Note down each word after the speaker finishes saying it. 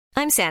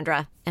I'm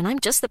Sandra, and I'm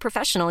just the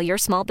professional your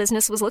small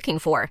business was looking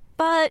for.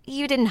 But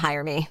you didn't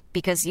hire me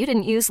because you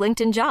didn't use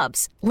LinkedIn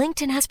Jobs.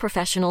 LinkedIn has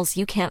professionals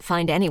you can't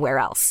find anywhere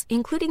else,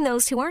 including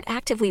those who aren't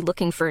actively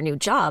looking for a new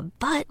job,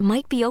 but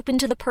might be open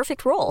to the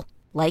perfect role,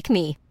 like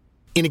me.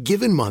 In a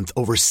given month,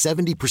 over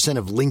 70%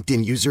 of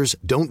LinkedIn users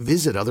don't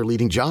visit other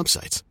leading job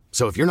sites.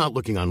 So if you're not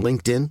looking on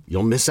LinkedIn,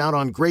 you'll miss out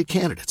on great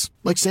candidates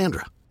like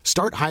Sandra.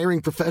 Start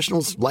hiring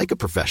professionals like a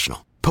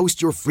professional.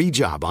 Post your free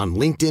job on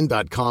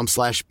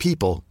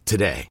linkedin.com/people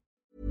today.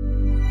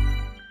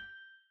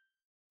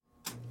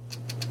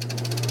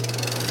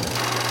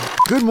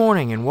 Good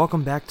morning and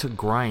welcome back to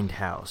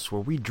Grindhouse,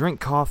 where we drink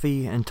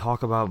coffee and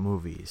talk about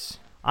movies.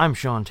 I'm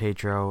Sean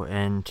Tatro,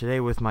 and today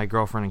with my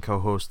girlfriend and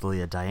co-host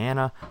Leah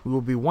Diana, we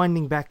will be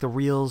winding back the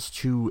reels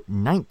to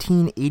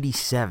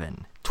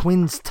 1987.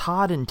 Twins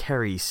Todd and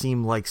Terry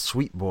seem like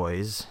sweet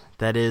boys,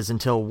 that is,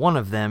 until one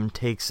of them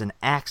takes an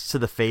axe to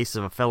the face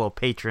of a fellow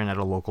patron at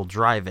a local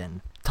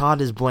drive-in.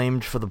 Todd is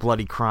blamed for the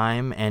bloody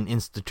crime and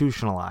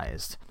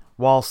institutionalized,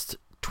 whilst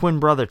twin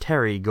brother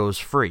Terry goes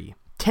free.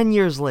 10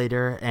 years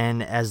later,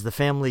 and as the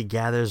family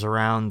gathers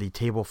around the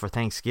table for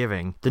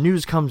Thanksgiving, the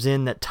news comes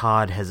in that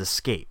Todd has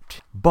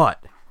escaped.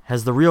 But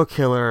has the real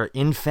killer,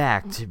 in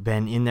fact,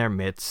 been in their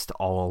midst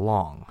all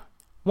along?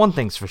 One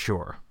thing's for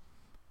sure.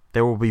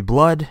 There will be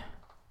blood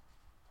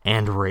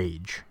and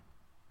rage.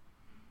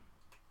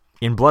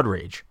 In Blood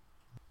Rage.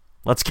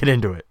 Let's get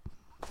into it.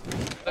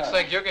 Looks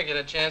like you're gonna get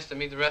a chance to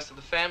meet the rest of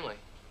the family.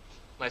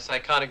 My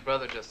psychotic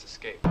brother just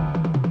escaped.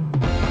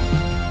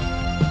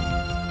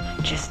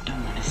 Just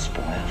don't want to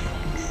spoil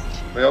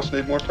things. We also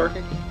need more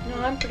turkey?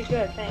 No, I'm pretty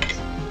good, thanks.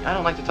 I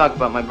don't like to talk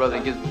about my brother.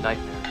 He gives me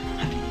nightmares.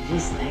 I mean, it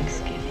is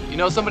Thanksgiving. You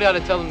know, somebody ought to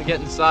tell him to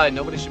get inside.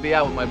 Nobody should be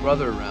out with my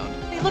brother around.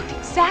 He looked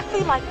exactly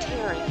like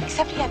Terry,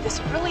 except he had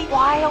this really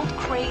wild,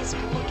 crazed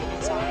look in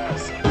his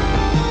eyes.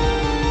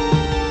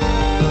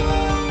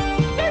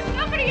 There's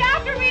somebody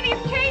after me and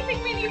he's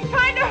chasing me and he's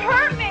trying to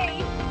hurt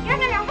me. You're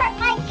gonna hurt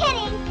my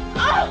kitty.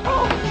 Oh,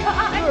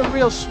 God. You're a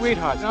real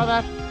sweetheart. You know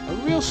that? A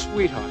real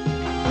sweetheart.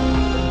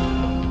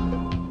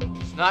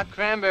 It's not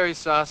cranberry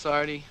sauce,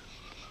 Artie.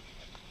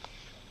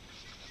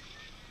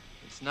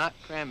 It's not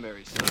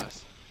cranberry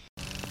sauce.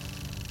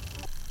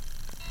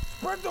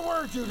 Spread the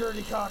word, you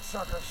dirty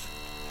cocksuckers.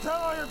 Tell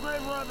all your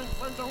grave robbing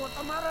friends I want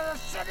them out of the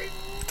city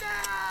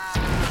now!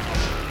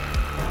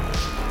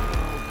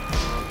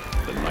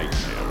 The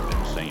nightmare of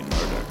insane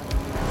murder.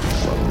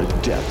 From the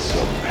depths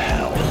of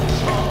hell.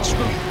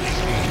 From the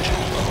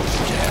angel of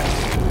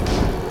death.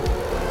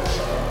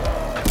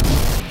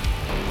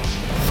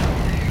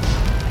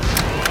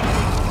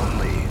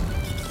 Only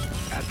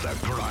at the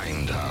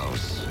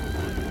Grindhouse.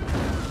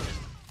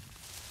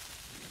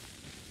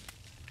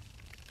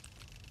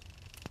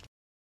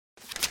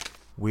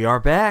 We are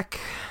back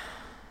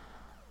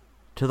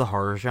to the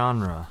horror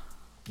genre.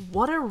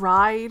 What a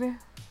ride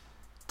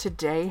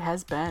today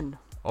has been.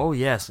 Oh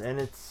yes, and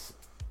it's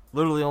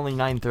literally only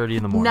 9:30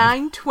 in the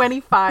morning.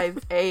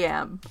 9:25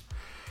 a.m.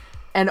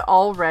 And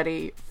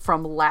already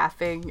from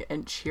laughing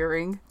and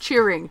cheering,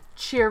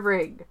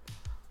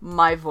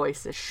 my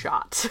voice is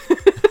shot.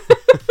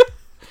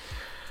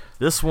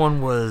 This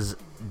one was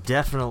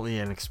definitely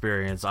an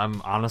experience.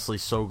 I'm honestly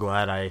so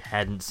glad I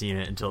hadn't seen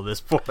it until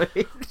this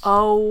point.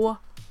 Oh,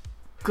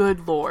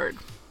 good Lord.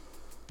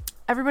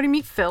 Everybody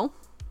meet Phil.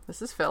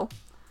 This is Phil.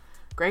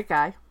 Great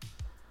guy.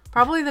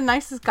 Probably the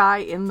nicest guy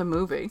in the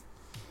movie.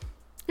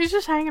 He's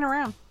just hanging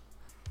around.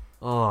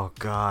 Oh,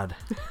 God.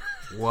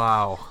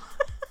 Wow.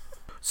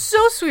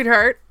 So,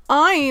 sweetheart,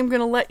 I am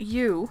going to let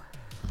you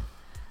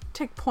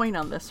take point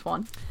on this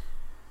one.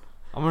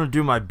 I'm going to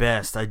do my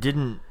best. I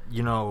didn't,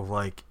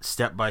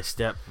 step by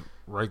step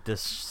write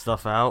this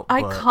stuff out.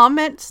 I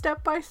comment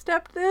step by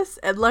step this,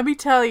 and let me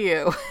tell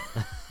you.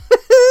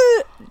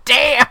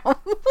 Damn!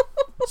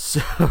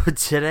 So,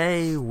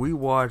 today we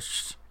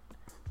watched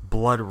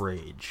Blood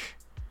Rage.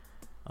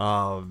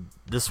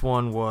 This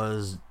one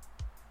was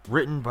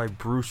written by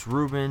Bruce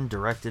Rubin,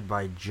 directed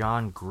by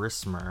John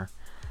Grissmer.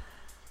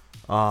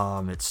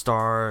 It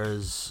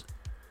stars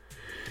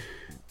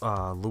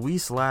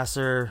Louise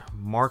Lasser,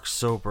 Mark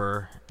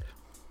Soper,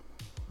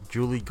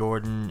 Julie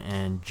Gordon,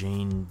 and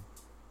Jane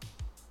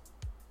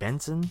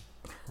Benson.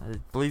 I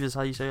believe is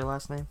how you say your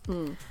last name.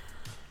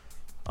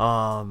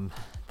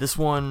 This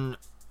one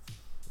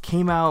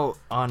came out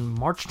on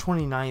March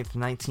 29th,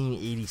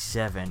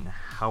 1987.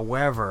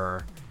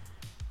 However,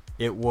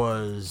 it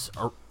was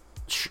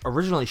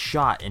originally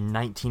shot in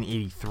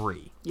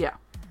 1983. Yeah.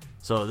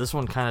 So this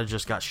one kind of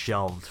just got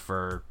shelved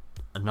for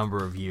a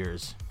number of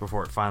years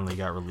before it finally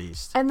got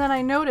released. And then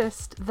I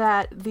noticed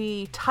that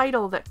the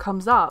title that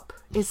comes up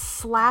is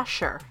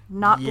Slasher,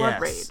 not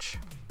Blood Rage.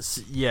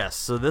 Yes,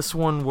 so this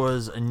one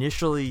was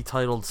initially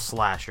titled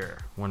Slasher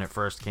when it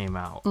first came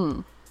out.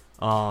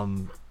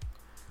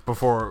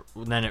 Before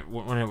then,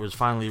 when it was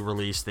finally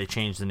released, they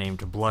changed the name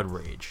to Blood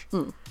Rage.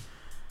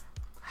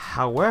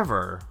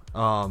 However,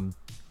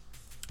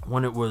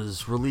 when it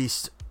was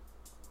released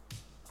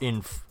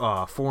in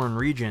foreign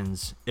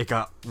regions, it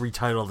got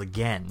retitled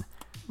again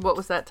What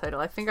was that title?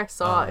 I think I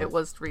saw it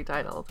was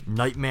retitled.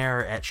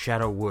 Nightmare at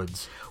Shadow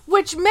Woods.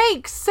 Which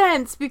makes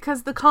sense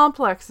because the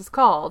complex is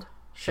called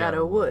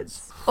Shadow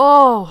Woods.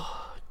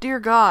 Oh, dear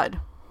God.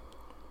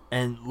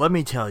 And let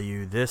me tell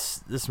you,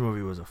 this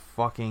movie was a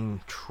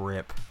fucking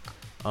trip.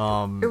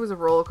 It was a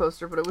roller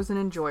coaster, but it was an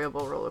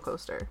enjoyable roller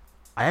coaster.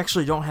 I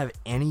actually don't have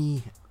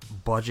any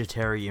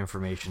budgetary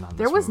information on this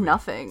There was movie.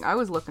 nothing. I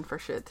was looking for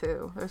shit,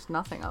 too. There's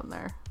nothing on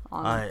there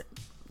on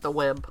the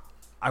web.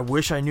 I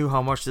wish I knew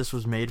how much this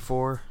was made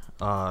for.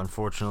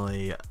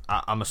 Unfortunately,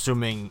 I'm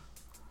assuming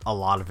a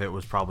lot of it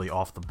was probably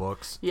off the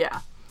books. Yeah.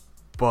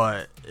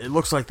 But it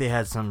looks like they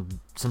had some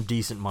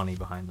decent money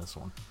behind this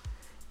one.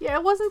 Yeah,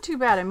 it wasn't too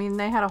bad. I mean,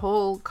 they had a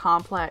whole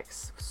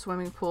complex,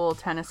 swimming pool,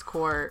 tennis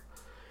court.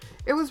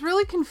 It was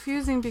really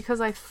confusing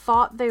because I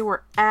thought they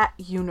were at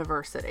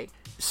university.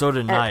 So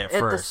did I at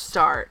first. At the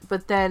start.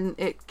 But then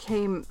it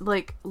came,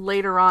 like,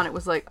 later on, it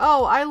was like,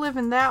 oh, I live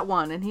in that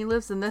one, and he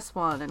lives in this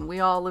one, and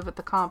we all live at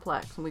the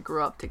complex, and we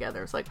grew up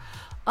together. It's like,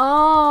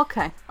 oh,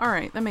 okay. All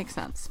right, that makes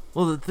sense.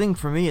 Well, the thing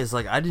for me is,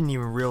 like, I didn't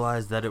even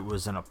realize that it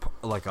was a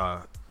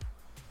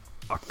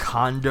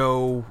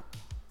condo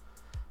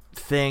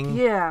thing.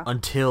 Yeah.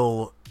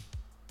 Until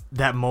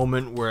that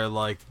moment where,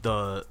 like,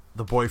 the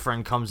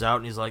boyfriend comes out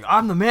and he's like,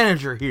 I'm the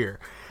manager here.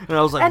 And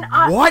I was like,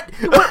 what?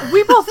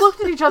 We both looked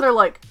at each other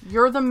like,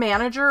 you're the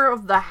manager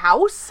of the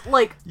house?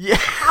 Like,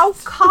 yes. How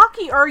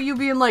cocky are you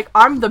being like,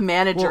 I'm the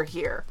manager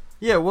here?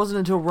 Yeah, it wasn't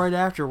until right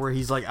after where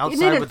he's like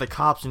outside with the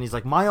cops and he's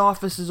like, my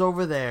office is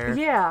over there.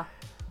 Yeah.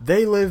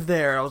 They live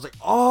there. I was like,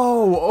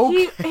 oh,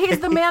 okay. He's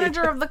the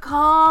manager of the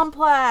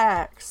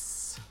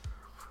complex.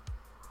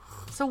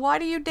 So why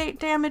do you date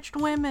damaged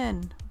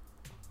women?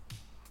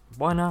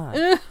 Why not?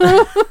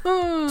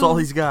 That's all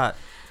he's got.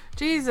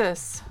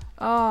 Jesus.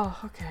 Oh,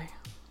 okay.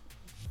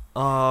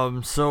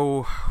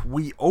 So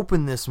we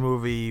open this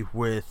movie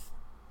with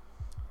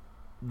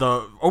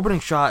the opening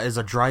shot is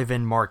a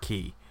drive-in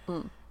marquee.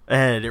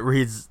 And it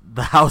reads,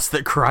 The House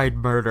That Cried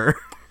Murder.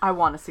 I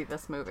want to see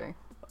this movie.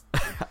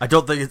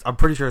 I'm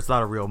pretty sure it's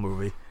not a real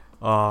movie.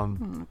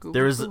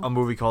 There is a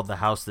movie called The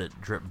House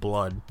That Dripped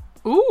Blood.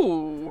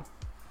 Ooh.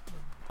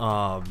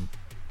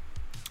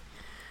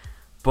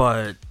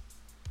 But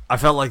I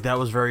felt like that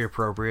was very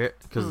appropriate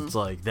because it's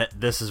like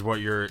this is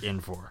what you're in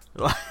for.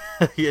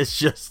 It's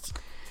just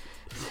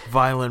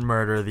violent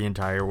murder the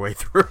entire way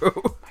through.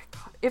 Oh my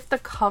God. If the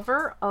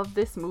cover of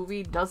this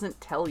movie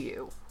doesn't tell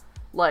you,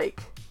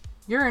 like,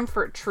 you're in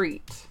for a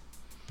treat.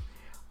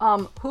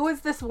 Who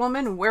is this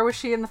woman? Where was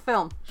she in the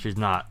film? She's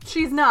not.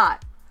 She's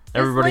not.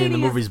 Everybody in the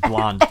movie's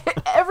blonde.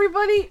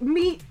 Everybody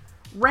meet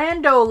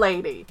Rando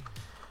Lady.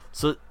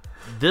 So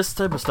this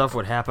type of stuff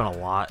would happen a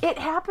lot. It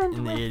happened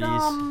in the with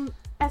 80s.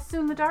 As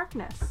Soon the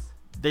Darkness.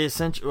 They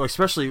essentially,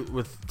 especially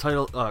with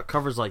title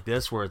covers like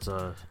this, where it's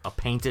a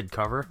painted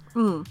cover.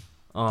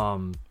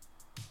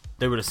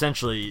 They would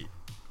essentially,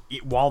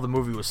 while the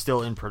movie was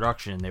still in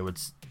production, they would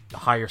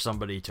hire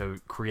somebody to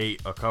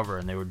create a cover,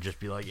 and they would just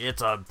be like,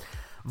 "It's a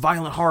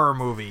violent horror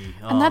movie."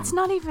 And that's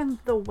not even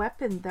the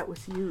weapon that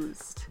was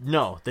used.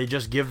 No, they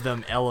just give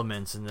them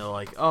elements, and they're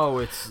like, "Oh,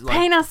 it's like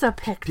paint us a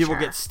picture. People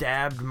get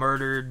stabbed,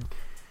 murdered.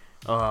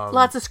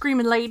 Lots of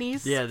screaming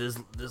ladies. Yeah,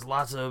 there's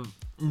lots of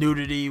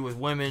nudity with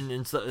women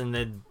and stuff, and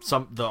then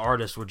the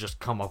artist would just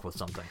come up with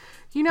something.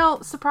 You know,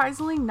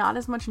 surprisingly, not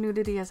as much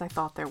nudity as I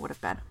thought there would have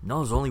been. No,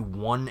 there's only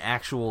one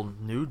actual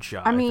nude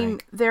shot. I mean,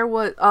 think. there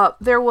was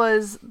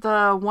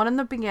the one in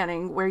the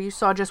beginning where you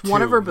saw just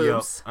one of her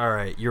boobs. Yep. All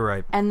right, you're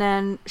right. And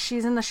then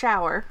she's in the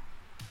shower,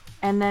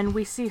 and then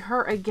we see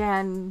her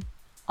again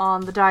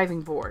on the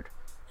diving board.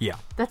 Yeah.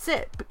 That's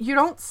it. But you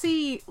don't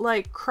see,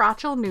 like,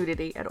 crotchal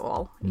nudity at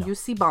all. No. You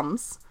see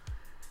bums.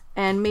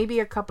 And maybe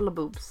a couple of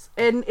boobs.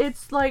 And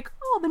it's like,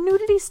 oh, the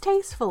nudity's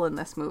tasteful in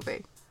this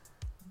movie.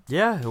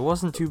 Yeah, it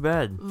wasn't too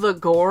bad. The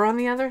gore, on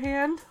the other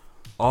hand?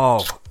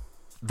 Oh,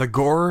 the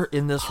gore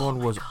in this one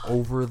was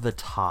over the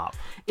top.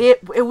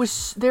 There was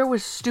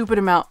stupid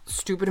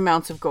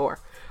amounts of gore.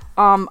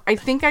 I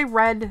think I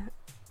read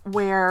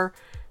where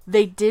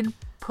they did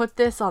put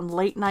this on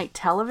late night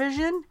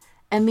television,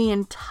 and the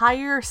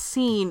entire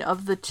scene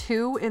of the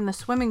two in the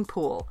swimming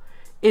pool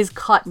is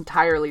cut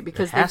entirely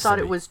because they thought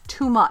it was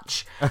too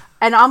much.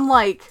 And I'm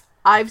like,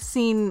 I've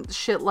seen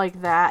shit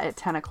like that at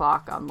 10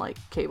 o'clock on, like,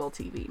 cable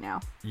TV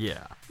now.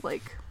 Yeah.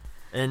 Like.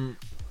 And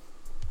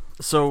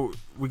so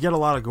we get a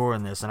lot of gore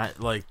in this, and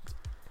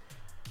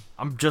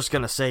I'm just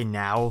going to say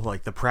now,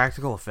 like, the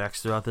practical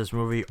effects throughout this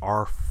movie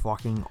are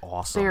fucking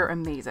awesome. They're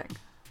amazing.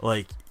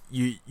 Like,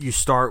 you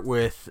start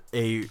with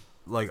a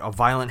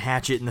violent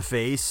hatchet in the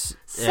face.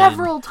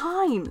 Several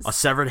times. A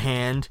severed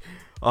hand.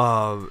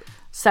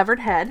 Severed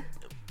head.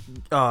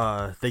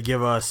 They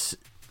give us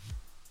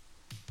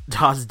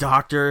Todd's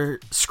doctor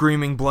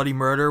screaming bloody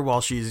murder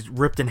while she's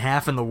ripped in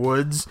half in the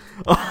woods.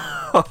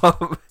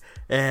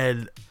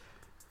 And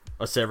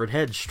a severed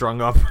head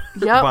strung up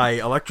by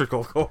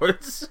electrical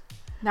cords.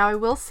 Now, I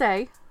will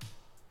say,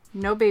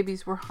 no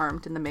babies were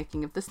harmed in the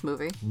making of this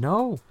movie.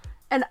 No.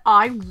 And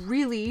I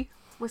really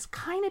was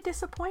kind of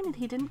disappointed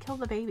he didn't kill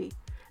the baby.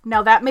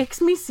 Now that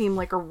makes me seem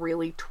like a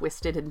really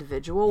twisted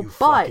individual, You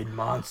but fucking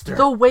monster.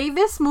 the way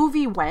this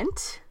movie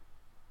went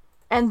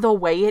and the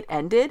way it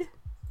ended,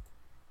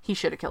 he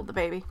should have killed the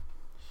baby.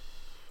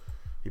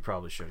 He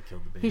probably should have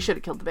killed the baby. He should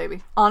have killed the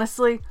baby.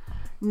 Honestly,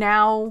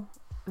 now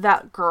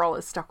that girl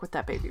is stuck with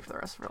that baby for the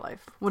rest of her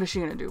life. What is she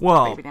going to do?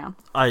 Put the baby down?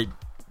 I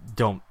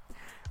don't.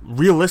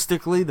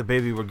 Realistically, the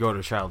baby would go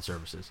to child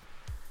services.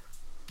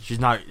 She's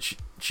not.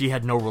 She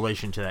had no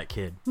relation to that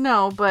kid.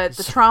 No, but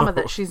the trauma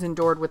that she's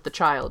endured with the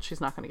child,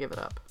 she's not going to give it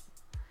up.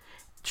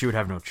 She would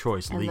have no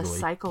choice legally. And the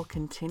cycle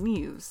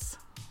continues.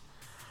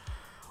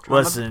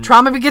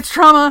 Trauma begets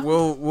trauma.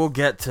 We'll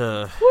get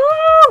to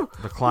Woo!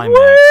 the climax.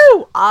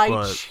 Woo!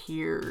 I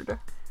cheered.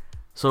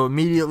 So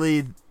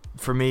immediately,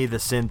 for me, the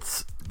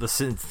synth.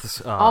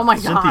 Oh my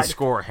God. Synthy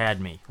score had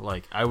me.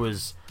 Like I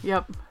was.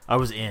 Yep. I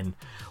was in.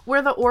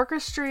 Where the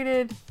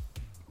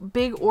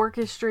big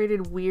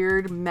orchestrated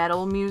weird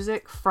metal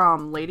music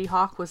from Lady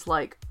Hawk was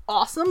like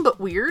awesome but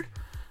weird,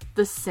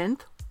 the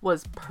synth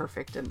was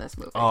perfect in this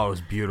movie. Oh, it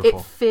was beautiful.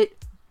 It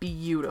fit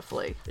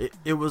beautifully.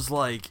 It was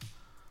like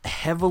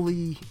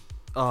heavily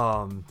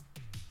like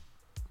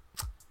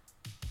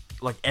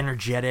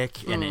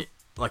energetic and it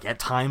like at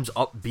times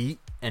upbeat,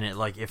 and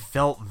it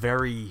felt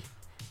very.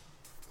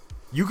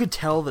 You could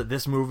tell that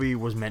this movie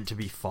was meant to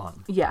be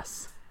fun.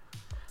 Yes.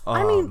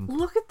 I mean,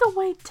 look at the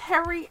way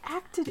Terry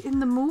acted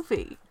in the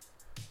movie.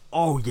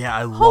 Oh, yeah,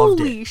 I loved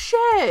it. Holy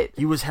shit!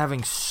 He was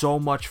having so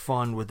much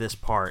fun with this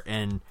part,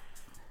 and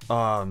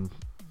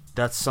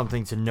that's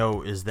something to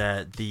note, is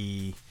that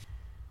the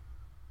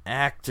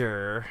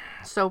actor...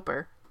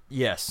 Soper.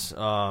 Yes.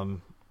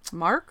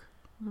 Mark?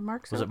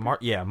 Mark Soper? Was it Mark?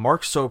 Yeah,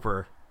 Mark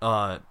Soper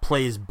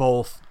plays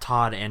both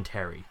Todd and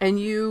Terry. And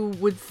you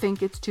would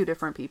think it's two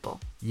different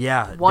people.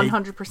 Yeah.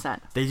 100%.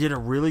 They did a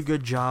really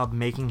good job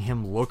making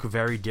him look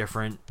very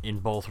different in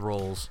both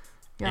roles.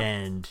 Yep.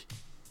 And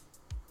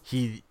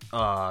he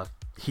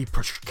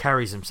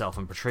carries himself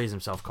and portrays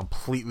himself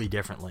completely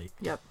differently.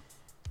 Yep.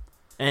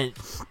 And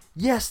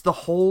yes,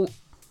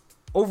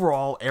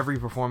 overall, every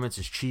performance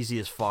is cheesy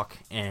as fuck,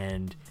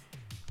 and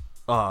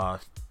it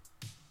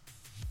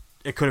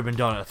could have been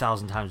done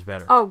 1,000 times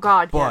better. Oh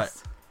God, but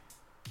yes.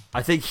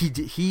 I think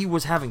he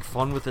was having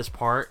fun with this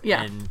part,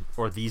 yeah.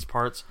 or these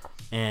parts,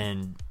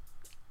 and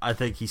I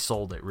think he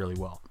sold it really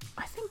well.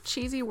 I think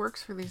cheesy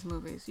works for these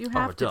movies. You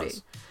have to does.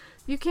 be.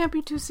 You can't be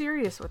too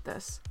serious with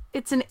this.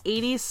 It's an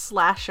 80s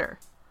slasher.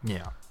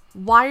 Yeah.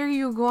 Why are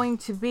you going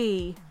to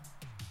be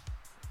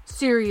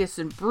serious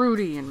and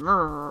broody and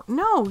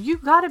no, you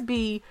gotta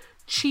be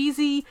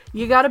cheesy.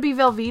 You gotta be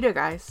Velveeta,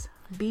 guys.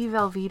 Be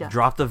Velveeta.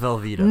 Drop the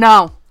Velveeta.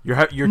 No.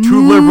 You're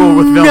too liberal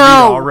with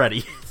Velveeta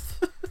already.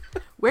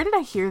 Where did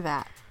I hear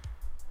that?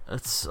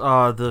 It's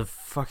the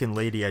fucking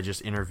lady I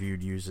just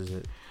interviewed uses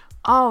it.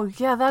 Oh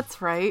yeah,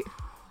 that's right.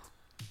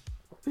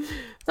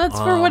 That's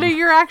for one of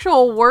your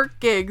actual work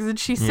gigs, and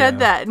she said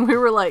that, and we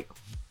were like,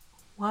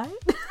 "What?"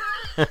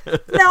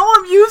 Now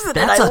I'm using it.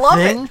 I love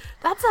it.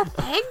 That's a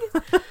thing.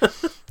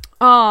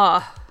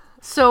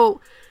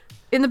 So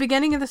in the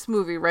beginning of this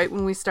movie, right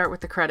when we start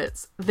with the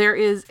credits, there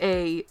is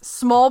a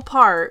small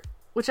part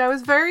which I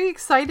was very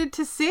excited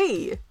to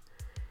see.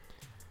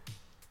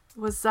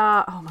 Was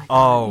oh my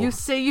god! You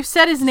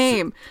said his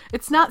name.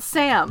 It's not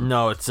Sam.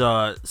 No, it's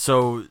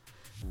so.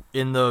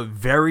 In the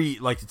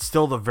it's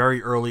still the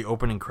very early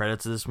opening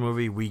credits of this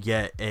movie, we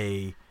get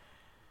the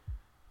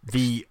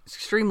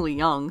extremely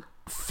young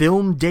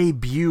film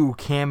debut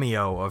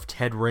cameo of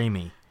Ted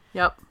Raimi.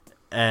 Yep.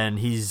 And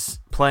he's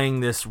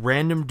playing this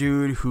random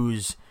dude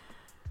who's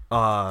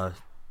selling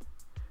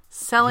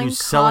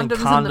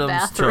condoms in the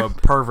bathroom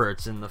to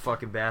perverts in the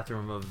fucking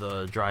bathroom of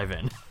the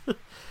drive-in.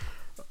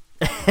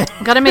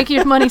 Gotta make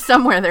your money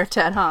somewhere there,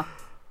 Ted, huh?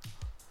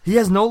 He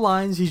has no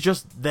lines. He's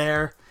just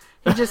there.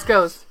 He just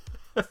goes,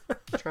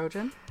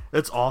 Trojan.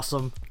 That's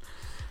awesome.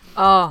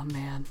 Oh,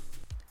 man.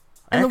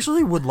 I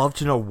actually would love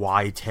to know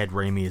why Ted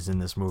Raimi is in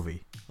this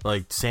movie.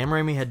 Like, Sam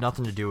Raimi had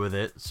nothing to do with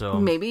it, so...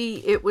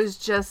 Maybe it was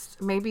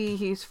just... Maybe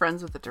he's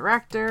friends with the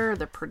director,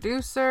 the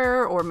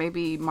producer, or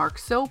maybe Mark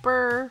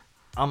Soper.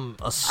 I'm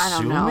assuming? I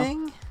don't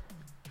know.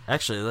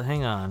 Actually,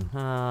 hang on.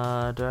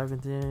 Driving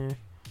there...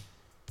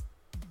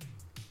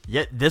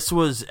 Yet this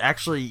was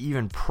actually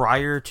even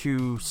prior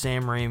to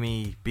Sam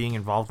Raimi being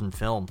involved in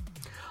film.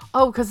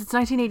 Oh, because it's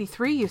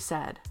 1983, you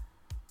said.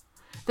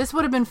 This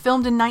would have been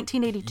filmed in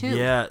 1982.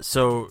 Yeah,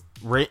 so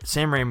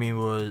Sam Raimi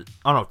was...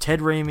 Oh, no,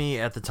 Ted Raimi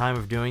at the time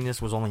of doing this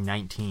was only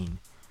 19.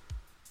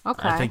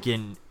 Okay. I think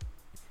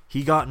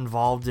he got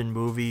involved in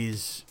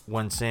movies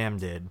when Sam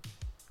did,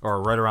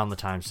 or right around the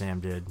time Sam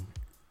did,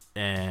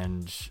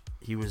 and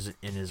he was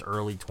in his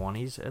early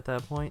 20s at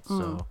that point,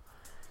 so...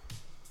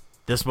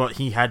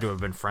 He had to have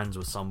been friends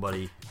with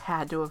somebody.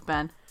 Had to have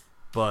been.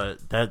 But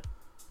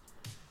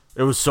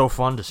it was so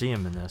fun to see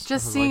him in this.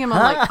 Just seeing him,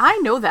 I'm like, I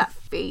know that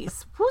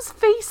face. Whose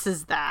face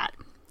is that?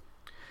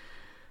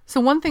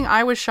 So one thing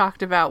I was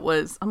shocked about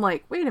was, I'm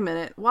like, wait a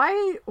minute,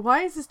 why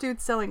is this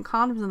dude selling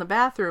condoms in the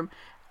bathroom?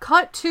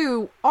 Cut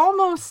to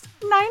almost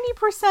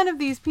 90% of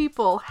these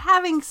people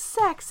having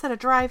sex at a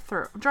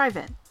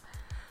drive-in.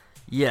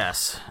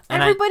 Yes.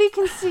 And Everybody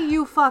can see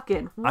you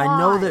fucking. Why? I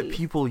know that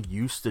people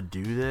used to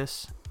do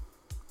this.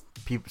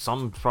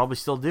 Some probably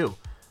still do.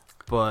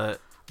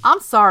 But I'm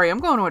sorry, I'm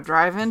going to a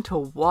drive-in to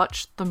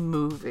watch the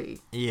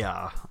movie.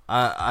 yeah,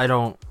 I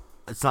don't.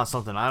 It's not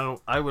something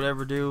I would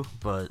ever do.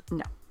 But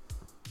no,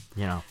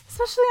 you know,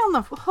 especially on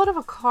the hood of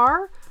a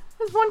car.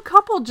 There's one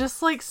couple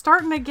just like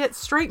starting to get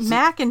straight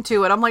Mac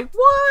into it. I'm like,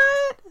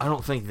 what? I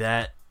don't think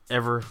that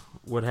ever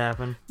would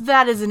happen.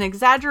 That is an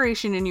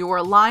exaggeration, and you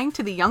are lying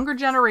to the younger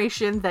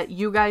generation that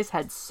you guys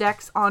had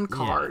sex on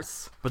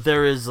cars. Yeah. But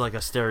there is like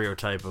a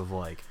stereotype of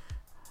like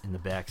in the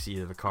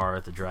backseat of the car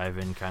at the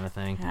drive-in kind of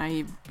thing. Yeah,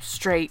 you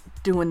straight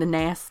doing the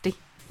nasty.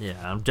 Yeah,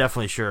 I'm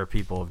definitely sure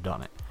people have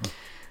done it.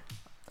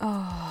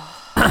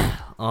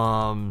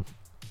 Oh.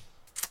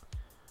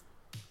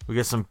 We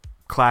get some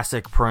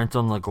classic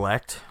parental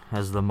neglect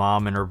as the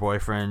mom and her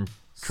boyfriend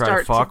try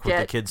to fuck with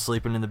the kids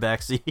sleeping in the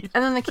backseat.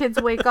 And then the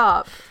kids wake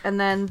up, and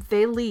then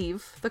they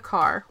leave the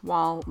car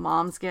while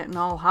mom's getting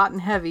all hot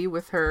and heavy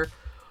with her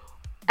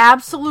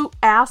absolute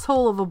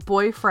asshole of a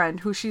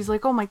boyfriend who she's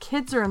like, oh, my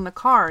kids are in the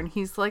car. And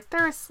he's like,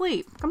 they're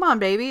asleep. Come on,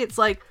 baby. It's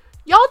like,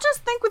 y'all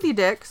just think with you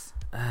dicks.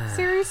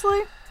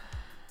 Seriously?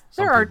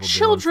 There are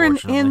children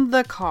in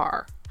the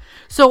car.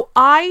 So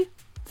I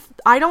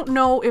don't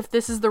know if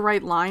this is the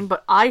right line,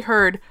 but I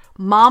heard,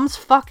 mom's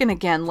fucking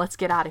again. Let's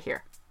get out of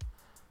here.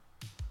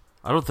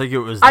 I don't think it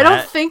was I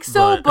don't think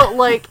so, but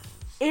like,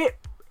 it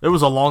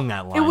was along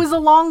that line. It was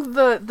along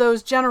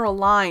those general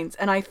lines,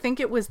 and I think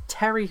it was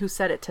Terry who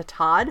said it to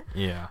Todd.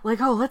 Yeah.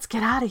 Like, oh, let's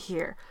get out of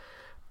here.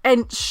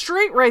 And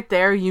straight right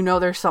there, you know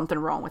there's something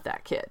wrong with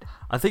that kid.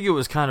 I think it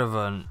was kind of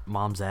a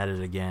mom's at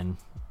it again.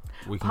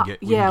 We can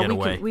get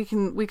away.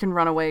 We can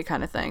run away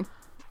kind of thing.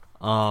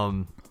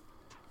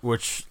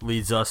 Which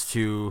leads us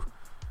to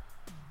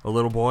a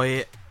little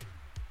boy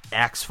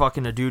axe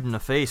fucking a dude in the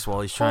face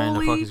while he's trying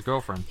to fuck his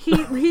girlfriend.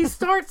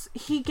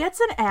 He gets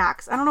an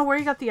axe. I don't know where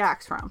he got the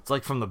axe from. It's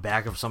like from the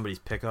back of somebody's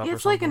pickup.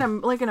 It's like an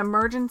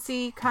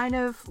emergency kind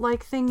of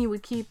like thing you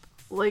would keep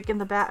like in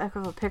the back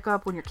of a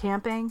pickup when you're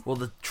camping. Well,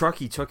 the truck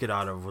he took it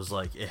out of was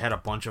like it had a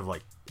bunch of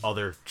like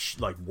other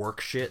like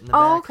work shit in the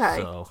back.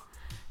 Okay. So.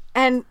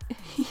 And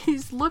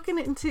he's peeping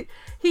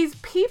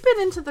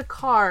into the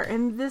car,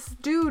 and this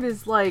dude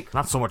is like...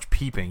 Not so much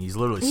peeping, he's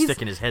literally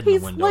sticking his head in the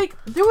window. He's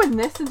like doing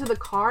this into the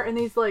car, and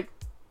he's like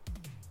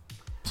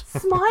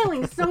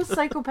smiling so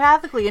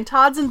psychopathically, and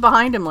Todd's in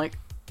behind him like,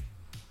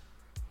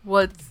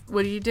 what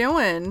are you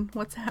doing?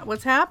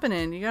 What's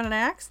happening? You got an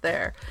axe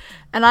there.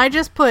 And I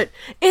just put,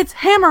 it's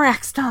hammer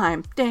axe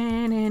time.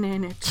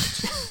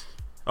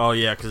 Oh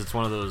yeah, because it's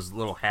one of those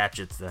little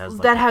hatchets that has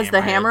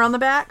the hammer on the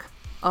back.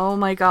 Oh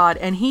my god.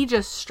 And he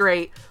just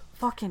straight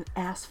fucking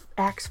axe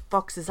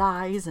fucks his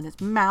eyes and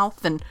his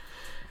mouth, and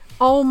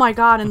oh my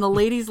god. And the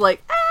lady's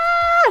like,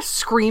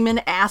 screaming,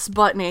 ass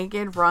butt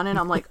naked, running.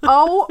 I'm like,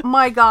 oh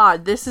my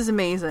god, this is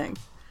amazing.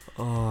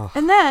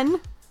 And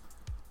then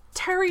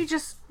Terry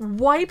just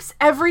wipes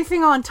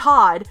everything on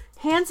Todd,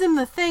 hands him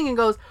the thing, and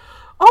goes,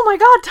 oh my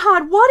god,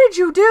 Todd, what did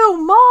you do?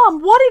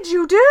 Mom, what did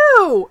you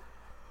do?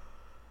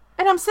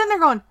 And I'm sitting there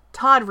going,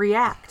 Todd,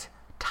 react.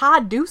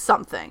 Todd, do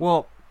something.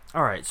 Well,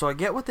 all right, so I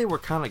get what they were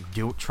kind of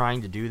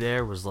trying to do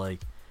there was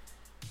like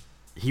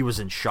he was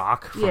in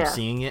shock from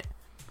seeing it.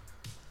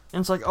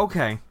 And it's like,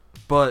 okay,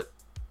 but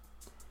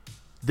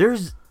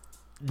there's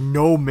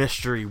no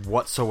mystery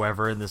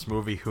whatsoever in this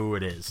movie who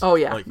it is. Oh,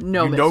 yeah, like,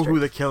 no mystery. You know who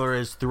the killer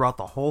is throughout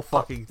the whole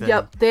fucking thing.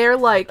 Yep, they're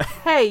like,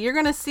 hey, you're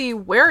going to see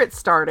where it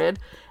started,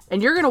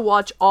 and you're going to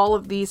watch all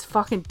of these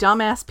fucking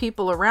dumbass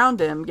people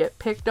around him get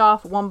picked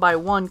off one by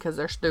one because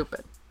they're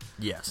stupid.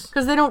 Yes.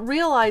 Because they don't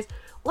realize,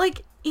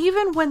 like...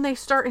 Even when they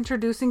start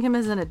introducing him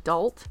as an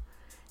adult,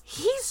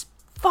 he's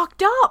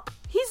fucked up.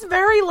 He's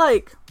very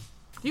like,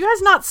 do you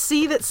guys not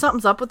see that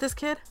something's up with this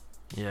kid?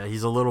 Yeah,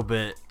 he's a little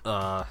bit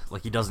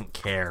like he doesn't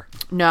care.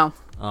 No.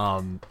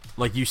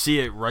 Like you see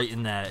it right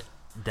in that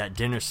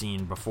dinner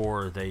scene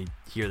before they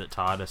hear that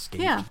Todd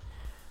escaped. Yeah.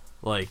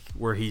 Like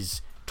where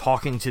he's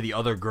talking to the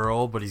other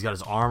girl, but he's got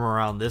his arm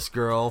around this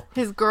girl.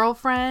 His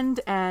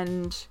girlfriend,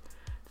 and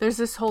there's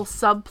this whole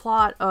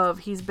subplot of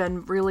he's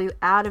been really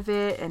out of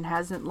it and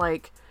hasn't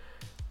like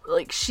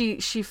she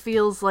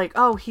feels like,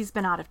 oh, he's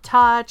been out of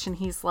touch and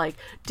he's like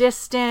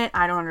distant.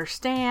 I don't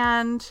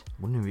understand.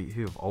 Wouldn't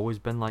he have always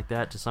been like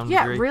that to some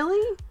degree? Yeah,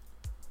 really?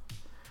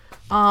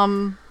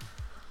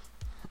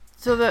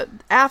 So that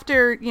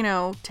after,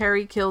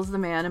 Terry kills the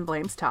man and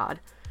blames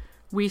Todd,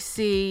 we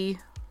see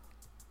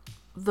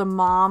the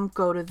mom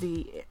go to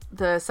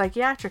the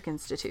psychiatric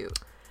institute.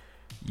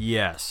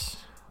 Yes.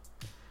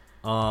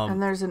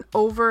 And there's an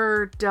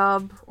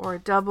overdub or a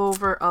dub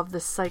over of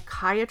the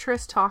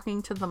psychiatrist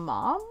talking to the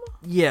mom?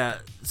 Yeah,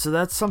 so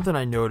that's something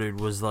I noted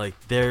was like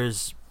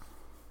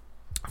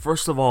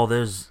first of all,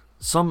 there's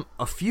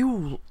a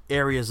few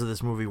areas of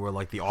this movie where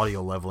like the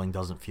audio leveling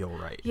doesn't feel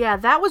right. Yeah,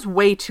 that was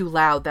way too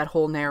loud, that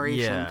whole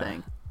narration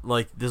thing.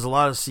 Like there's a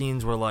lot of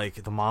scenes where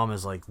like the mom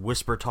is like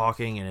whisper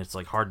talking and it's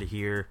like hard to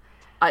hear.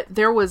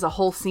 There was a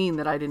whole scene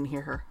that I didn't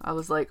hear her. I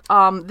was like,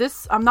 I'm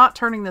not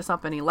turning this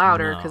up any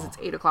louder because it's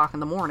 8:00 in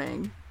the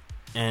morning.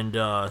 And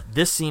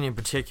this scene in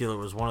particular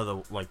was one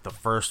of the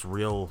first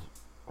real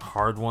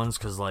hard ones,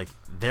 because like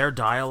their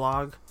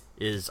dialogue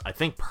is, I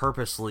think,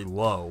 purposely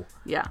low.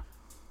 Yeah.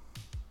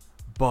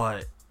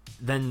 But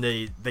then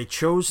they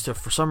chose to,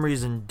 for some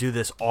reason, do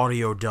this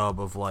audio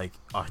dub of like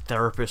a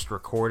therapist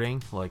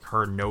recording, like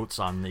her notes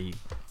on the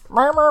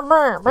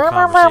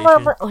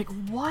conversation. Like,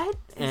 what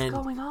is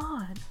going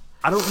on?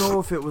 I don't know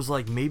if it was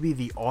like maybe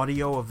the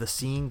audio of the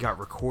scene got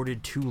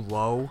recorded too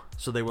low,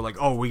 so they were like,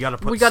 "Oh, we got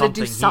to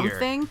do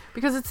something here.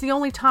 Because it's the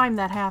only time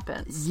that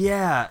happens."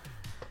 Yeah,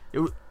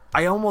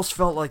 I almost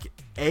felt like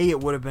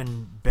it would have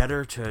been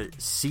better to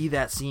see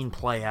that scene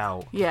play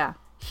out. Yeah.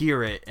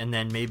 Hear it, and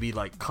then maybe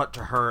like cut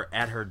to her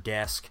at her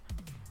desk,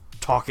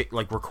 talking,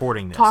 like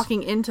recording this,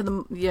 talking into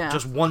the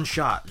just one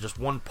shot, just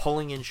one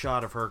pulling in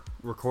shot of her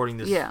recording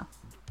this. Yeah.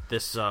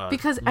 This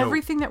because note.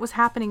 Everything that was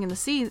happening in the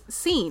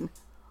scene,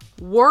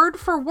 word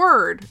for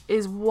word,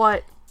 is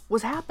what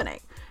was happening.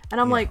 And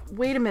I'm like,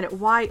 wait a minute,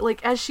 why?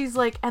 Like, as she's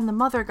like, and the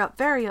mother got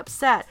very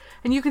upset,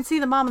 and you can see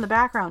the mom in the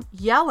background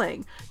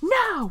yelling,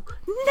 "No,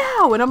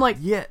 no!" And I'm like,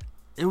 yeah,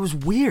 it was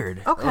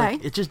weird. Okay,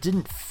 like, it just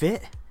didn't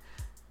fit.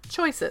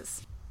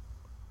 Choices.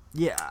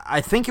 Yeah,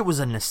 I think it was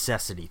a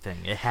necessity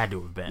thing. It had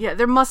to have been. Yeah,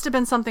 there must have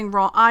been something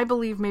wrong. I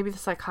believe maybe the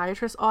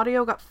psychiatrist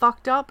audio got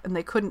fucked up and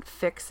they couldn't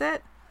fix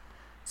it.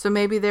 So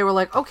maybe they were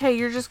like, okay,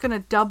 you're just going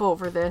to dub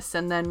over this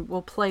and then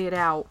we'll play it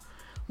out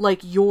like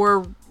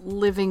you're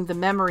living the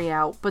memory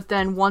out. But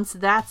then once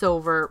that's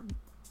over,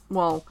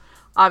 well,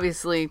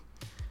 obviously,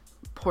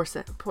 poor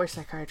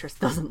psychiatrist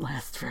doesn't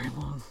last very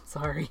long.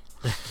 Sorry.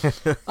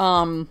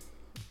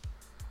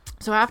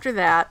 So after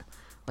that,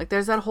 like,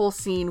 there's that whole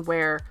scene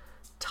where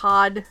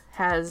Todd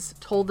has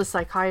told the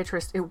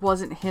psychiatrist it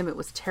wasn't him, it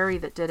was Terry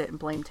that did it, and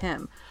blamed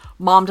him.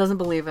 Mom doesn't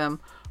believe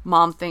him.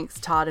 Mom thinks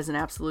Todd is an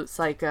absolute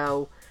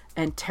psycho,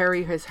 and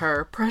Terry is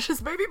her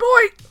precious baby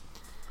boy.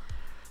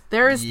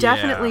 There is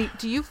definitely...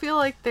 Do you feel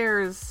like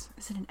there's...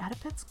 Is it an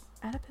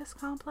Oedipus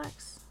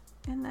complex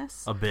in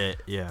this? A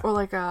bit, yeah. Or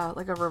like a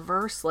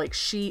reverse, like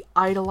she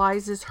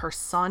idolizes her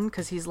son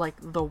because he's like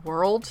the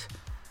world.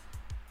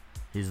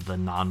 He's the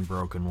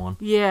non-broken one.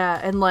 Yeah,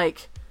 and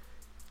like...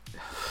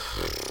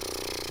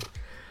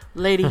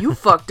 Lady, you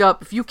fucked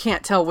up if you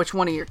can't tell which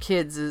one of your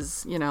kids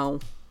is,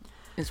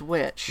 is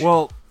which.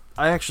 Well,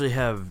 I actually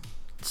have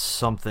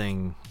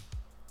something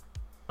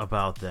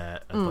about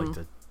that I'd like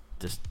to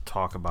just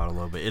talk about a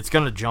little bit. It's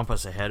going to jump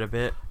us ahead a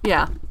bit.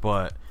 Yeah.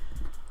 But,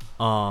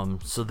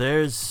 so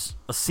there's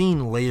a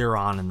scene later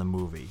on in the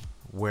movie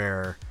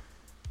where,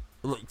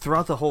 like,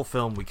 throughout the whole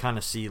film, we kind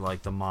of see,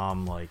 like, the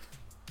mom, like...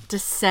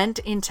 descent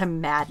into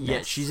madness.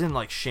 Yeah, she's in,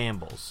 like,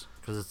 shambles.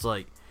 Because it's,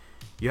 like...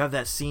 You have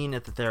that scene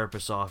at the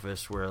therapist's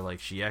office where,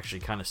 like, she actually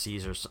kind of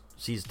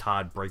sees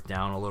Todd break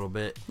down a little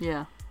bit.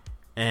 Yeah.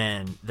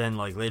 And then,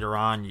 like, later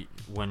on,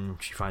 when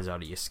she finds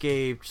out he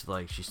escaped,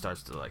 like, she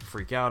starts to, like,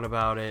 freak out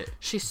about it.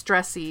 She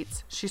stress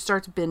eats. She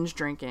starts binge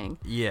drinking.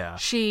 Yeah.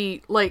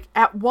 She, like,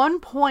 at one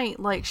point,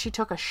 like, she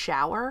took a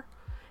shower.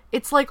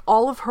 It's like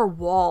all of her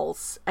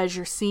walls, as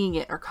you're seeing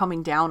it, are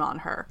coming down on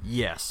her.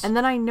 Yes. And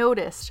then I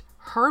noticed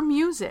her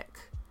music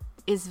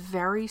is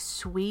very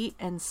sweet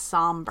and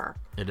somber.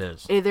 It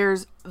is.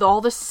 There's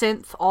all the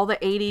synth, all the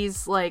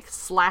 80s like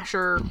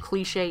slasher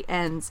cliche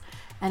ends,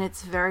 and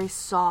it's very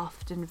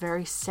soft and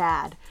very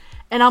sad.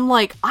 And I'm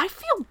like, I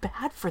feel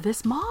bad for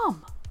this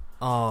mom.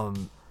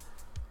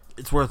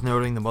 It's worth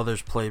noting the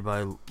mother's played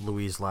by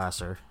Louise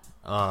Lasser,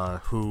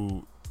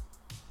 who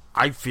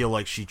I feel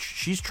like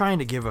she's trying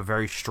to give a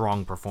very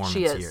strong performance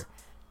here.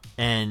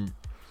 And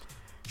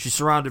she's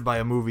surrounded by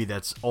a movie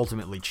that's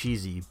ultimately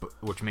cheesy,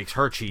 which makes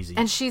her cheesy.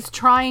 And she's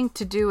trying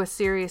to do a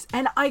serious...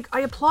 And I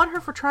applaud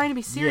her for trying to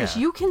be serious.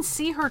 Yeah. You can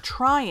see her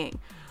trying.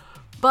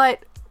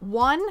 But,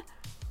 one,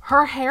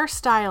 her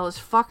hairstyle is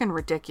fucking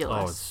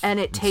ridiculous. And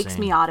it takes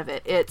me out of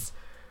it. It's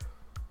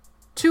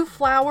 2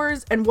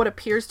 flowers and what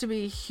appears to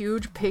be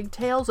huge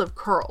pigtails of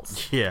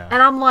curls. Yeah.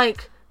 And I'm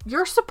like,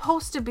 you're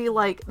supposed to be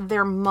like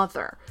their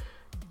mother.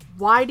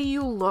 Why do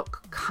you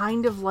look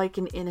kind of like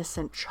an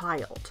innocent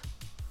child?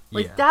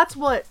 Like, that's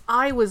what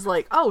I was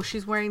like, oh,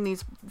 she's wearing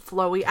these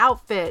flowy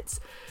outfits,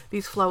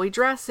 these flowy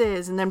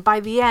dresses, and then by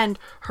the end,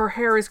 her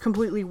hair is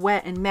completely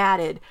wet and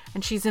matted,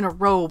 and she's in a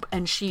robe,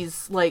 and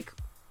she's, like,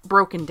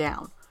 broken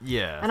down.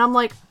 Yeah. And I'm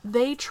like,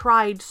 they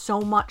tried so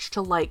much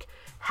to, like,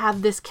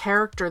 have this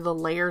character, the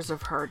layers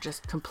of her,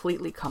 just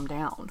completely come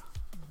down.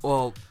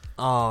 Well,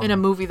 in a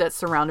movie that's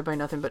surrounded by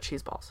nothing but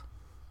cheeseballs.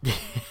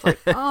 Like,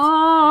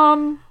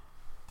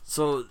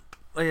 So...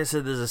 Like I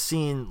said, there's a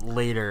scene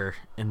later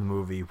in the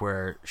movie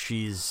where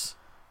she's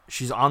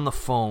on the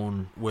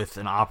phone with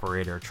an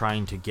operator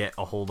trying to get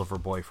a hold of her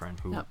boyfriend,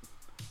 who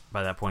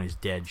by that point is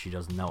dead. She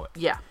doesn't know it.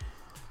 Yeah.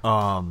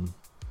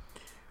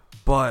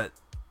 But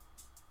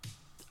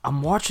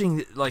I'm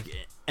watching, like,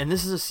 and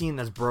this is a scene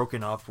that's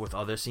broken up with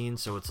other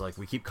scenes, so it's like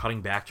we keep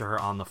cutting back to her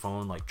on the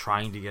phone, like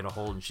trying to get a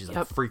hold, and she's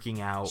like freaking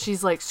out.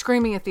 She's like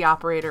screaming at the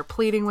operator,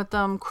 pleading with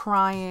them,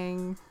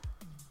 crying.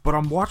 But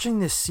I'm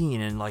watching this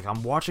scene, and, like,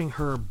 I'm watching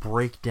her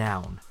break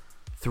down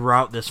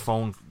throughout this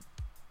phone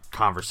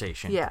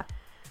conversation. Yeah.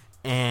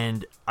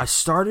 And I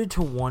started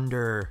to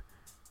wonder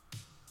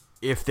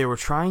if they were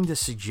trying to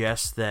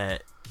suggest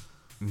that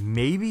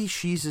maybe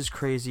she's as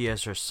crazy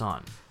as her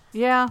son.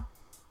 Yeah.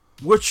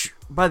 Which,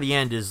 by the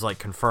end, is, like,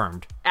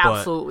 confirmed.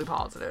 Absolutely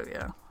positive,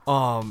 yeah.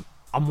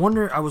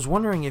 I was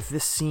wondering if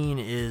this scene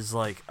is,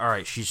 like, all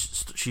right,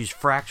 she's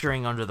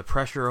fracturing under the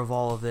pressure of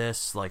all of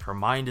this. Like, her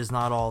mind is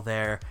not all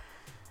there.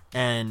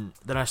 And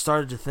then I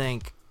started to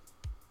think,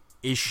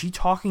 is she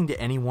talking to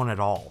anyone at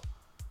all?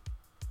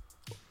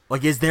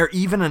 Like, is there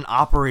even an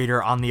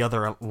operator on the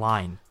other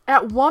line?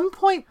 At one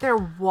point there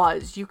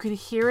was. You could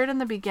hear it in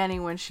the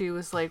beginning when she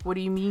was like, what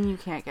do you mean you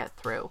can't get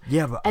through?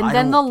 Yeah, but And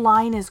then the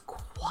line is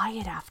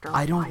quiet after a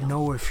while. I don't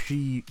know if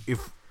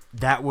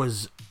that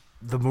was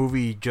the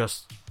movie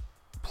just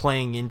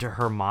playing into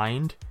her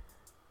mind.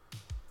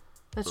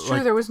 That's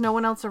true. There was no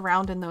one else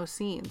around in those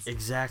scenes.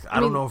 Exactly. I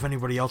don't know if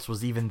anybody else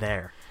was even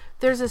there.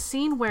 There's a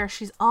scene where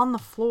she's on the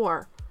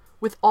floor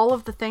with all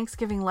of the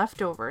Thanksgiving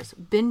leftovers,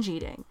 binge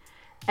eating.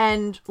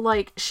 And,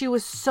 like, she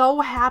was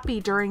so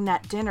happy during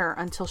that dinner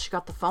until she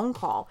got the phone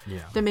call.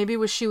 Yeah. That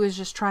maybe she was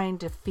just trying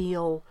to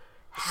feel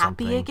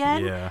happy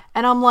again. Yeah.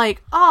 And I'm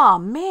like, oh,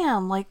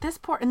 man, like, this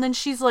poor... And then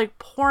she's, like,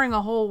 pouring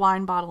a whole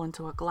wine bottle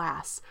into a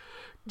glass.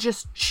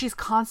 She's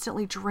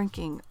constantly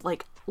drinking,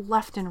 like,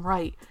 left and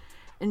right.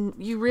 And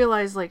you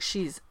realize, like,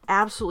 she's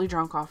absolutely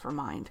drunk off her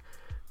mind.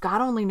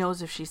 God only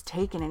knows if she's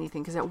taken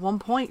anything, because at one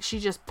point she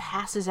just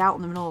passes out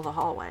in the middle of the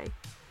hallway.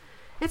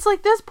 It's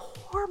like, this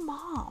poor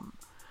mom.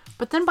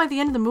 But then by the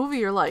end of the movie,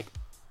 you're like,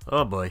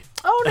 oh boy.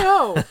 Oh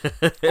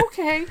no.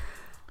 Okay.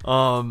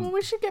 Well,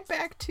 we should get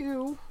back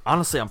to...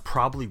 Honestly, I'm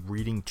probably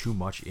reading too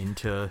much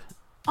into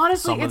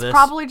Honestly, some of it's this,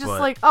 probably just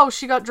like, oh,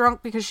 she got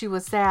drunk because she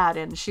was sad,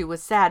 and she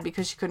was sad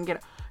because she couldn't get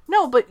it.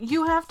 No, but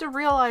you have to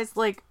realize,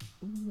 like,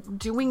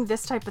 doing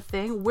this type of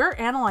thing, we're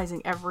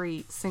analyzing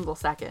every single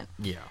second.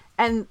 Yeah.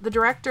 And the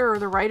director or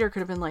the writer could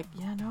have been like,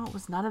 yeah, no, it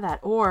was none of that.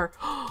 Or,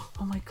 oh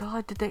my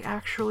God, did they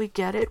actually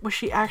get it? Was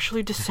she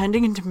actually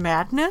descending into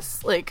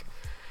madness? Like,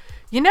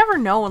 you never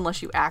know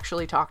unless you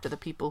actually talk to the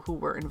people who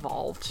were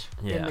involved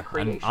in the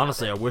creation. And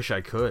honestly, I wish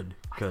I could,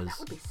 because that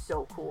would be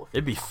so cool.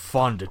 It'd be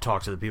fun to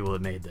talk to the people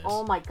that made this.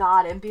 Oh my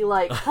God, and be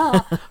like,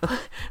 huh,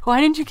 why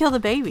didn't you kill the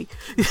baby?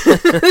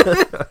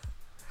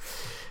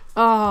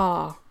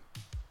 Oh.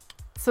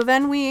 So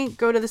then we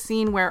go to the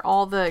scene where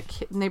all the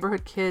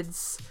neighborhood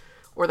kids,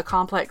 or the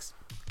complex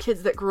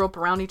kids that grew up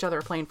around each other,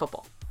 are playing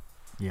football.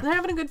 Yeah. They're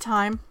having a good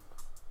time.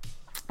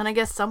 And I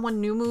guess someone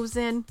new moves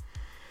in.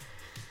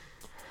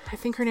 I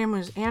think her name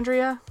was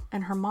Andrea,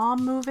 and her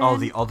mom move in. Oh,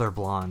 the other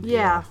blonde.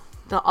 Yeah.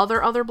 The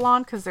other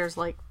blonde, because there's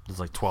like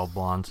 12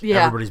 blondes.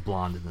 Yeah. Everybody's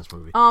blonde in this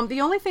movie.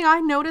 The only thing I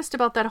noticed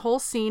about that whole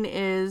scene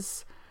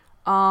is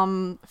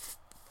fucking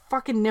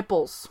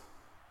nipples.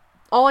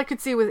 All I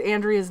could see was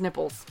Andrea's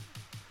nipples.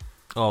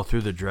 Oh,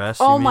 through the dress?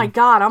 Oh my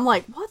God. I'm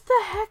like, what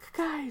the heck,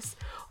 guys?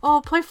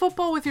 Oh, play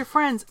football with your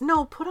friends.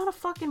 No, put on a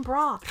fucking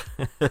bra.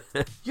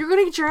 You're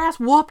gonna get your ass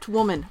whooped,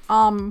 woman.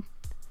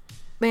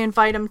 They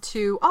invite him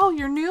to, oh,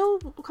 you're new?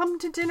 Come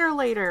to dinner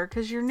later,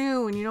 because you're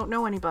new and you don't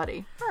know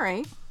anybody. All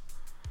right.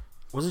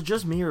 Was it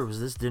just me, or was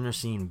this dinner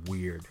scene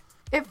weird?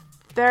 It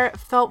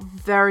felt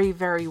very,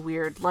 very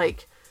weird.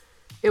 Like,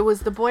 it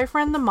was the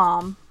boyfriend, the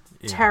mom,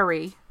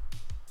 Terry,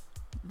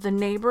 the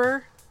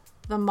neighbor,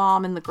 the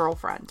mom, and the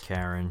girlfriend.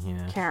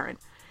 Karen.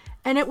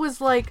 And it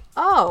was like,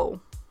 oh,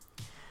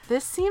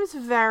 this seems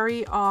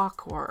very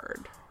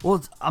awkward.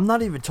 Well, I'm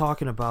not even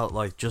talking about,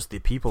 like, just the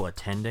people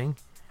attending.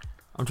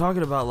 I'm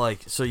talking about,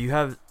 like, so you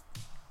have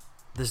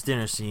this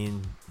dinner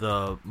scene,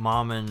 the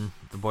mom and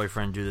the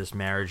boyfriend do this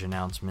marriage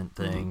announcement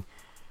thing.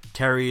 Mm-hmm.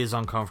 Terry is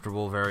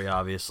uncomfortable, very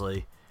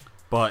obviously,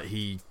 but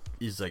he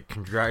is, like,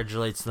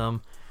 congratulates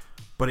them.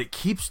 But it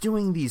keeps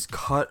doing these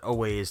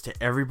cutaways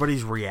to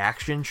everybody's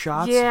reaction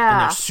shots. Yeah.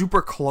 And they're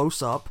super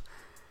close up.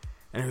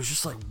 And it was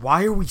just like,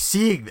 why are we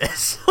seeing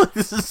this?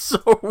 This is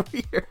so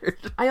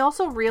weird. I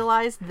also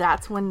realized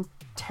that's when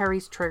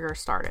Terry's trigger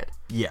started.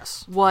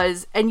 Yes.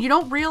 And you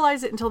don't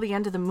realize it until the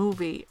end of the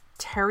movie.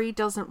 Terry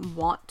doesn't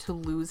want to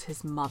lose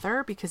his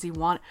mother because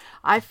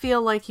I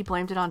feel like he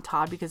blamed it on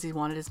Todd because he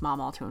wanted his mom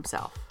all to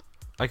himself.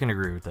 I can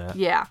agree with that.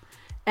 Yeah.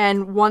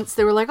 And once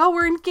they were like, oh,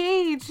 we're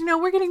engaged,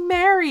 we're getting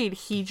married,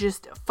 he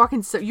just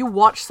fucking, you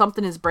watch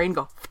something in his brain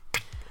go.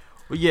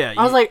 Well, yeah.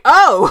 I was like,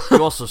 oh,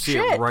 you also see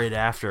shit. it right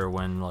after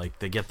when, like,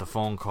 they get the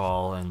phone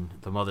call and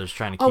the mother's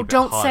trying to keep it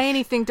don't hush. say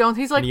anything, don't.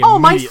 He's like, oh,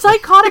 my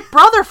psychotic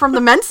brother from the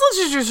mental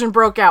institution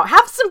broke out.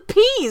 Have some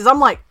peas.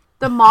 I'm like,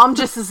 the mom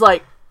just is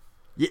like.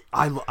 Yeah,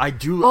 I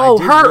do. Oh,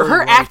 really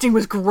her acting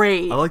was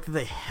great. I like that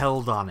they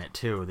held on it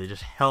too. They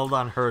just held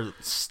on her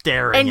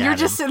staring. And you're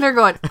just sitting there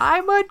going,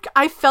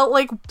 I felt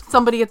like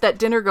somebody at that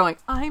dinner going,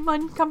 I'm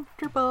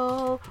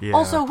uncomfortable. Yeah.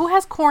 Also, who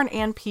has corn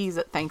and peas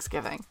at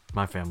Thanksgiving?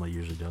 My family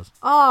usually does.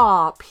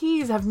 Oh,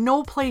 peas have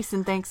no place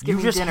in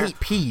Thanksgiving dinner. You just hate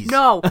peas.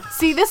 No.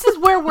 See, this is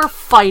where we're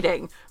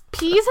fighting.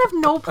 Peas have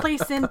no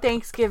place in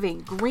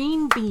Thanksgiving.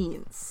 Green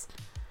beans.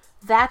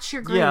 That's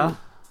your green. Yeah.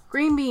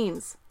 Green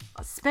beans.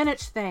 A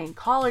spinach thing,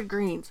 collard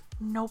greens,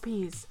 No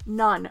peas.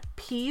 None.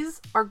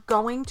 Peas are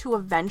going to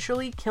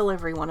eventually kill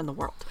everyone in the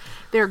world.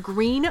 They're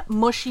green,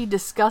 mushy,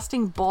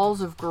 disgusting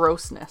balls of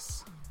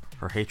grossness.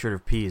 Her hatred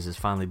of peas has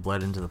finally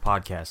bled into the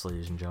podcast,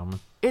 ladies and gentlemen.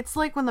 It's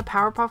like when the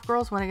Powerpuff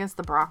Girls went against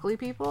the broccoli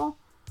people.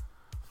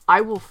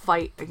 I will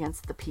fight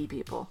against the pea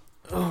people.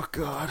 Oh,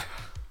 God.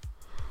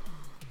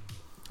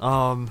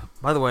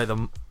 By the way,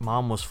 the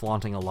mom was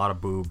flaunting a lot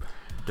of boob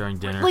during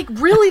dinner. Like,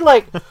 really,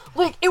 like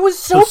it was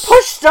so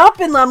pushed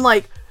up, and I'm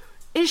like,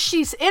 is she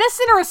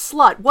innocent or a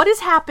slut? What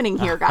is happening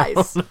here,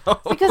 guys?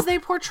 Because they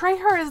portray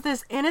her as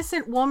this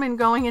innocent woman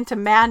going into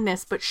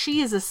madness, but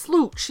she is a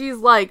sloot. She's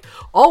like,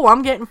 oh,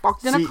 I'm getting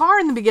fucked in a car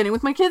in the beginning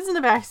with my kids in the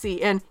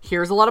backseat, and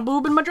here's a lot of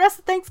boob in my dress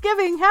at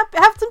Thanksgiving. Have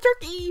some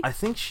turkey. I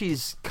think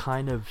she's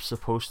kind of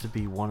supposed to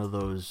be one of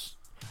those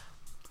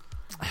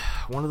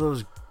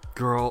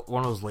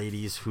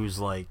ladies who's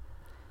like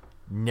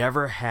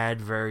never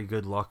had very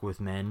good luck with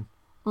men,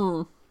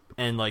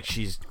 and like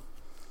she's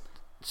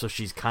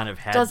kind of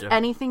had does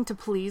anything to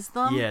please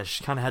them. Yeah,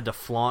 she kind of had to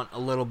flaunt a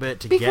little bit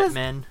to get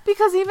men.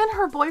 Because even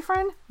her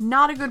boyfriend,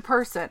 not a good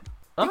person.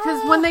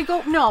 Because when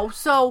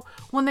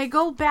they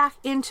go back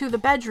into the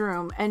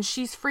bedroom and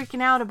she's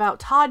freaking out about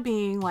Todd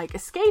being like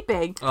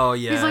escaping. Oh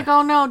yeah. He's like,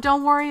 oh no,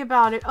 don't worry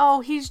about it. Oh,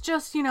 he's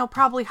just,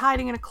 probably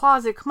hiding in a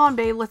closet. Come on,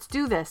 babe, let's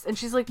do this. And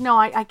she's like, no,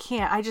 I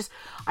can't.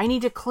 I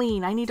need to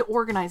clean. I need to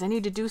organize. I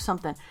need to do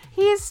something.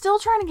 He is still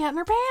trying to get in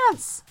their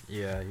pants.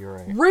 Yeah, you're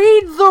right.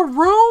 Read the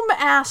room,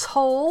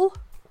 asshole.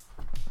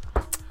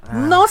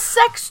 No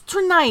sex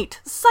tonight.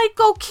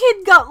 Psycho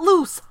kid got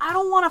loose. I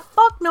don't want to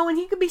fuck knowing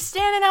he could be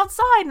standing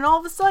outside and all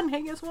of a sudden,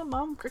 hey, guess what,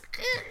 Mom?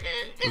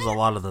 There's a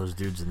lot of those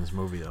dudes in this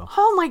movie, though.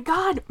 Oh my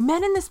God,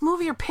 men in this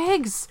movie are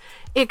pigs.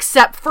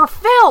 Except for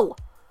Phil.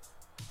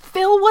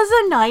 Phil was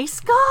a nice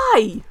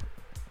guy.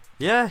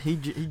 Yeah, he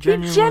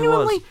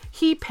genuinely was.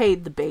 He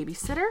paid the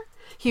babysitter.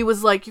 He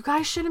was like, you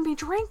guys shouldn't be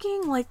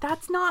drinking. Like,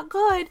 that's not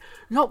good.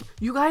 No,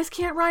 you guys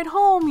can't ride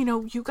home.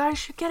 You guys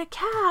should get a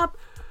cab.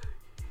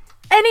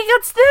 And he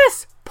gets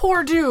this!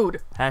 Poor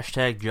dude.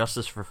 Hashtag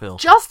justice for Phil.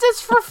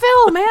 Justice for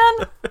Phil,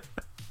 man!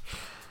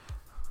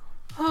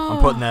 I'm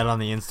putting that on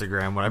the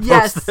Instagram when I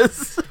post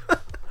this.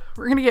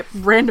 We're gonna get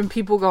random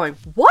people going,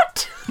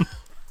 what?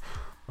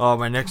 Oh,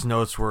 my next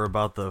notes were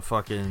about the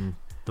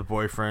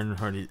boyfriend.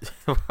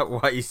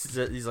 Why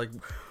he's like,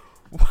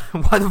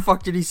 why the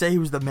fuck did he say he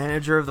was the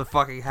manager of the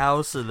fucking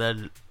house? And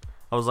then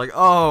I was like,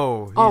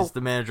 he's the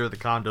manager of the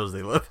condos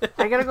they live in.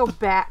 I gotta go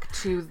back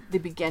to the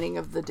beginning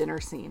of the dinner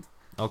scene.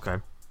 Okay.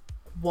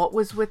 What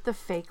was with the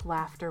fake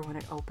laughter when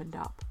it opened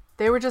up?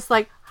 They were just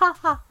like, ha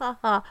ha ha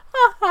ha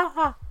ha ha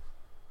ha.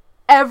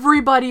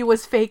 Everybody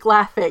was fake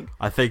laughing.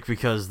 I think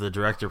because the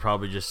director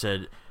probably just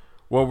said,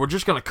 well, we're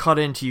just going to cut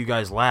into you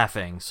guys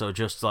laughing. So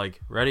just like,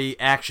 ready,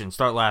 action,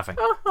 start laughing.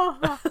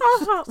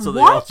 So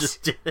they all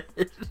just did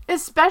it.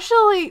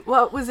 Especially,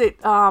 what was it?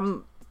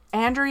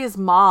 Andrea's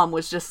mom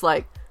was just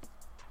like,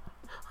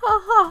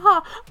 ha ha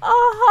ha,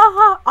 ha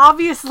ha.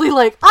 Obviously,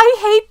 like, I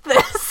hate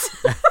this.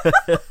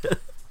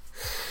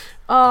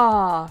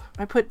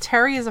 I put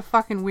Terry as a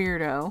fucking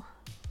weirdo.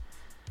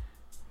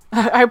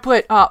 I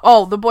put,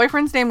 the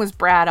boyfriend's name was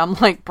Brad. I'm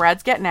like,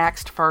 Brad's getting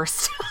axed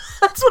first.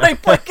 That's what I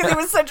put because he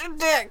was such a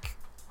dick.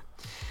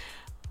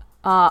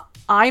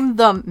 I'm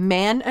the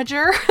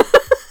manager?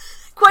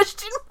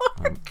 Question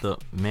mark. The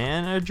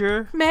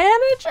manager?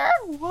 Manager?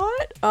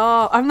 What?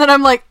 And then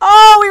I'm like,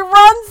 he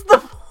runs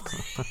the...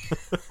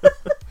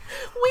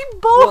 We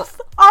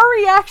both, our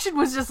reaction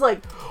was just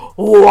like,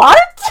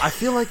 what? I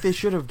feel like they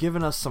should have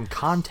given us some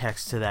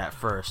context to that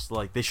first.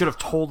 Like, they should have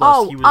told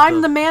us he was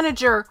I'm the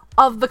manager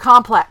of the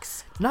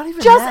complex. Not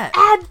even just that.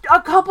 Just add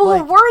a couple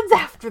of words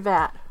after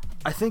that.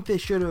 I think they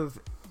should have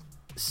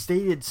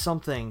stated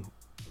something,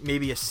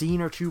 maybe a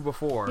scene or two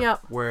before,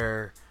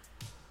 where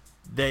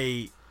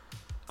they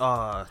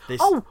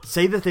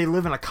say that they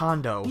live in a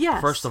condo,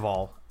 first of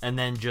all, and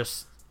then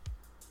just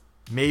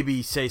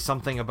maybe say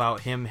something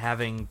about him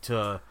having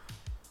to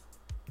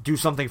do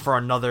something for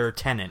another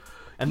tenant.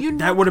 And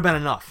that would have been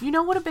enough. You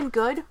know what would have been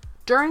good?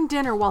 During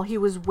dinner, while he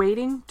was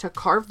waiting to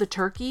carve the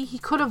turkey, he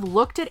could have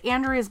looked at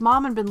Andrea's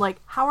mom and been like,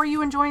 how are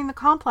you enjoying the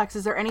complex?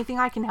 Is there anything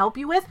I can help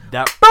you with?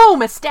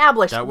 Boom!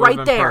 Established right there. That would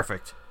have been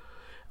perfect.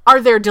 Are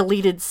there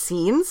deleted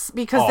scenes?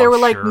 Because they were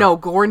like, no,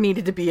 gore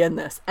needed to be in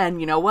this. And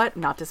you know what?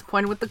 Not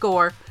disappointed with the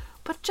gore.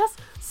 But just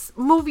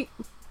movie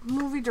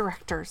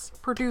directors,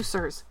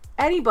 producers,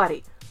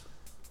 anybody.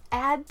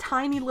 Add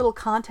tiny little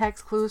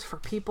context clues for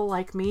people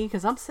like me.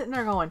 Because I'm sitting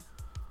there going...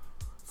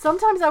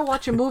 Sometimes I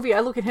watch a movie, I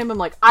look at him, I'm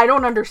like, I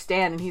don't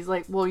understand. And he's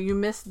like, well, you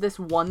missed this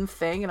one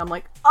thing. And I'm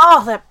like,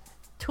 that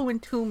 2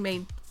 and 2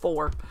 made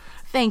 4.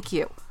 Thank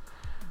you.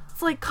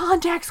 It's like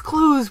context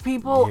clues,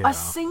 people. Yeah. A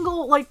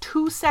single,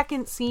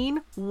 2-second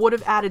scene would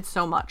have added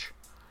so much.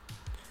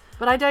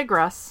 But I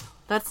digress.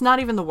 That's not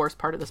even the worst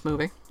part of this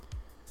movie.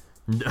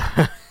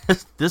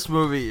 This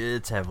movie,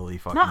 it's heavily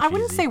fucking cheesy. I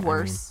wouldn't say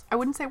worse. I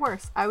wouldn't say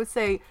worse. I would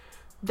say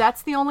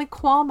that's the only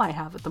qualm I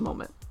have at the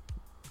moment.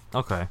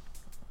 Okay.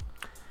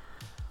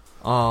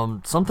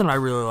 Something I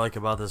really like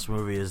about this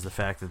movie is the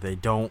fact that they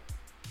don't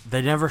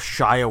they never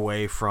shy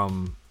away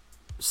from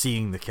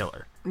seeing the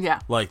killer. Yeah.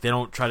 Like, they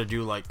don't try to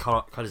do, like,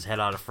 cut his head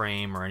out of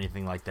frame or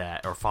anything like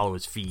that, or follow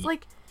his feet.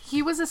 Like,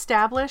 he was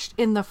established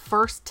in the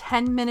first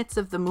 10 minutes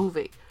of the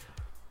movie.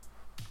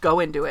 Go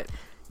into it.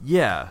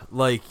 Yeah,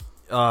 like,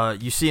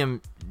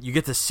 you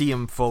get to see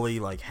him fully,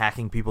 like,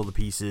 hacking people to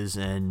pieces,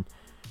 and,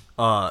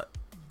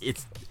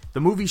 the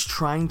movie's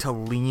trying to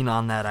lean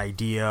on that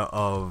idea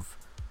of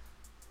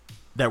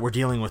that we're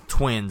dealing with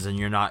twins, and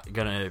you're not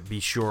gonna be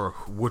sure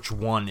which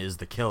one is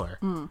the killer.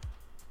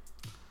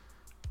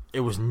 It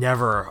was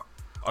never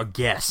a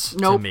guess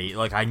to me.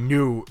 Like, I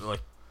knew,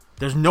 like,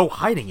 there's no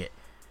hiding it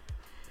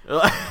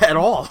at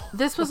all.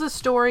 This was a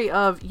story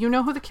of, you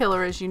know who the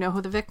killer is, you know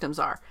who the victims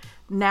are.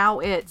 Now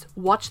it's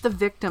watch the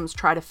victims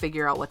try to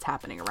figure out what's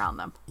happening around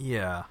them.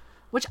 Yeah.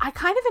 Which I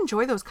kind of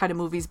enjoy those kind of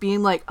movies,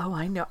 being like, oh,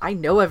 I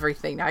know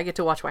everything. Now I get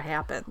to watch what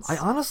happens. I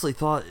honestly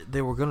thought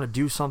they were going to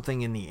do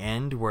something in the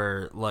end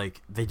where,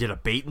 like, they did a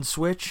bait and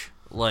switch.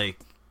 Like,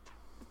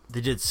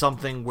 they did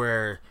something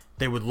where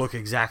they would look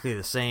exactly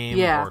the same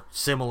or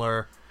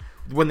similar.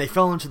 When they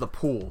fell into the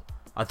pool,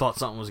 I thought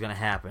something was going to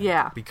happen.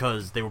 Yeah.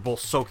 Because they were both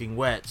soaking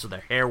wet, so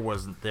their hair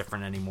wasn't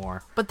different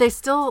anymore. But they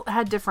still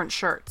had different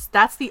shirts.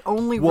 That's the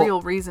only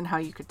real reason how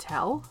you could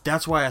tell.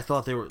 That's why I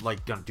thought they were,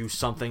 like, going to do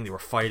something. They were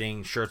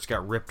fighting, shirts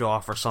got ripped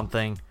off or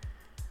something.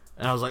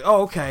 And I was like,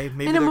 oh, okay,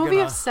 maybe in a movie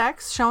of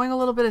sex, showing a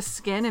little bit of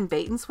skin and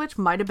bait and switch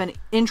might have been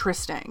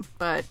interesting,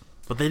 but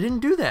they didn't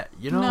do that.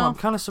 You know, No. I'm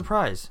kind of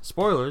surprised.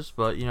 Spoilers,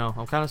 but, you know,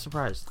 I'm kind of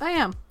surprised. I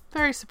am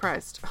very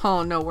surprised.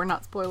 Oh, no, we're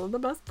not spoiling the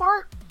best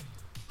part.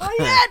 Not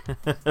yet.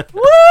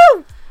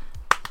 Woo!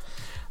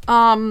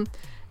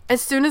 As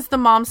soon as the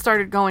mom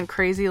started going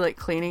crazy, like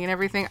cleaning and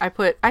everything,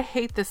 I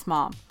hate this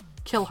mom.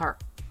 Kill her.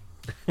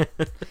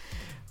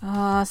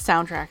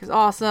 Soundtrack is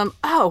awesome.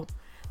 Oh,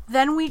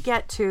 then we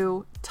get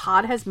to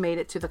Todd has made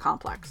it to the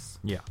complex.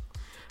 Yeah.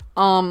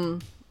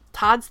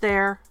 Todd's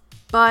there,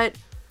 but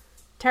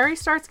Terry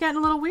starts getting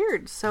a little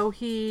weird, so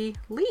he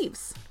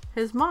leaves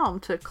his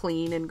mom to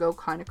clean and go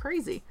kind of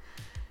crazy.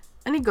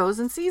 And he goes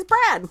and sees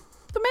Brad,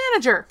 the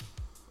manager.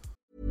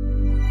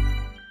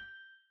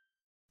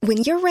 When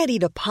you're ready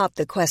to pop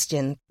the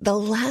question, the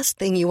last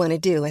thing you want to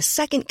do is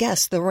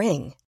second-guess the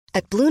ring.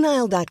 At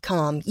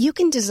BlueNile.com, you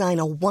can design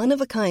a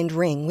one-of-a-kind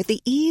ring with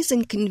the ease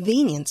and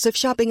convenience of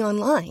shopping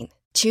online.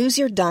 Choose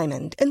your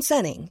diamond and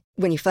setting.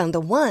 When you find the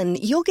one,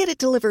 you'll get it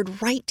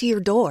delivered right to your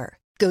door.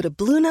 Go to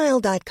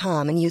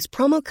BlueNile.com and use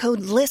promo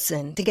code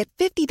LISTEN to get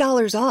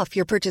 $50 off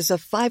your purchase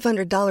of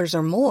 $500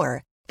 or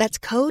more. That's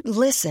code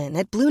LISTEN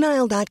at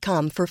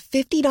BlueNile.com for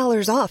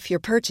 $50 off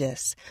your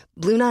purchase.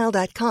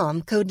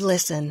 BlueNile.com, code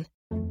LISTEN.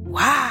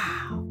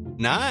 Wow.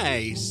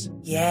 Nice.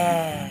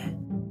 Yeah.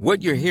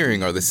 What you're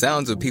hearing are the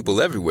sounds of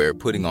people everywhere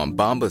putting on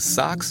Bombas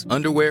socks,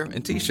 underwear,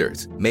 and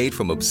T-shirts made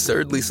from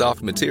absurdly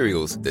soft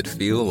materials that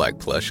feel like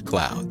plush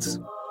clouds.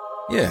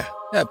 Yeah,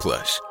 that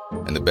plush.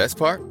 And the best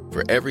part?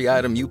 For every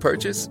item you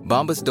purchase,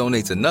 Bombas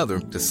donates another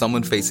to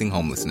someone facing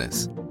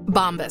homelessness.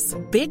 Bombas.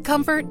 Big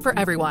comfort for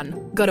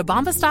everyone. Go to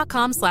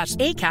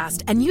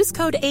bombas.com/ACAST and use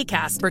code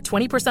ACAST for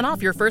 20%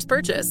 off your first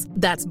purchase.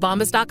 That's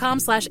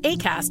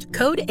bombas.com/ACAST.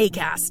 Code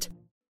ACAST.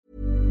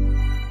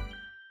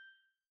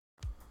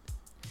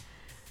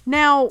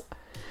 Now,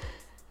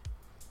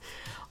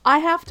 I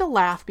have to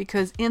laugh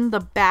because in the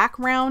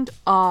background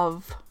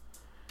of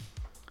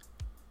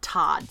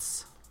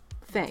Todd's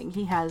thing,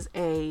 he has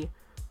a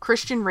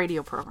Christian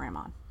radio program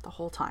on the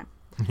whole time.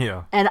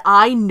 Yeah. And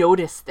I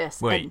noticed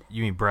this. Wait,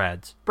 you mean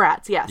Brad's?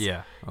 Brad's, yes.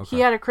 Yeah. Okay.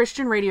 He had a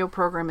Christian radio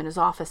program in his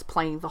office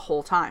playing the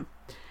whole time.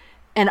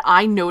 And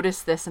I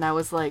noticed this and I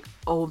was like,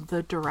 oh,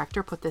 the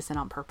director put this in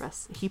on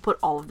purpose. He put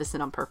all of this in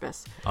on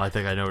purpose. I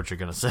think I know what you're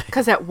going to say.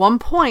 Because at one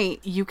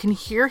point, you can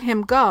hear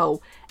him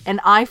go,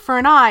 an eye for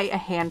an eye, a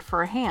hand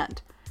for a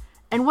hand.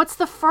 And what's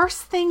the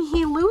first thing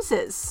he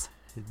loses?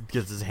 He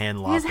gets his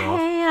hand lopped off. His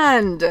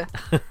hand.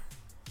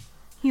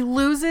 He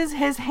loses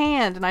his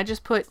hand. And I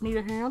just put, need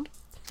a hand?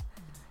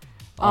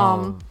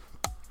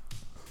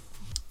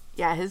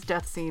 Yeah, his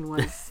death scene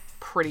was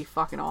pretty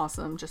fucking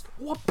awesome. Just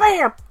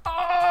bam!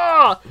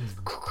 Ah!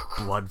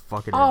 Blood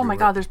fucking Oh everywhere. my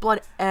god, there's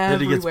blood everywhere.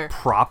 Then he gets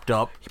propped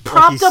up.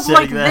 Propped up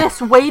like there.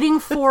 this, waiting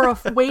for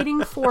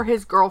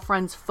his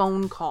girlfriend's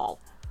phone call.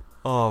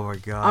 Oh my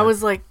god. I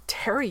was like,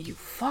 Terry, you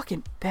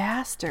fucking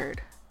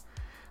bastard.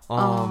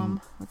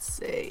 Let's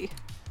see.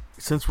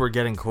 Since we're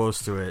getting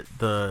close to it,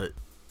 I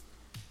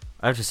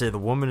have to say the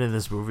women in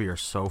this movie are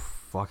so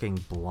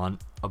fucking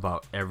blunt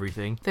about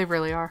everything. They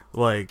really are.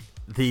 Like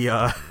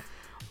the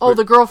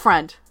the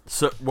girlfriend.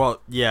 So,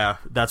 well, yeah,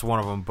 that's one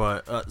of them.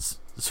 But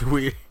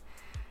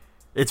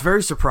it's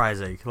very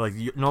surprising. Like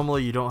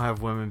normally, you don't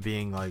have women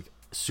being like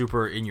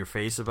super in your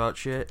face about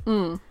shit.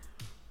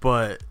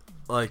 But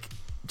like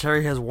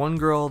Terry has one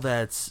girl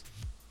that's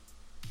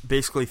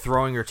basically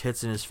throwing her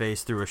tits in his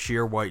face through a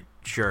sheer white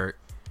shirt,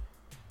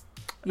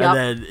 and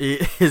then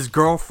his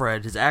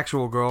girlfriend, his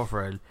actual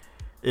girlfriend,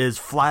 is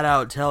flat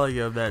out telling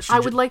him that I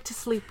would like to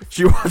sleep with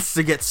you. She wants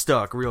to get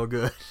stuck real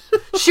good.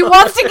 She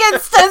wants to get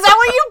stuck. Is that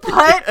what you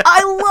put?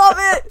 I love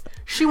it.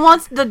 She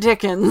wants the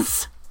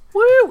Dickens.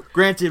 Woo!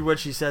 Granted, when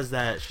she says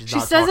that, she's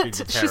not says talking it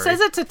to Terry. She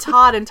says it to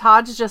Todd, and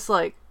Todd's just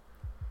like,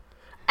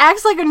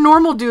 acts like a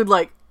normal dude,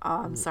 like,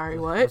 I'm sorry,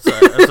 what?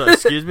 I'm sorry,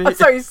 excuse me? I'm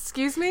sorry,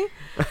 excuse me?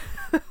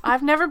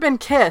 I've never been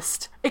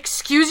kissed.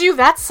 Excuse you?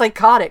 That's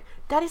psychotic.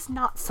 That is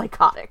not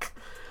psychotic.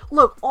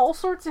 Look, all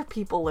sorts of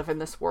people live in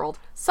this world.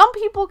 Some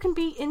people can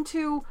be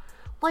into,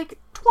 like,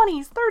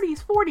 20s,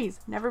 30s, 40s.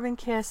 Never been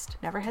kissed,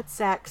 never had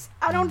sex.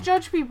 I don't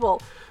judge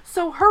people.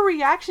 So her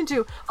reaction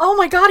to, oh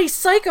my god, he's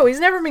psycho, he's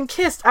never been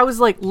kissed. I was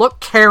like, look,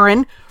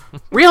 Karen.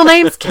 Real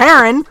name's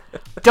Karen.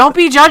 Don't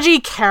be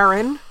judgy,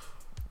 Karen.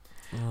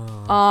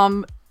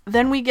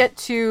 Then we get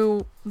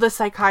to the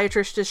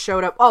psychiatrist just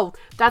showed up. Oh,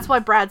 that's why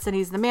Brad said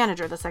he's the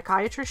manager. The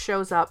psychiatrist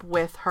shows up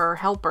with her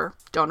helper.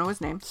 Don't know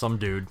his name. Some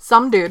dude.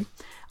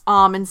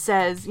 And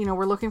says, you know,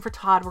 we're looking for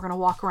Todd. We're going to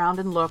walk around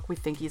and look. We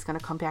think he's going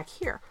to come back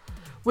here,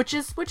 which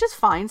is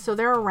fine. So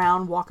they're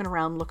around, walking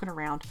around, looking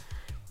around.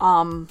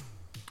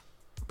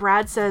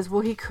 Brad says,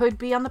 well, he could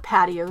be on the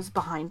patios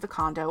behind the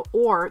condo,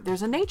 or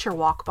there's a nature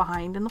walk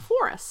behind in the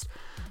forest.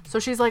 So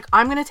she's like,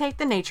 I'm going to take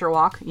the nature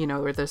walk. You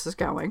know where this is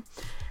going.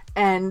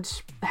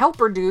 And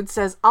helper dude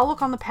says, I'll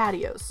look on the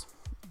patios.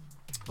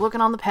 Looking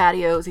on the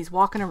patios, he's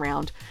walking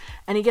around,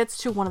 and he gets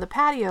to one of the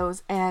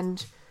patios,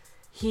 and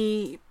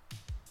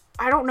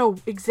I don't know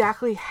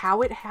exactly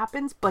how it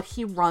happens, but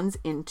he runs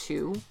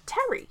into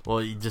Terry. Well,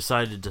 he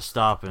decided to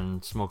stop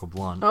and smoke a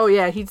blunt. Oh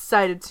yeah, he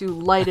decided to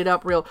light it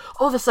up real.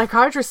 Oh, the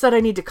psychiatrist said I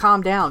need to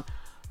calm down.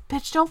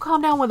 Bitch, don't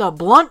calm down with a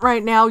blunt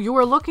right now. You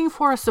are looking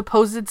for a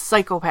supposed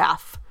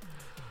psychopath.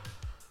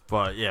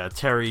 But yeah,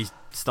 Terry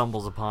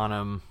stumbles upon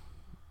him.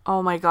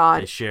 Oh my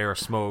god. They share a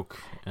smoke,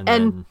 and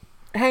then...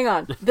 hang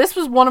on. This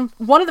was one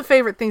of the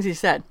favorite things he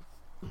said.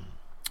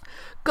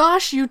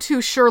 Gosh, you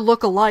two sure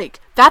look alike.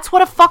 That's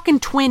what a fucking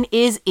twin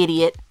is,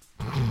 idiot.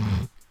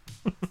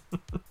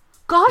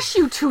 Gosh,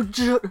 you two...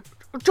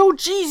 Oh,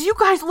 geez, you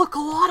guys look a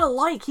lot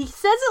alike. He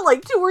says it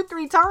like 2 or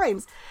 3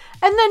 times.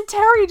 And then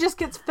Terry just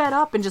gets fed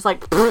up and just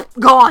like,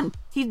 gone.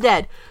 He's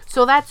dead.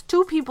 So that's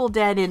 2 people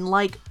dead in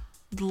like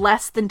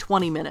less than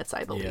 20 minutes,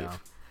 I believe.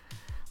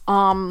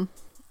 Yeah.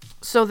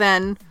 So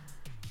then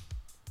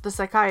the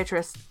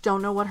psychiatrist,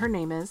 don't know what her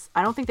name is.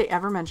 I don't think they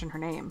ever mention her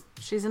name.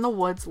 She's in the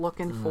woods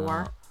looking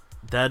for...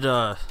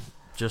 That,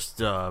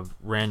 just a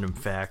random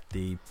fact,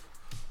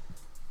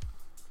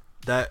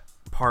 that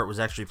part was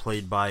actually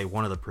played by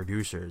one of the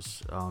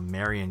producers,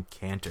 Marion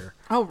Cantor.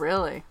 Oh,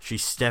 really? She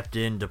stepped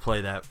in to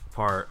play that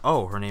part.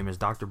 Oh, her name is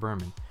Dr.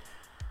 Berman.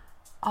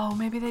 Oh,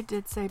 maybe they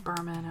did say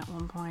Berman at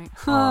one point.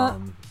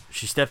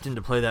 She stepped in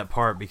to play that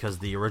part because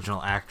the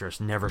original actress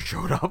never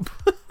showed up.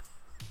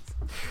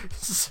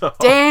 So.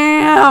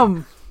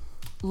 Damn!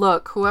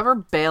 Look, whoever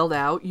bailed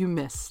out, you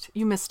missed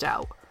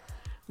out.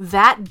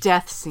 That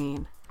death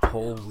scene.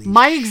 Holy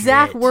My shit.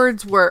 exact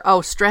words were,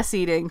 stress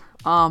eating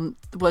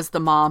was the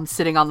mom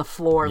sitting on the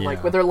floor,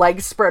 like with her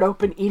legs spread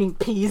open, eating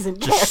peas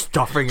and just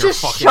stuffing her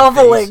just fucking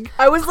shoveling. face.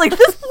 I was like,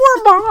 this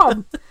poor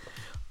mom.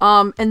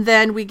 And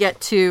then we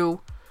get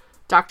to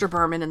Dr.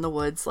 Berman in the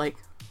woods, like,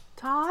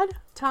 Todd,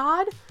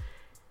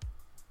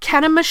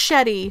 can a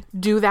machete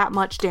do that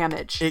much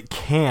damage? It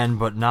can,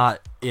 but not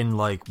in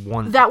like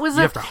one. That was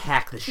you have to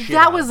hack the shit.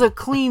 That out was of a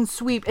clean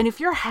sweep. And if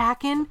you're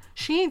hacking,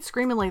 she ain't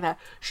screaming like that.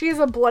 She has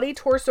a bloody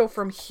torso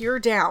from here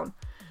down.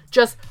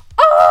 Just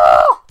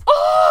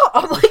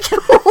I'm like,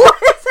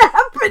 what is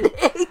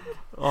happening?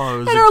 Oh, it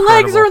was and her incredible.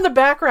 legs are in the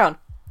background.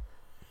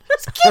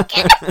 Just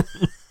kicking. I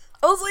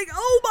was like,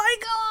 oh my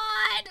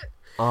god.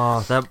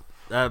 Oh,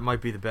 that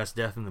might be the best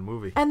death in the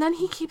movie. And then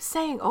he keeps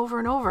saying over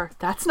and over,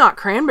 that's not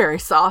cranberry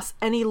sauce.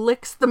 And he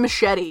licks the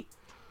machete.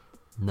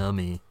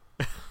 Nummy.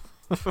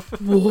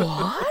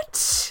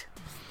 What?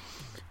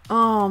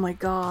 Oh my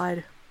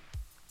god.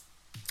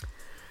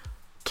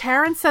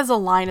 Karen says a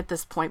line at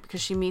this point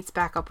because she meets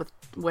back up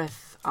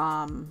with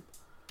her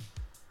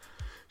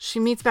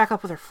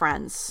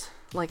friends,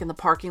 like in the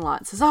parking lot,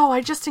 and says, oh,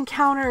 I just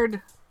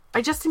encountered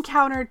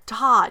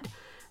Todd.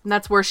 And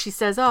that's where she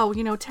says, oh,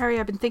 you know, Terry,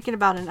 I've been thinking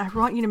about it, and I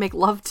want you to make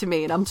love to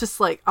me. And I'm just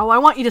like, oh, I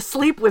want you to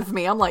sleep with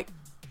me. I'm like,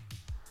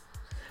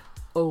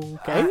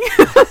 okay.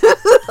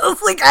 I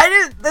was like,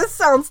 this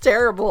sounds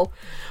terrible.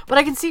 But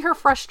I can see her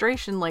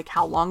frustration, like,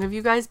 how long have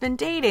you guys been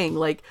dating?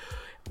 Like,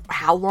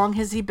 how long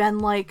has he been,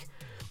 like,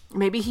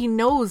 maybe he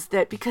knows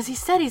that, because he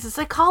said he's a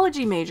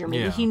psychology major.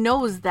 Maybe he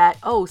knows that,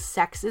 oh,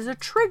 sex is a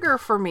trigger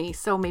for me.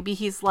 So maybe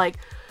he's, like,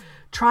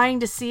 trying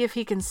to see if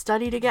he can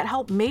study to get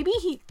help. Maybe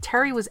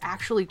Terry was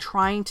actually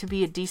trying to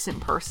be a decent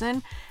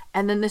person,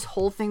 and then this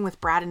whole thing with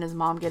Brad and his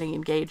mom getting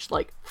engaged,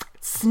 like,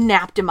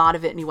 snapped him out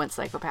of it, and he went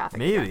psychopathic.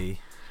 Maybe. Again.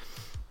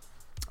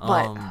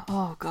 But,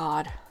 oh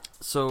god.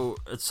 So,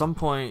 at some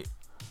point,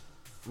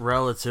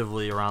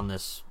 relatively around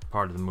this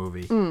part of the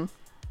movie,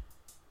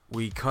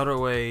 we cut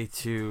away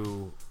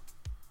to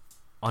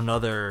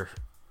another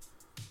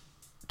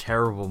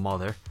terrible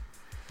mother.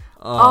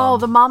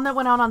 The mom that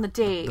went out on the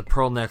date. The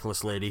pearl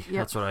necklace lady. Yep.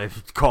 That's what I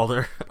called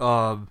her.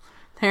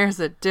 There's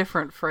a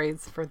different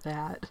phrase for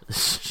that.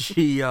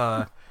 She,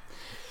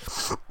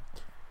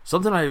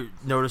 something I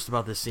noticed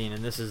about this scene,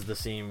 and this is the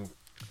scene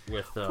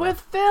with Phil. With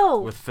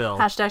Phil.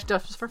 Hashtag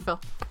justice for Phil.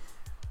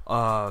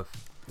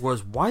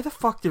 Was why the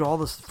fuck did all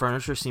this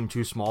furniture seem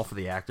too small for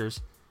the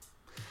actors?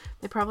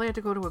 They probably had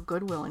to go to a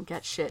Goodwill and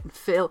get shit and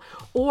fill.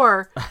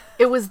 Or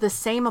it was the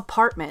same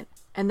apartment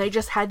and they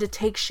just had to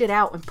take shit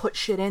out and put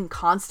shit in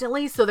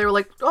constantly. So they were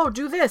like, oh,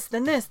 do this,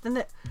 then this, then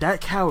that.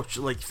 That couch,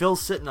 like,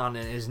 Phil's sitting on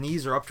it and his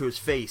knees are up to his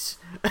face.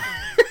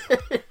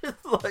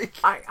 Like,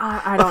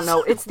 I don't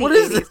know. It's the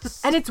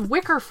 80s. And it's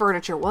wicker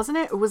furniture, wasn't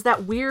it? It was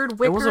that weird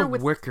wicker. It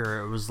wasn't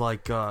wicker. It was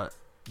like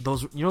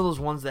those, you know, those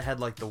ones that had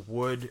like the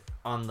wood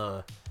on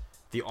the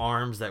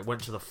arms that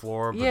went to the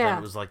floor, but then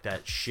it was like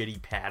that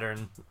shitty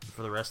pattern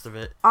for the rest of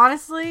it.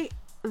 Honestly,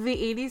 the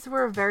 80s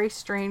were a very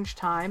strange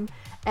time,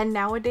 and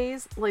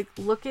nowadays, like,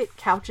 look at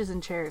couches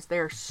and chairs.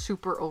 They're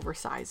super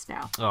oversized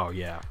now. Oh,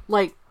 yeah.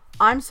 Like,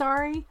 I'm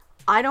sorry,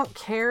 I don't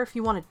care if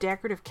you want a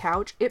decorative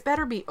couch. It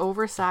better be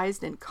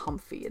oversized and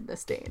comfy in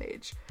this day and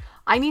age.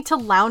 I need to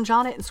lounge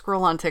on it and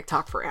scroll on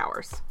TikTok for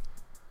hours.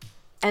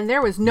 And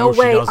there was no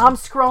way I'm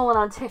scrolling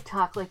on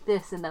TikTok like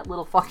this in that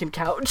little fucking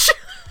couch.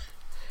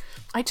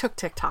 I took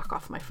TikTok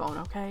off my phone,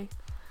 okay?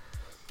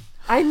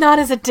 I'm not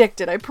as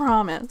addicted, I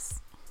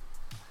promise.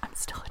 I'm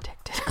still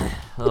addicted.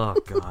 Oh,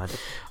 God.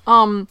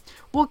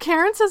 Well,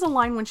 Karen says a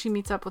line when she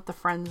meets up with the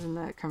friends in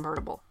the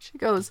convertible. She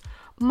goes,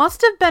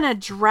 must have been a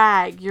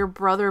drag, your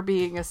brother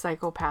being a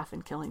psychopath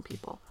and killing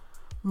people.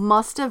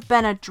 Must have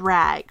been a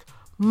drag.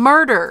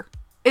 Murder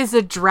is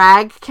a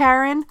drag,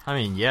 Karen. I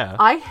mean, yeah.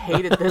 I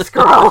hated this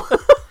girl.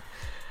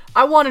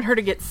 I wanted her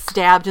to get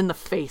stabbed in the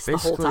face the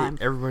whole time.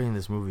 Everybody in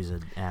this movie is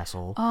an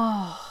asshole.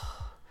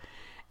 Oh.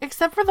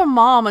 Except for the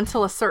mom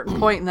until a certain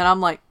point, and then I'm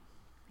like,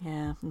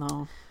 yeah,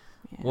 no.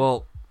 Yeah.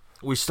 Well,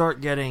 we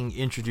start getting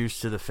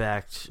introduced to the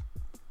fact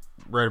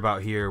right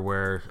about here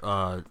where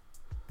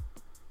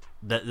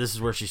that this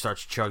is where she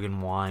starts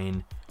chugging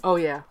wine. Oh,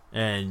 yeah.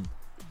 And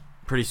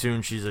pretty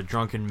soon she's a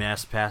drunken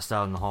mess passed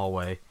out in the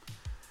hallway.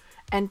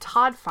 And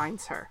Todd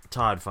finds her.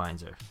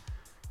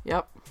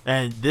 Yep.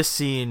 And this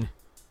scene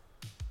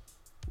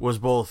was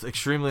both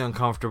extremely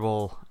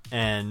uncomfortable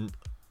and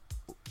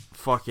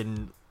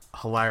fucking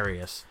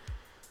hilarious.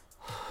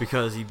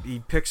 Because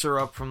he picks her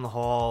up from the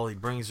hall, he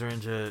brings her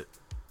into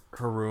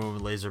her room,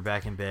 lays her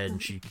back in bed,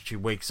 and she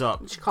wakes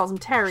up. She calls him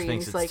Terry, and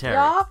he's like, Terry.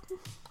 yup,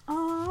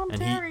 I'm and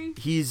Terry.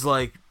 He's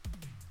like,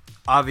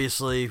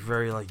 obviously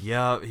very like,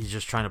 yeah, he's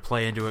just trying to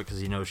play into it because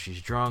he knows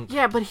she's drunk.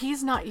 Yeah, but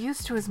he's not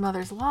used to his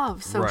mother's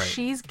love, so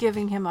she's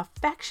giving him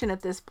affection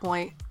at this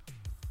point.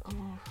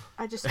 Oh,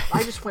 I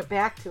just went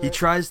back to it. He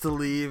tries to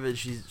leave, and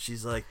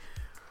she's like,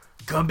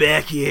 come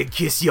back here and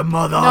kiss your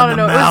mother on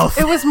the mouth.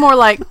 It was more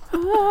like,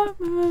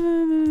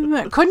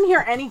 couldn't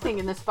hear anything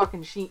in this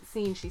fucking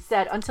scene she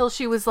said until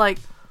she was like,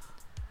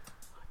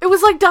 it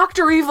was like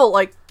Dr. Evil,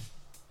 like.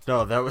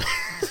 No, that was.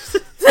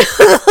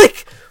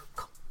 Like,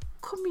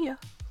 come here,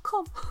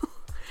 come.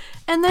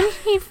 And then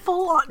they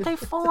full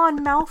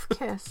on mouth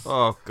kiss.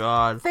 Oh,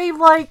 God. They,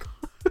 like,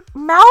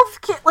 mouth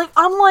kiss. Like,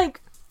 I'm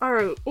like, all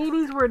right,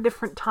 80s were a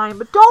different time,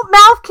 but don't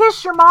mouth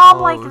kiss your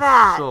mom like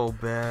that. So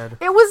bad.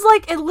 It was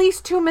like at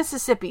least 2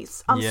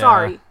 Mississippis. I'm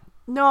sorry.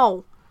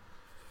 No.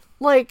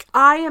 Like,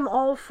 I am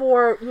all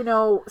for, you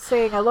know,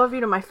 saying I love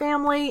you to my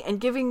family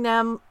and giving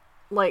them,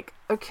 like,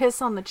 a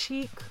kiss on the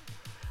cheek.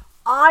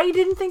 I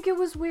didn't think it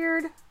was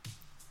weird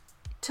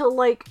till,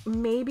 like,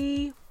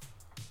 maybe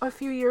a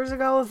few years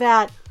ago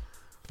that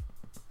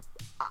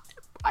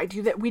I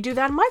do that. We do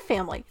that in my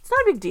family. It's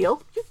not a big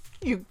deal.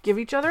 You give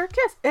each other a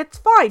kiss. It's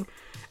fine.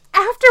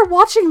 After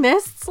watching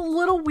this, it's a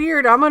little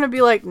weird. I'm going to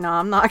be like, no,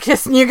 I'm not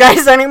kissing you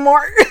guys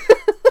anymore.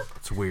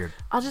 It's weird.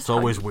 It's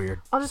always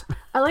weird.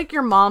 I like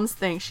your mom's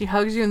thing. She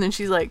hugs you and then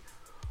she's like,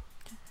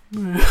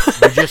 you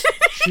just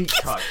cheek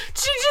touch.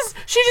 She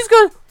just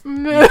goes,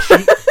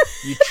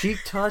 you cheek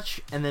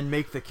touch and then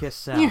make the kiss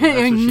sound.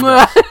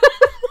 I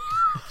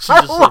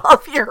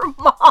love your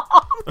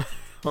mom.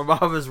 My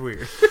mom is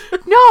weird.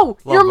 No,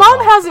 your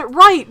mom has it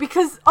right,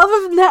 because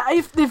other than that,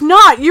 if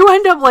not, you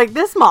end up like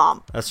this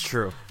mom. That's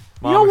true.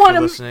 Mom, you don't want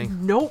to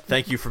listening. Nope.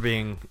 Thank you for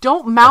being.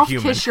 Don't mouth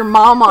kiss your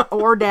mom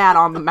or dad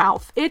on the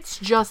mouth. It's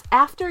just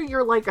after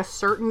you're like a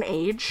certain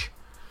age,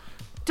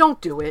 don't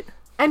do it.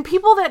 And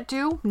people that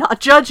do, not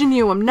judging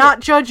you. I'm not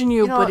judging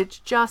you, but it's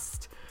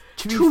just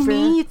to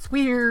me, it's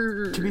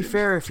weird. To be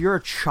fair, if you're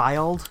a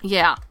child,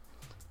 yeah,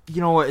 you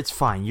know what? It's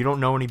fine. You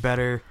don't know any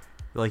better.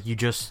 Like you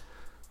just.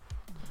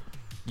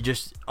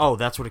 Oh,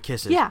 that's what a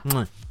kiss is. Yeah.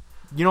 You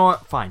know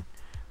what? Fine.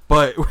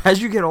 But as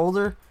you get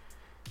older,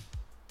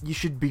 you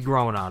should be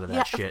growing out of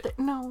that shit.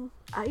 And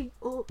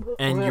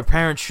your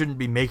parents shouldn't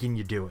be making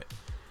you do it.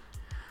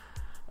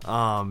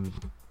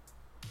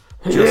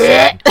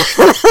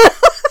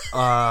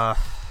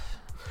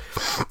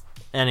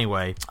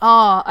 Anyway.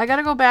 I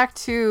gotta go back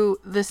to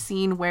the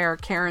scene where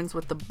Karen's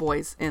with the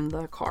boys in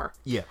the car.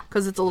 Yeah.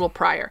 Because it's a little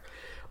prior.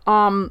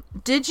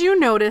 Did you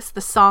notice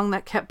the song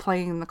that kept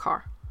playing in the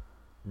car?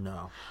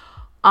 No.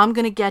 I'm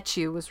gonna get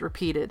you was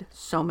repeated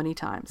so many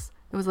times.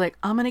 It was like,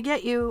 I'm gonna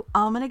get you,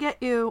 I'm gonna get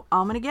you,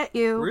 I'm gonna get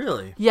you.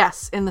 Really?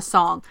 Yes, in the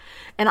song.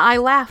 And I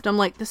laughed. I'm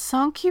like, the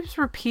song keeps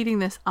repeating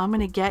this, I'm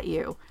gonna get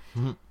you.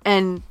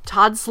 And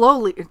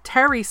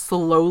Terry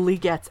slowly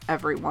gets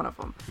every one of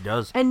them. He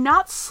does. And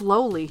not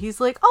slowly. He's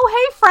like,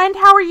 oh, hey, friend,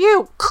 how are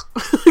you?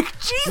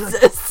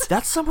 Jesus.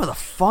 That's some of the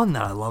fun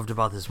that I loved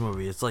about this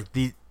movie. It's like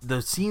the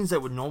scenes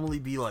that would normally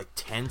be like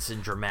tense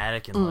and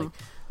dramatic and like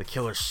the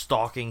killer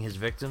stalking his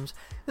victims.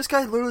 This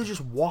guy literally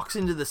just walks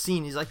into the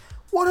scene. He's like,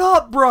 what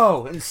up,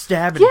 bro? And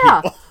stabbing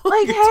people.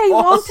 Like, hey,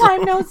 awesome. Long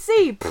time no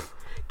see.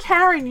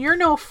 Karen, you're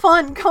no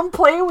fun. Come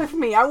play with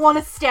me. I want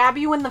to stab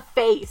you in the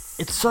face.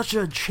 It's such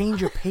a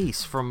change of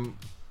pace from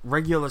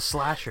regular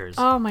slashers.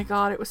 Oh my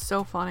god, it was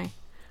so funny.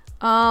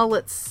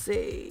 Let's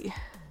see.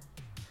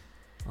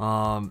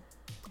 So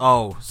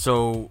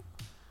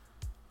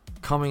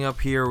coming up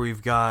here,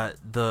 we've got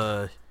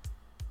the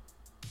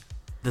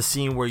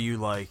scene where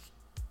you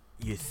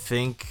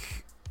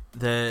think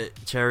that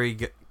Terry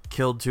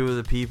killed two of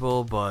the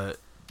people, but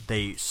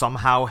they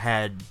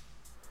somehow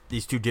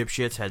these two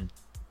dipshits had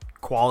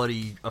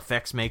quality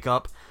effects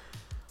makeup,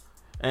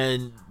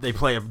 and they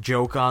play a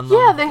joke on them.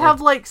 Yeah, they have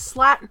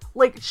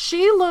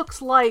she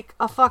looks like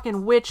a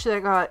fucking witch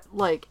that got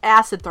like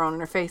acid thrown in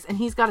her face, and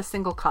he's got a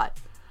single cut.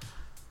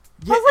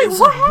 Yeah, I was like,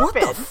 what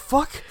happened? What the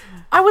fuck?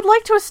 I would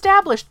like to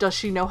establish, does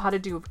she know how to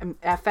do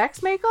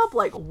FX makeup?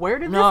 Like, where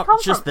did this come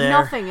just from? There.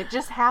 Nothing. It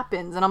just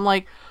happens. And I'm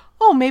like,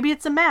 oh, maybe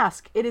it's a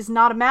mask. It is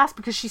not a mask,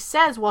 because she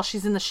says while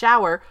she's in the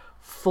shower,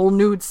 full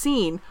nude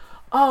scene,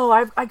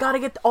 oh, I gotta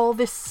get all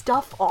this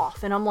stuff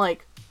off. And I'm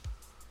like,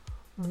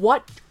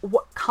 what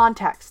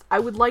context? I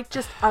would like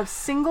just a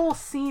single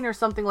scene or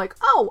something like,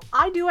 oh,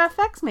 I do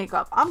FX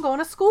makeup. I'm going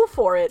to school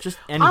for it. Just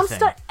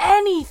anything.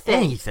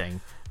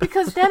 Anything.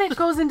 Because then it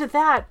goes into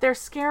that. They're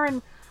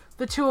scaring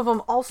the two of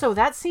them. Also,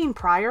 that scene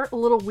prior, a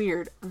little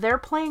weird. They're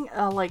playing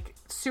like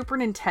Super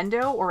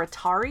Nintendo or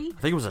Atari.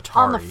 I think it was Atari.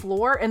 On the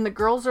floor, and the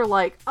girls are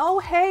like, "Oh,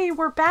 hey,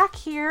 we're back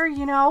here.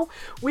 You know,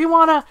 we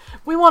wanna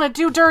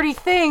do dirty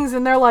things."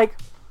 And they're like,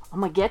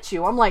 "I'm gonna get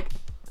you." I'm like,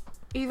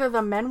 either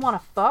the men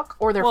want to fuck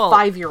or they're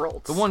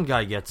 5-year-olds. The one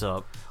guy gets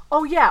up.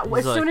 Oh yeah,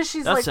 He's soon as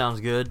she's like, that sounds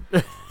good.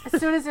 As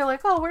soon as they're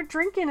like, "Oh, we're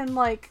drinking and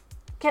like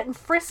getting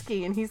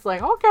frisky," and he's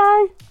like,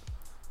 "Okay."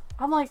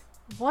 I'm like,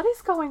 what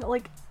is going...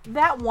 Like,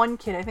 that one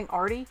kid, I think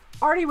Artie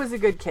was a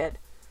good kid.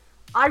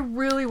 I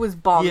really was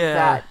bummed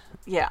about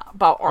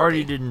Artie.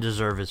 Artie didn't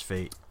deserve his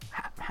fate.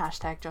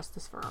 Hashtag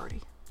justice for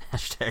Artie.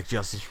 Hashtag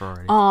justice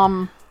for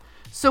Artie.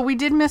 So we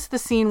did miss the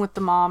scene with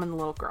the mom and the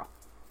little girl.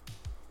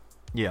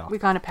 Yeah. We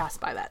kind of passed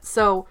by that.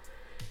 So,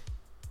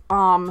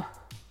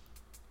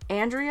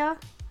 Andrea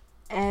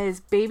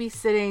is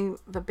babysitting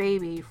the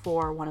baby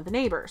for one of the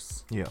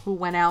neighbors. Yeah. Who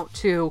went out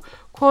to,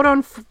 quote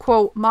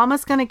unquote,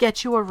 "Mama's gonna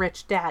get you a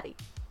rich daddy."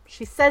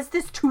 She says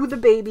this to the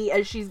baby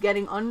as she's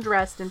getting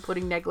undressed and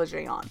putting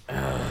negligee on.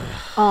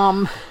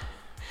 I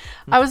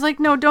was like,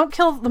 no, don't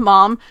kill the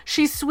mom.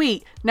 She's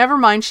sweet. Never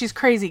mind, she's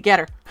crazy. Get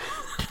her.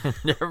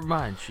 Never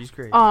mind, she's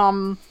crazy.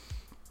 Why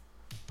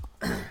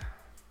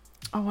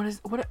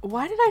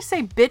did I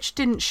say bitch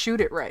didn't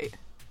shoot it right?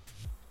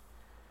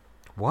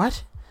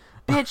 What?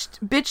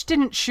 Bitch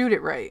didn't shoot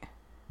it right.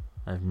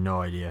 I have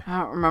no idea.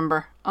 I don't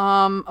remember.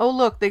 Oh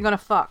look, they're gonna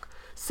fuck.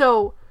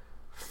 So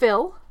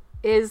Phil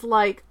is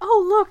like,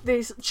 oh look,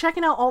 they're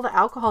checking out all the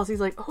alcohols. He's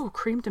like, oh,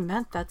 cream de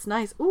menthe, that's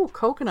nice. Ooh,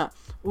 coconut.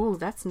 Ooh,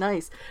 that's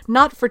nice.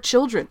 Not for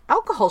children.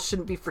 Alcohol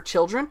shouldn't be for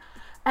children.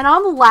 And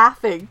I'm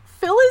laughing.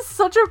 Phil is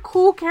such a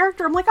cool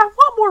character. I'm like, I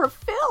want more of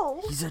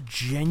Phil. He's a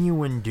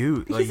genuine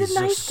dude. He's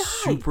a nice guy.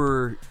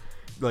 Super,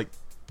 like,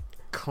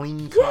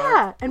 clean cut.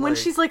 Yeah, and when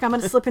she's like, I'm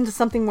gonna slip into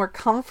something more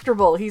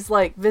comfortable, he's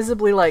like,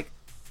 visibly like,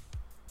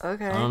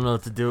 okay. I don't know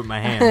what to do with my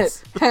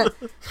hands.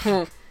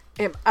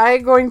 Am I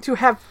going to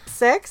have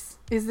sex?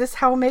 Is this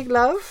how I make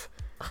love?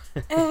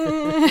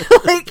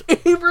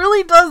 Like, he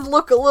really does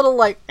look a little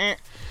like,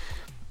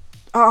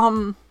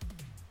 young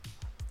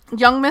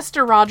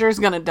Mr. Rogers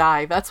gonna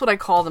die. That's what I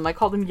called him. I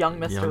called him young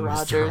Mr.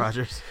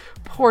 Rogers.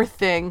 Poor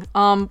thing.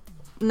 And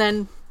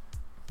then,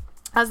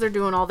 as they're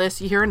doing all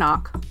this, you hear a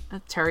knock.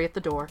 Terry at the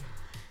door.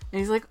 And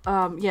he's like,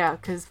 yeah,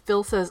 because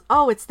Phil says,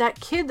 oh, it's that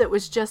kid that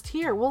was just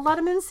here. Well, let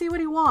him in and see what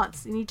he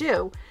wants. And you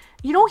do.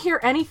 You don't hear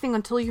anything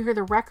until you hear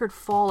the record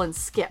fall and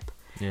skip.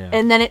 Yeah.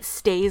 And then it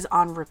stays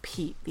on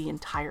repeat the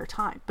entire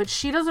time. But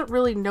she doesn't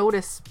really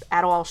notice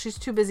at all. She's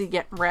too busy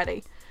getting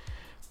ready.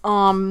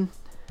 After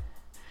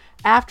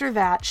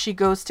that, she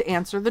goes to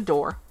answer the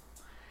door.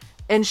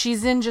 And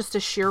she's in just a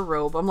sheer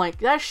robe. I'm like,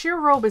 that sheer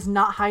robe is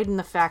not hiding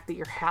the fact that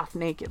you're half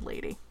naked,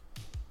 lady.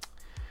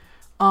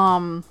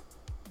 Oh,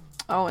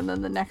 and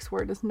then the next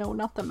word is no,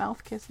 not the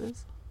mouth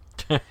kisses.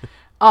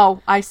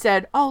 Oh, I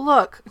said, oh,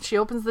 look. She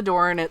opens the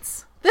door and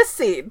it's this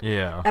scene.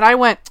 Yeah. And I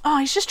went, oh,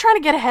 he's just trying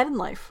to get ahead in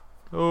life.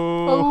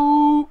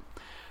 Oh.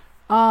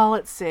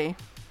 Let's see.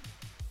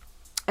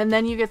 And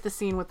then you get the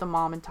scene with the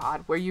mom and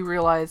Todd where you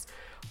realize,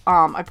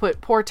 I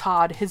put poor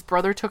Todd, his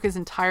brother took his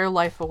entire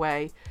life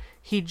away.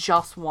 He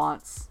just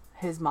wants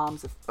his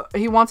mom's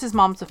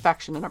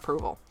affection and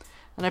approval.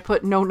 And I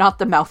put, no, not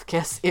the mouth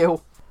kiss.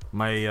 Ew.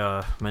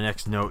 My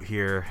next note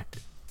here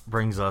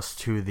brings us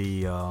to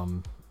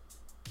the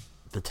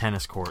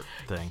tennis court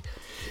thing.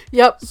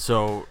 Yep.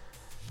 So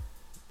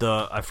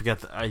I forget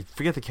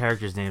the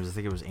characters' names. I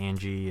think it was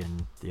Angie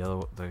and the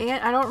other.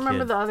 I don't remember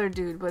kid. the other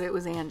dude, but it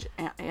was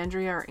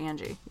Andrea or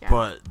Angie. Yeah.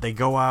 But they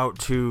go out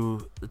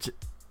to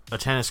a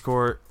tennis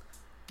court.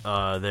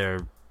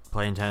 They're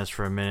playing tennis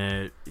for a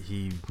minute.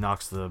 He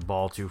knocks the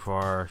ball too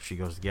far. She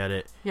goes to get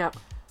it. Yep.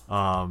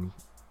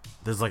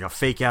 There's like a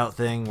fake out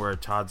thing where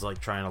Todd's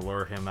like trying to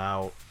lure him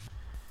out.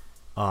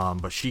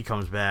 But she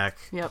comes back.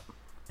 Yep.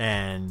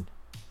 And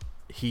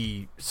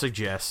he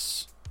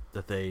suggests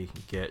that they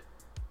get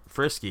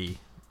frisky.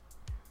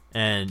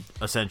 And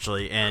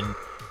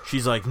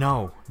she's like,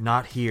 no,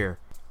 not here.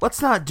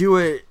 Let's not do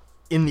it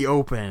in the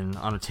open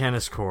on a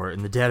tennis court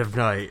in the dead of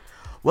night.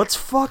 Let's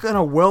fuck on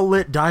a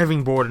well-lit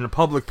diving board in a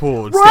public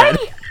pool instead.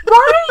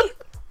 Right!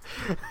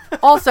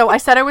 Also, I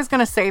said I was going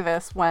to say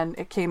this when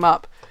it came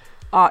up.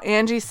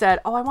 Angie said,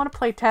 oh, I want to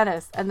play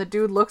tennis. And the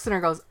dude looks at her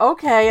and goes,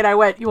 okay. And I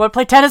went, you want to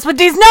play tennis with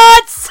these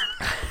nuts?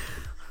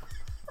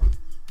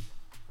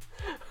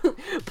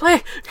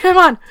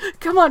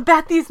 Come on,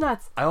 bat these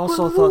nuts. I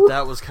also thought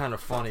that was kind of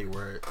funny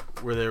where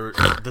they were,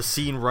 the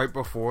scene right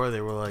before,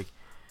 they were like,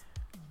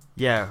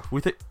 yeah,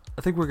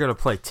 I think we're going to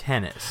play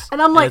tennis.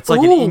 And I'm like, it's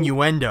like an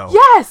innuendo.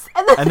 Yes!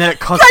 And then it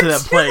cuts to them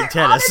playing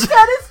tennis. On a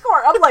tennis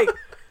court. I'm like,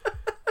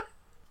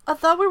 I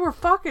thought we were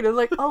fucking. I'm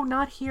like, oh,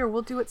 not here.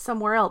 We'll do it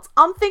somewhere else.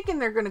 I'm thinking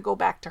they're going to go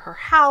back to her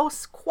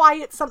house,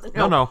 quiet, something.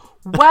 No.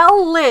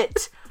 Well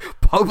lit.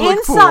 Public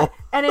inside, pool.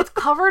 And it's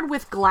covered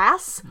with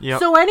glass. Yep.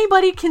 So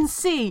anybody can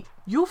see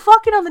you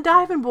fucking on the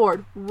diving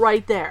board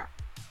right there.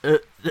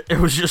 It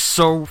was just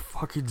so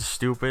fucking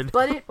stupid.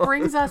 But it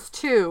brings us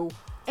to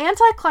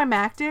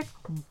anticlimactic,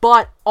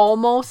 but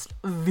almost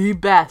the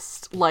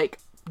best, like,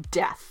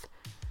 death.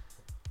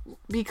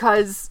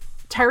 Because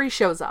Terry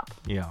shows up.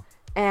 Yeah.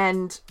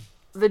 And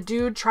the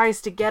dude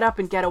tries to get up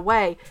and get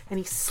away, and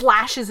he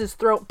slashes his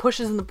throat,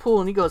 pushes in the pool,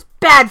 and he goes,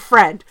 bad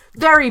friend!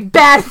 Very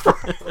bad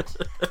friend!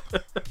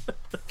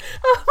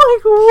 I'm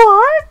like,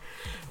 what?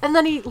 And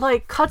then he,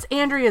 like, cuts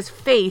Andrea's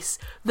face,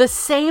 the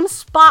same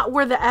spot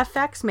where the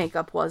FX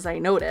makeup was, I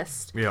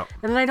noticed. Yeah.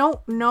 And then I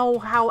don't know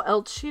how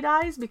else she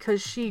dies, because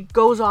she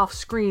goes off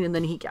screen and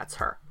then he gets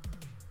her.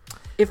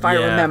 If I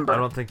remember. I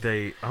don't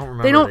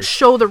remember. They don't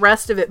show the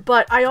rest of it,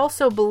 but I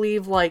also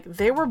believe, like,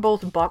 they were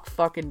both buck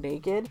fucking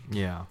naked.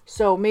 Yeah.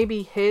 So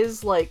maybe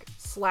his, like,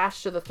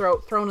 slash to the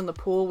throat, thrown in the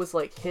pool was,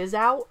 like, his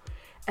out.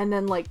 And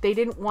then, like, they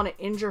didn't want to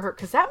injure her,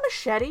 because that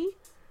machete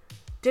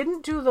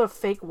didn't do the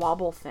fake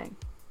wobble thing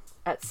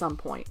at some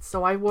point.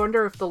 So I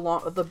wonder if the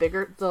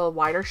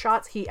wider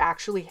shots, he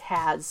actually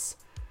has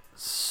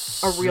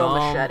a real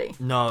machete.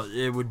 No,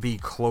 it would be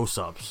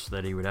close-ups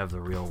that he would have the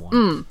real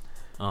one.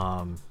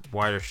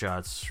 Wider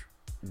shots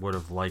would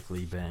have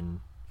likely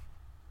been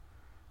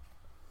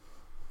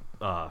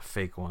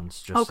fake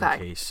ones, just in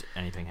case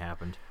anything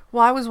happened.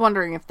 Well, I was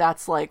wondering if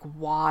that's, like,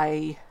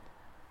 why...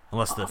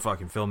 Unless the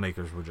fucking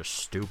filmmakers were just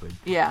stupid.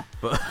 Yeah.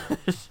 But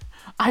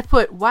I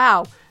put,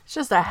 wow, it's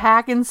just a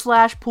hack and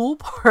slash pool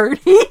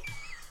party.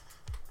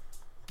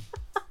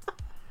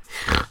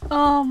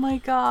 Oh, my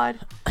God.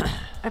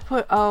 I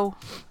put, oh,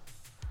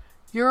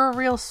 you're a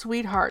real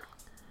sweetheart.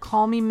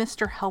 Call me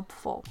Mr.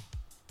 Helpful.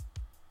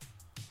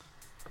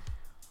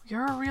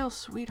 You're a real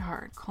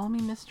sweetheart. Call me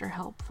Mr.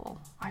 Helpful.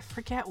 I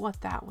forget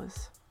what that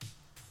was.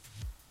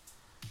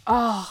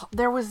 Oh,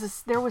 there was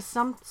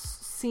some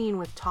scene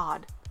with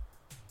Todd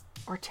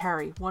or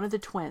Terry, one of the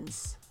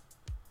twins.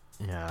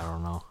 Yeah, I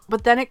don't know.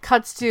 But then it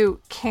cuts to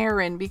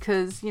Karen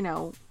because, you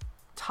know,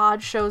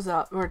 Todd shows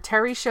up or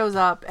Terry shows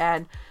up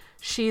and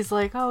she's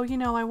like, oh, you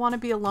know, I want to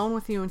be alone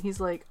with you. And he's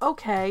like,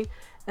 okay.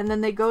 And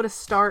then they go to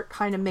start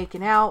kind of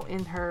making out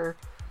in her,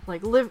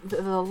 like,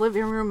 the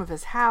living room of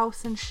his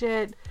house and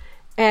shit.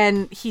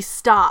 And he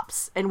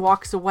stops and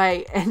walks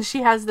away, and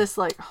she has this,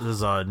 like...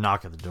 There's a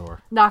knock at the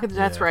door.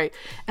 That's right.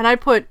 And I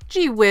put,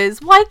 gee whiz,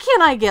 why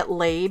can't I get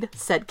laid?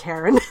 Said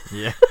Karen.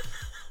 Yeah.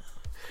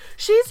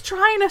 She's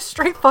trying to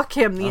straight fuck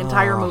him the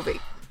entire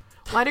movie.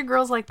 Why do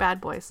girls like bad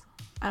boys?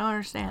 I don't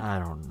understand. I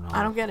don't know.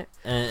 I don't get it.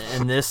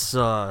 And this,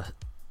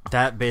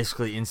 that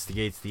basically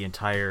instigates the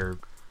entire,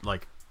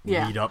 like...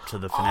 lead up to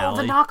the finale.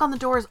 Oh, the knock on the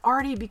door is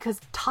Artie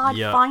because Todd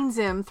finds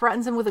him,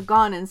 threatens him with a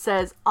gun, and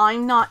says,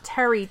 I'm not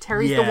Terry.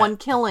 Terry's the one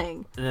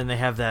killing. And then they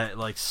have that,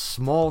 like,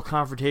 small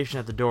confrontation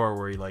at the door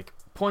where he, like,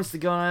 points the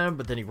gun at him,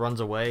 but then he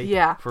runs away.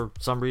 Yeah. For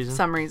some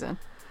reason.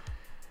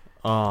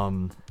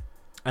 And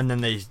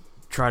then they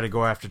try to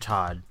go after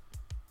Todd.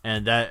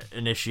 And that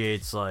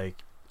initiates,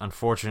 like,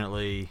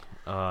 unfortunately...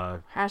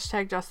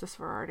 Hashtag justice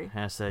for Artie.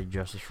 Hashtag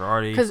justice for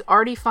Artie. Because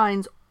Artie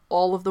finds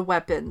all of the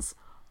weapons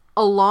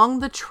along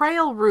the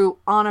trail route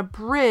on a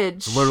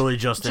bridge, literally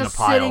just in a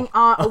pile, sitting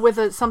on,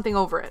 with something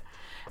over it,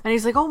 and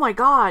he's like, "Oh my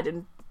god!"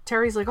 And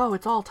Terry's like, "Oh,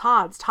 it's all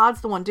Todd's.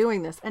 Todd's the one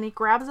doing this." And he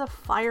grabs a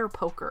fire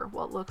poker,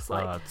 what looks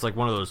like it's like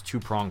one of those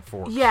 2-pronged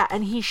forks. Yeah,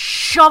 and he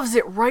shoves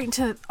it right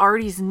into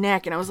Artie's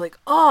neck, and I was like,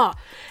 "Oh!"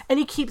 And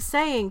he keeps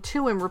saying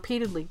to him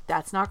repeatedly,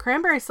 "That's not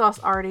cranberry sauce,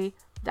 Artie."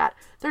 That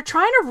they're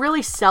trying to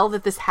really sell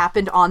that this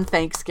happened on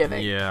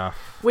Thanksgiving. Yeah,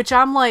 which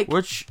I'm like,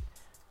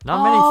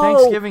 Not many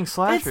Thanksgiving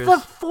slashers. It's the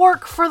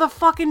fork for the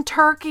fucking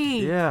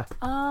turkey. Yeah.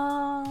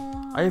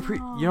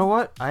 You know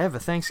what? I have a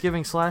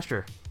Thanksgiving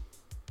slasher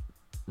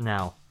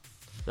now.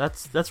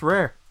 That's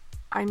rare.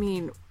 I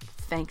mean,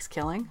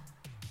 Thanksgiving?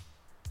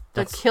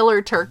 The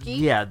killer turkey?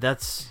 Yeah,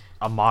 that's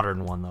a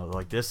modern one, though.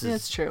 Like, this is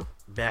It's true.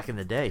 Back in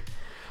the day.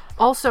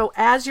 Also,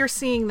 as you're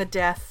seeing the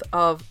death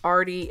of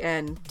Artie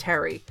and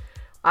Terry,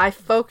 I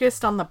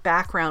focused on the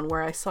background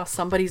where I saw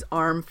somebody's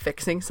arm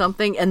fixing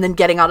something and then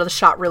getting out of the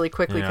shot really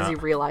quickly because he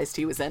realized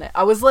he was in it.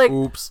 I was like,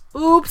 oops.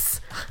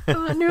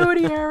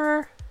 Continuity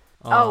error.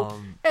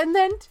 And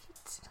then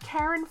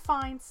Karen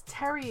finds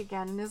Terry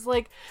again and is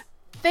like,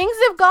 things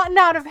have gotten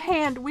out of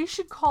hand. We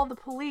should call the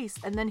police.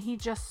 And then he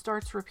just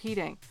starts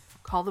repeating,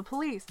 call the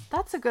police.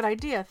 That's a good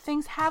idea.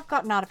 Things have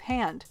gotten out of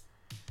hand.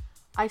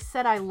 I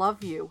said I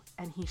love you.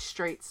 And he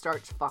straight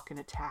starts fucking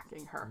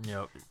attacking her.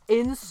 Yep.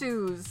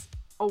 Ensues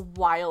a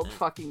wild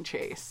fucking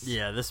chase.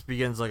 Yeah, this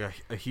begins like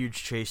a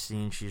huge chase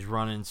scene. She's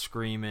running,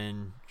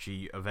 screaming.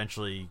 She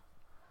eventually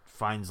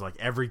finds like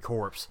every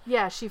corpse.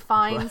 Yeah, she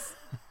finds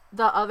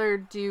the other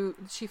dude.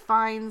 She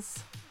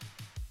finds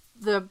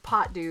the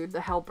pot dude,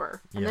 the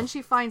helper. And then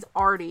she finds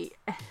Artie.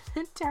 And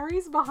then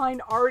Terry's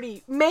behind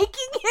Artie,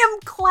 making him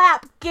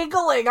clap,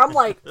 giggling. I'm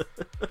like,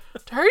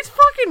 Terry's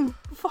fucking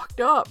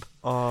fucked up.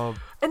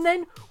 And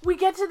then we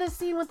get to the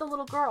scene with the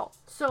little girl.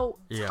 So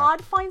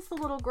Todd finds the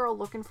little girl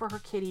looking for her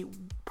kitty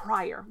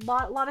prior. A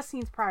lot of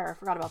scenes prior. I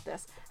forgot about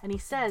this. And he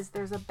says,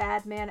 there's a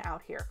bad man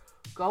out here.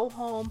 Go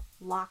home,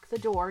 lock the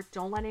door,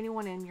 don't let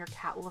anyone in. Your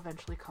cat will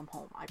eventually come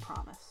home, I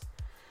promise.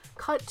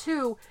 Cut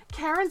to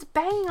Karen's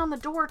banging on the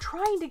door,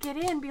 trying to get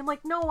in, being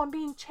like, no, I'm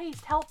being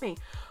chased, help me.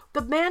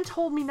 The man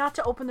told me not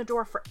to open the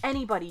door for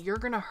anybody. You're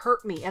gonna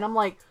hurt me. And I'm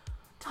like,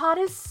 Todd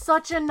is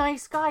such a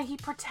nice guy. He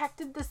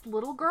protected this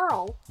little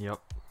girl. Yep.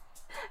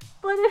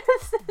 But it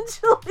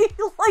essentially,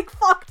 like,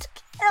 fucked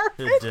Karen.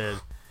 It did.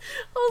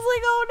 I was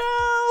like,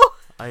 oh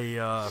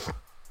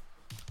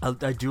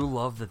no. I do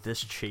love that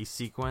this chase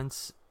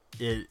sequence,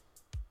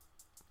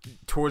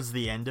 towards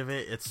the end of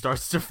it, it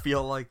starts to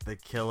feel like the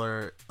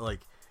killer, like,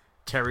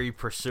 Terry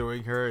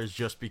pursuing her is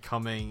just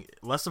becoming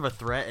less of a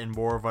threat and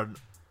more of a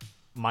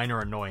minor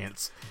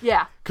annoyance.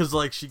 Yeah. Because,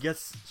 like,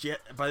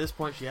 by this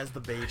point, she has the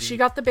baby. She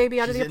got the baby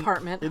out of the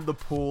apartment. In the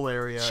pool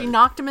area. She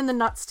knocked him in the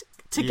nuts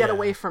to get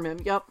away from him.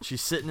 Yep.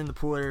 She's sitting in the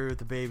pool area with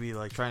the baby,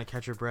 like, trying to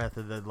catch her breath,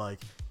 and then, like,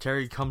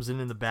 Terry comes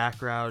in the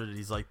background, and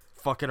he's, like,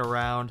 fucking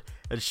around,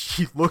 and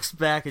she looks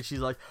back, and she's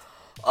like,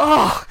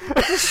 oh!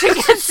 She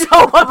gets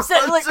so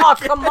upset, like, oh,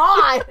 come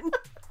on!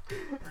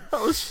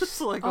 I was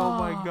just like, oh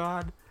my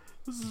god.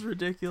 This is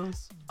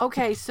ridiculous.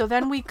 Okay, so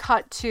then we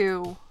cut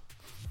to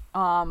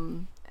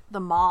the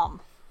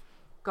mom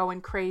going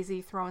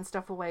crazy, throwing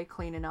stuff away,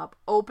 cleaning up,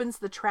 opens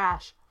the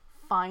trash,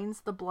 finds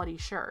the bloody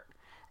shirt.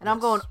 And I'm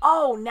going,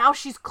 oh, now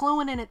she's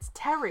cluing in it's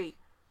Terry.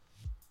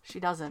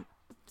 She doesn't.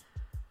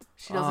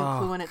 She doesn't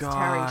clue in it's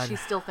Terry. She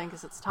still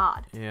thinks it's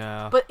Todd.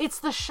 Yeah. But it's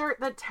the shirt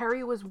that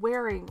Terry was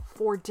wearing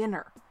for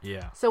dinner.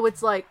 Yeah. So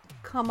it's like,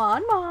 come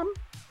on, Mom.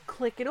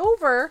 Click it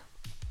over.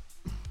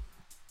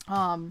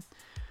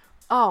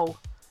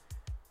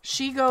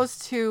 She goes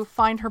to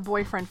find her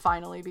boyfriend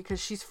finally because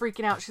she's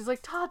freaking out. She's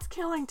like, Todd's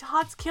killing.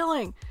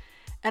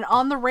 And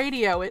on the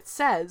radio it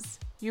says,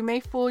 you may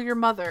fool your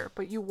mother,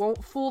 but you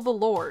won't fool the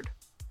Lord.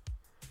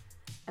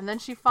 And then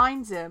she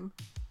finds him,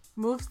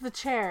 moves the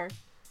chair.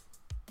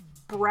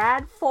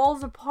 Brad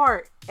falls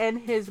apart and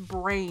his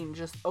brain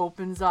just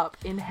opens up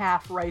in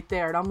half right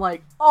there. And I'm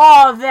like,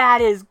 oh,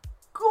 that is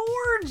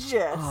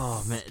gorgeous.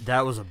 Oh, man,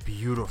 that was a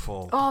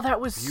beautiful. Oh, that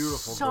was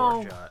beautiful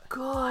so shot.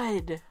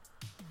 Good.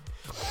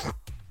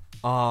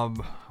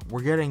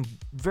 We're getting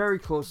very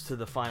close to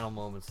the final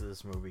moments of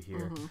this movie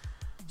here. Mm-hmm.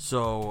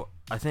 So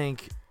I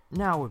think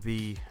now would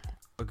be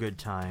a good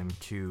time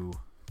to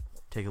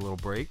take a little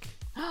break.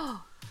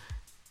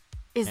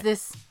 Is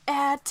this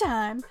ad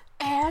time?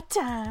 Ad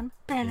time.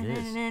 It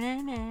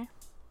is.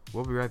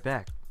 We'll be right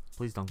back.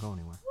 Please don't go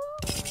anywhere.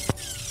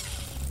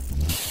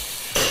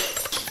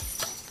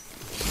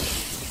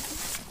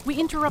 We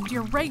interrupt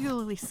your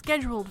regularly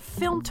scheduled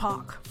film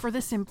talk for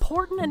this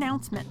important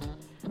announcement.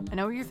 I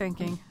know what you're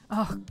thinking.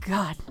 Oh,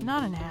 God,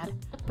 not an ad.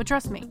 But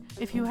trust me,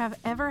 if you have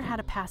ever had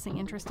a passing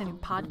interest in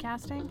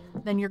podcasting,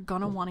 then you're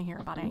gonna want to hear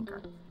about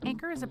Anchor.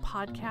 Anchor is a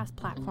podcast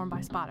platform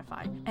by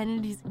Spotify, and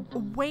it is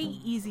way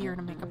easier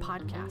to make a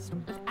podcast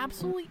with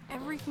absolutely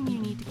everything you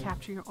need to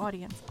capture your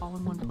audience all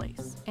in one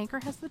place. Anchor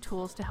has the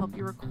tools to help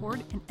you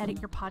record and edit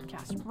your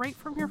podcast right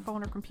from your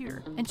phone or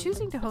computer. And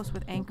choosing to host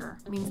with Anchor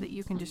means that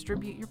you can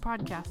distribute your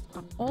podcast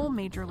on all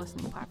major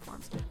listening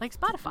platforms, like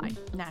Spotify,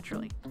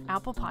 naturally,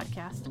 Apple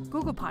Podcasts,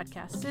 Google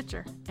Podcasts,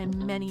 Stitcher,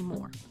 and many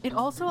more. It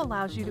also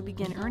allows you to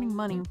begin earning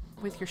money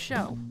with your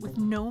show with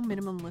no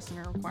minimum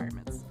listener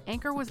requirements.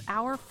 Anchor was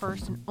our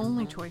first and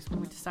only choice when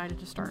we decided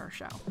to start our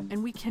show,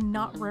 and we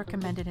cannot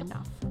recommend it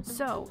enough.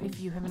 So if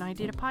you have an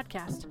idea to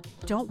podcast,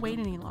 don't wait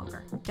any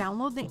longer.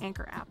 Download the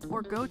Anchor app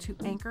or go to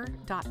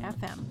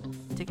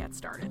anchor.fm to get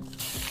started.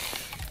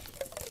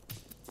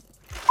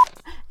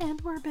 And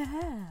we're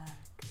back.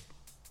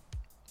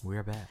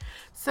 We're back.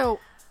 So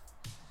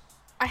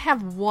I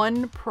have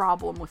one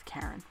problem with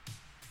Karen.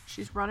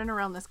 She's running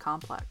around this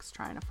complex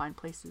trying to find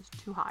places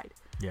to hide.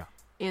 Yeah.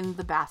 In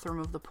the bathroom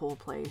of the pool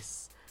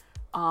place.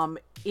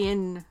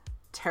 In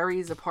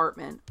Terry's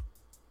apartment.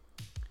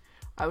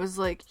 I was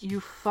like, you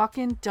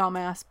fucking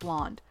dumbass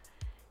blonde.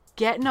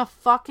 Get in a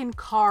fucking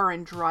car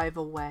and drive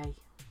away.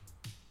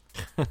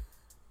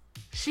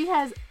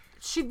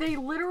 They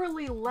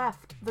literally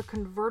left the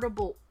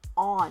convertible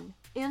on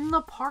in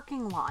the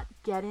parking lot.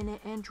 Get in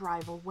it and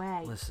drive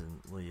away.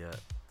 Listen, Leah,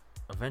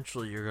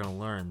 eventually you're going to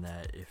learn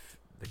that if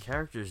the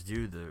characters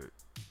do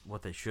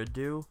what they should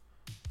do,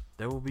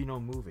 there will be no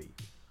movie.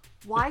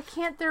 Why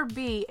can't there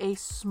be a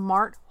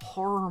smart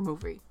horror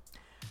movie?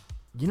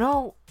 You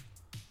know,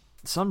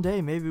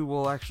 someday maybe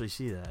we'll actually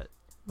see that.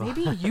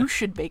 Maybe you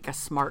should make a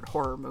smart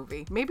horror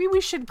movie. Maybe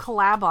we should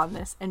collab on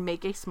this and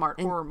make a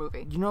smart horror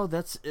movie. You know,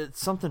 it's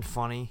something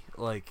funny.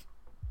 Like,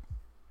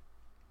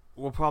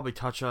 we'll probably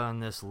touch on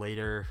this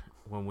later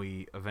when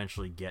we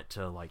eventually get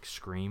to, like,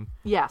 Scream.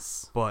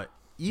 Yes. But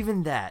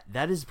even that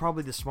is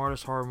probably the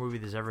smartest horror movie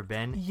there's ever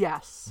been.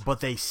 Yes.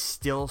 But they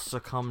still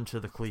succumb to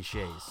the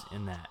cliches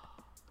in that.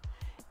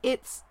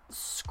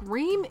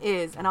 Scream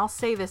is, and I'll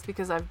say this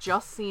because I've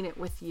just seen it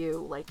with you,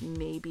 like,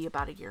 maybe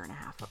about a year and a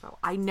half ago.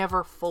 I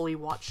never fully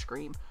watched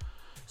Scream.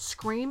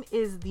 Scream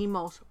is the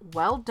most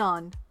well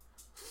done,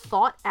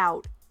 thought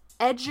out,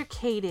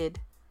 educated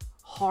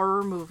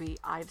horror movie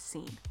I've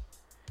seen.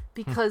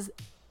 Because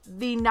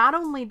not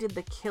only did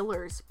the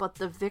killers, but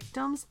the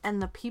victims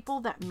and the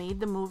people that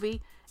made the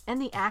movie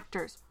and the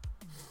actors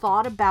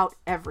thought about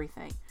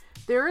everything.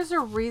 There is a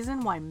reason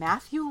why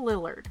Matthew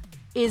Lillard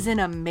is an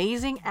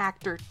amazing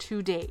actor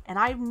to date. And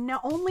I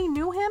only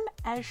knew him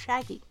as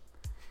Shaggy.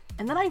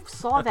 And then I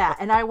saw that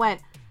and I went,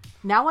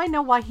 now I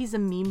know why he's a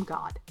meme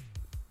god.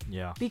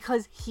 Yeah.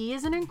 Because he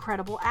is an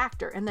incredible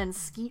actor. And then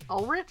Skeet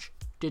Ulrich,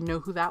 didn't know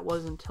who that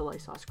was until I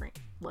saw Scream,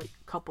 like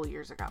a couple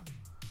years ago.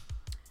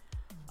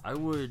 I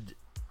would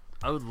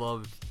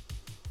love,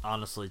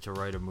 honestly, to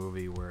write a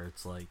movie where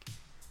it's like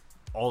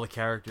all the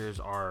characters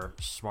are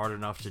smart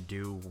enough to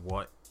do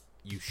what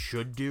you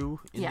should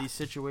do in these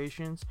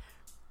situations.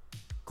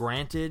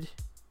 Granted,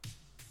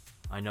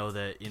 I know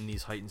that in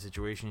these heightened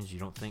situations you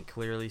don't think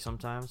clearly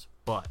sometimes,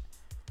 but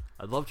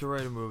I'd love to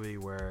write a movie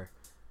where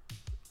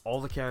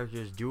all the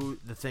characters do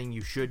the thing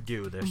you should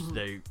do.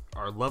 They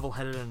are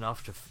level-headed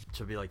enough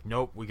to be like,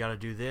 nope, we gotta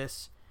do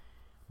this,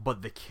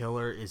 but the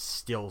killer is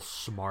still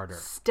smarter.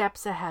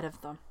 Steps ahead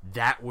of them.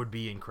 That would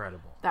be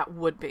incredible. That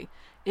would be.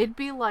 It'd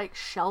be like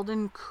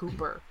Sheldon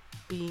Cooper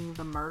being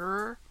the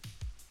murderer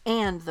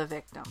and the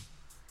victim.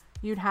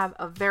 You'd have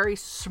a very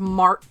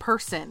smart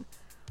person,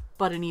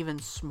 but an even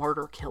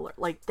smarter killer.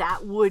 Like,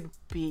 that would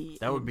be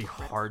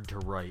hard to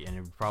write, and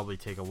it would probably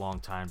take a long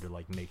time to,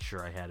 like, make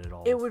sure I had it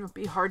all. It would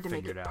be hard to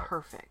make it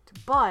perfect.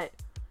 But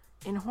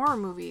in horror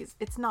movies,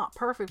 it's not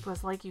perfect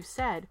because, like you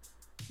said,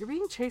 you're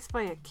being chased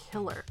by a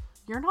killer.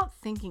 You're not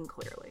thinking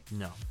clearly.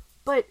 No.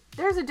 But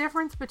there's a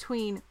difference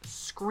between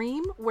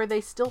Scream, where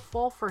they still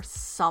fall for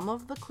some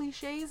of the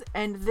cliches,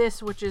 and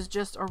this, which is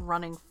just a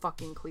running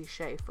fucking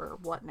cliche for,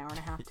 what, an hour and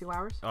a half, 2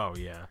 hours? Oh,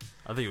 yeah.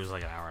 I think it was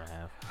like an hour and a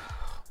half.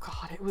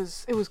 God, it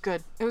was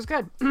good. It was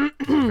good.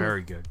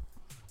 Very good.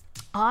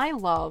 I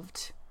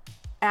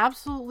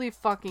absolutely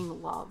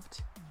fucking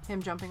loved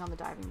him jumping on the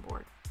diving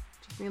board.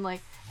 Just being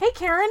like, hey,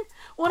 Karen,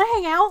 want to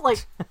hang out?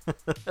 Like,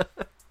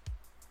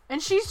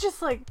 and she's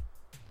just like,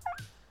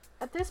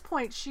 at this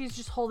point, she's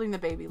just holding the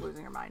baby,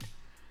 losing her mind.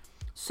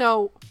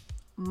 So,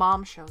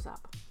 Mom shows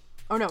up.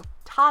 Oh, no,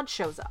 Todd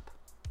shows up.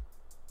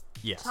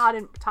 Yes. Todd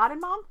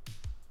and Mom?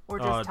 Or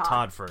just Todd?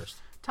 Todd first.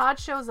 Todd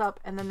shows up,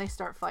 and then they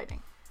start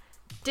fighting.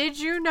 Did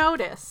you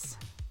notice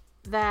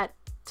that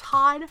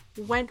Todd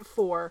went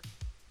for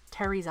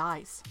Terry's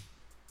eyes?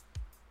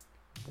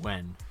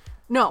 When?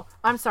 No,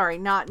 I'm sorry.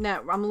 Not.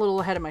 I'm a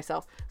little ahead of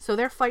myself. So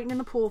they're fighting in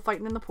the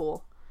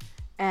pool.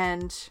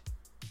 And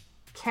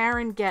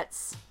Karen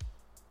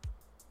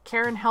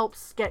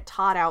helps get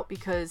Todd out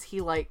because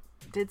he, like,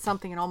 did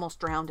something and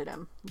almost drowned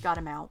him. Got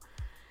him out.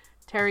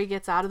 Terry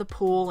gets out of the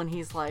pool and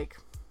he's like,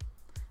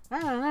 I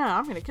don't know,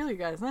 I'm going to kill you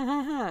guys.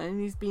 And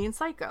he's being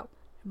psycho.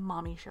 And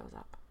Mommy shows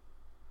up.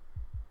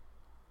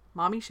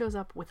 Mommy shows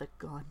up with a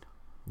gun.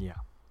 Yeah.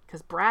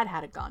 Because Brad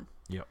had a gun.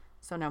 Yep.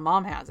 So now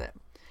Mom has it.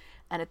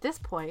 And at this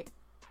point,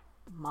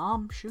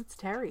 Mom shoots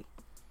Terry.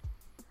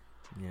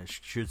 Yeah,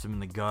 shoots him in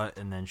the gut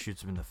and then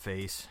shoots him in the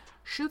face.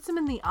 Shoots him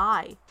in the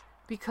eye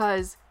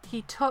because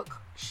he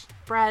took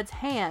Brad's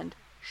hand.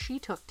 She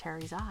took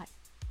Terry's eye.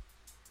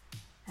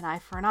 An eye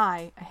for an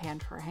eye, a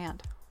hand for a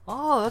hand.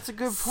 Oh, that's a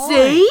good point.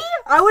 See?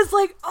 I was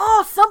like,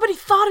 oh, somebody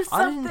thought of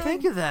something. I didn't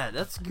think of that.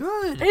 That's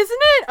good. Isn't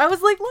it? I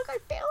was like, look, I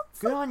found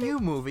something. Good on you,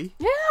 movie.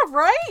 Yeah,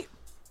 right?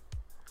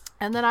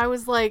 And then I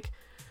was like,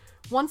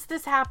 once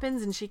this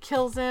happens and she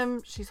kills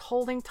him, she's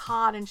holding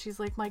Todd and she's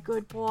like, my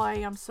good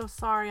boy, I'm so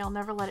sorry. I'll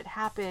never let it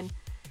happen.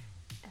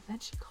 And then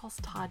she calls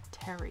Todd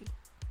Terry.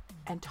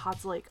 And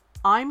Todd's like,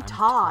 I'm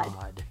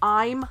Todd.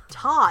 I'm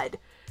Todd.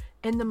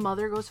 And the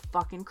mother goes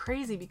fucking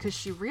crazy because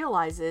she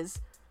realizes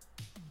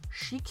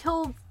she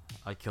killed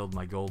I killed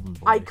my golden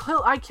boy. I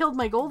killed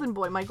my golden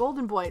boy. My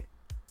golden boy.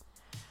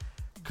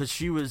 Because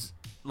she was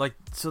like,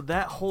 so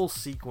that whole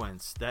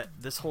sequence,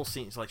 this whole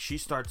scene, is like he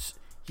starts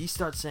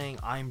saying,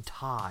 "I'm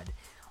Todd,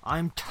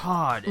 I'm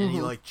Todd," and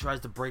he like tries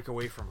to break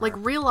away from her, like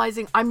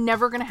realizing I'm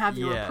never gonna have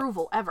your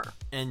approval ever.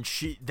 And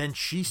she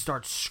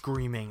starts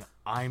screaming,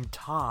 "I'm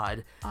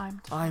Todd,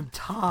 I'm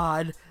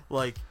Todd,"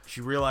 like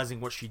she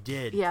realizing what she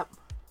did. Yep.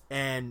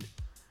 And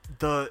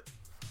the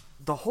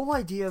whole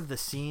idea of the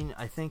scene,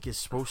 I think, is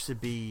supposed to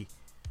be,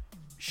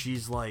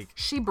 she's like,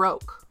 she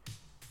broke.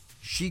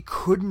 She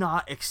could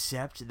not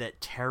accept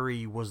that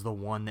Terry was the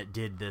one that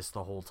did this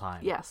the whole time.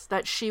 Yes,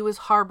 that she was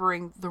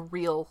harboring the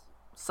real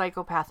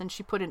psychopath, and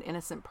she put an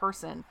innocent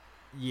person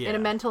in a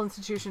mental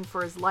institution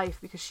for his life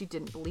because she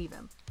didn't believe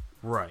him.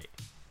 Right.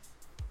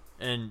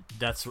 And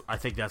I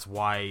think that's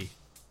why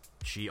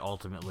she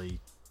ultimately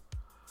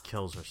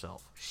kills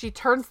herself. She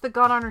turns the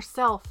gun on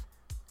herself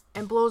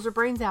and blows her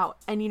brains out.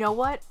 And you know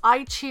what?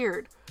 I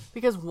cheered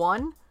because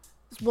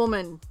this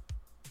woman,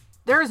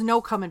 there is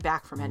no coming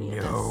back from any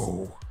of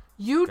this.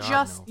 You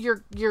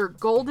your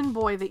golden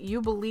boy that you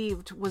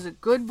believed was a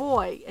good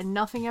boy and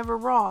nothing ever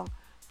wrong,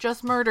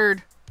 just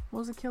murdered. What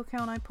was the kill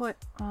count I put?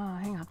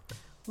 Hang on.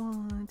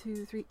 1,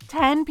 2, 3,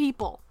 10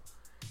 people.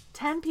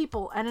 10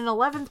 people and an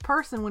 11th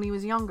person when he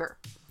was younger.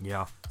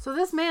 Yeah. So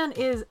this man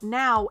is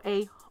now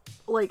a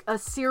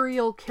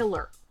serial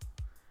killer.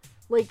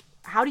 Like,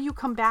 how do you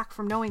come back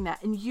from knowing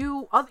that? And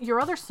your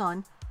other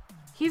son,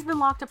 he's been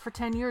locked up for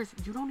 10 years.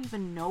 You don't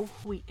even know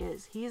who he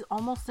is. He is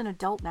almost an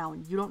adult now,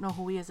 and you don't know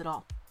who he is at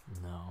all.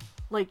 No.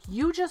 Like,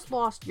 you just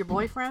lost your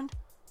boyfriend,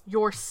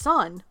 your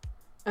son,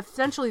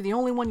 essentially the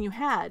only one you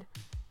had,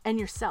 and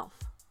yourself.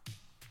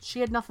 She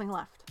had nothing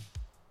left.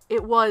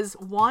 It was,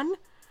 one,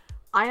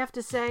 I have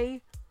to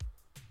say,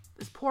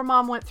 this poor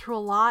mom went through a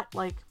lot.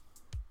 Like,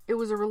 it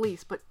was a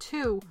release. But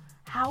two,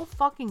 how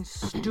fucking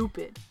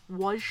stupid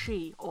was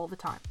she all the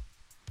time?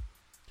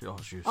 Oh,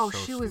 she was so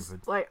she was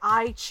stupid. like,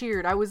 I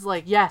cheered. I was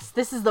like, yes,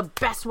 this is the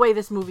best way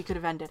this movie could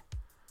have ended.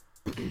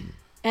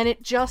 And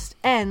it just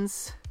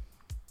ends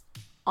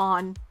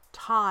on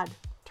Todd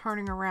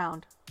turning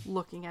around,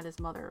 looking at his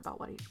mother about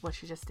what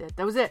she just did.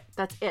 That was it.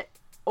 That's it.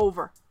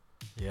 Over.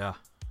 Yeah.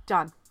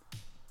 Done.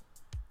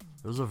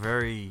 It was a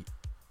very,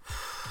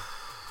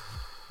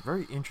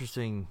 very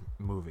interesting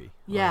movie.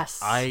 Yes.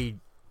 I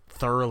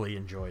thoroughly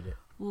enjoyed it.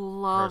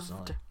 Loved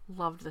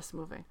this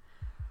movie.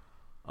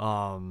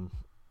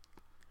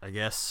 I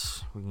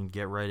guess we can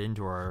get right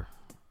into our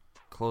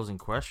closing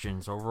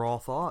questions. Overall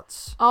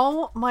thoughts?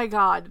 Oh my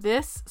god.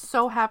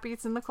 So happy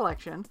it's in the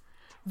collection.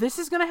 This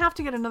is going to have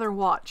to get another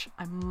watch.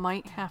 I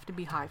might have to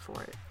be high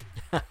for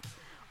it.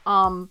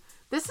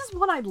 This is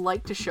what I'd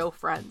like to show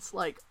friends.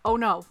 Like, oh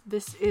no,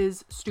 this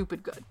is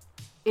stupid good.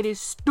 It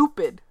is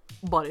stupid,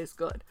 but it's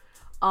good.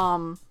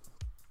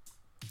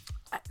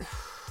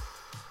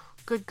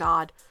 Good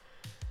God.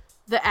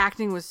 The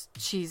acting was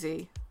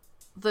cheesy.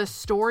 The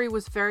story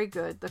was very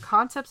good. The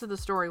concepts of the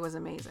story was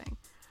amazing.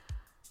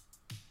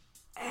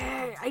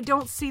 I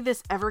don't see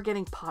this ever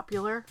getting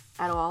popular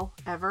at all,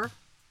 ever.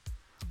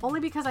 Only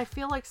because I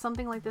feel like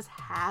something like this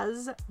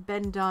has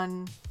been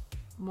done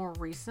more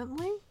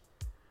recently,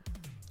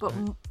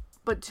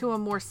 but to a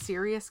more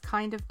serious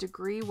kind of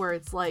degree where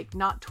it's like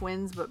not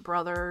twins but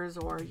brothers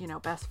or,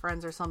 best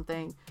friends or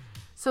something.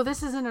 So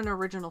this isn't an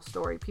original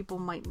story. People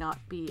might not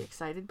be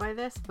excited by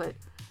this, but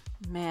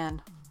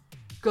man,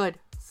 good.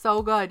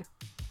 So good.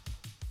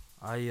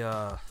 I'm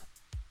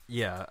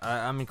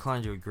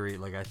inclined to agree.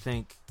 Like, I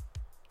think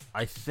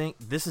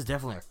this is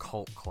definitely a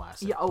cult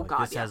classic. Yeah,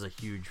 This has a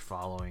huge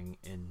following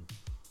in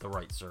the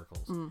right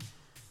circles.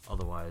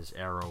 Otherwise,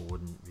 Arrow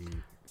wouldn't be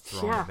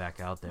throwing it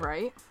back out there.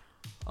 Right?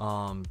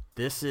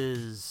 This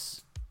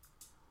is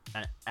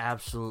an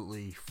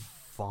absolutely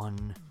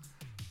fun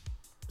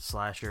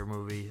slasher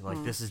movie.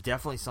 Like, this is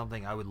definitely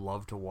something I would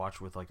love to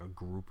watch with, like, a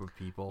group of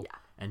people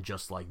and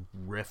just, like,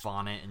 riff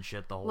on it and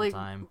shit the whole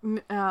time.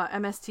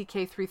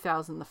 MSTK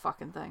 3000, the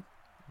fucking thing.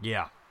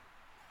 Yeah.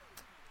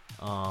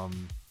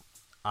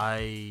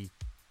 I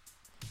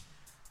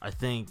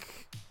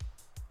think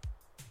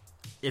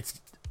it's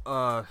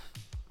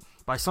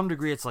by some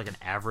degree it's like an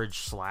average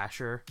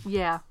slasher.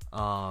 Yeah.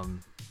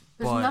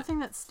 There's but nothing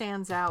that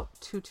stands out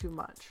too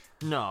much.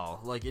 No,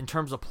 like in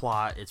terms of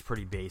plot, it's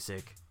pretty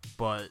basic,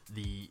 but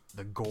the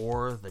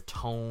gore, the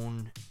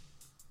tone,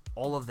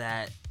 all of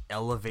that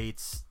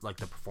elevates, like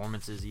the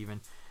performances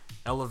even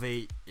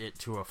elevate it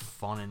to a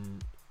fun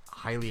and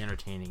highly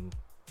entertaining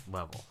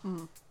level.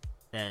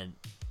 And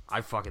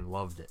I fucking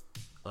loved it.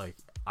 Like,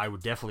 I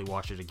would definitely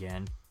watch it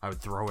again. I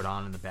would throw it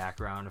on in the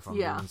background if I'm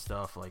doing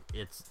stuff. Like,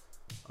 it's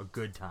a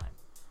good time.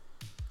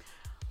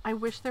 I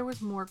wish there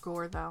was more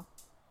gore, though.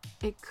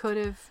 There could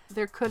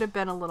have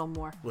been a little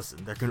more.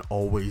 Listen, there can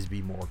always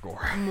be more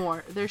gore.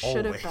 More. There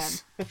should have been.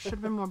 There should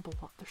have been more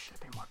blood. There should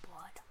have been more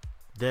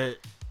blood.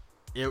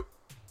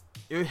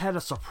 It had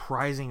a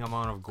surprising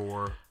amount of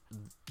gore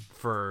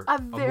for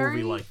a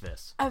movie like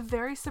this. A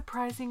very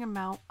surprising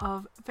amount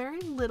of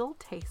very little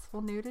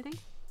tasteful nudity.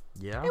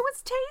 Yeah. It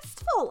was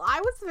tasteful.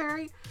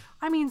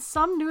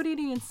 Some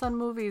nudity in some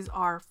movies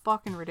are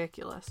fucking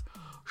ridiculous.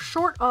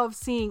 Short of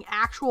seeing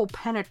actual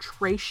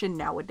penetration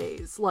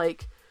nowadays.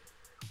 Like,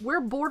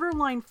 we're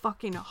borderline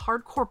fucking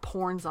hardcore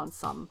porns on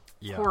some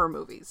horror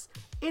movies.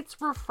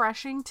 It's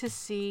refreshing to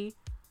see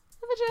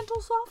the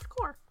gentle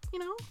softcore, you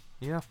know?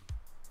 Yeah.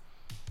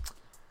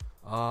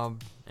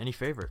 Any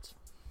favorites?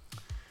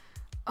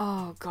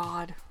 Oh,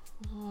 God.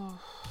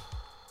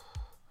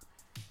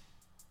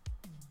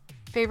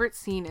 Favorite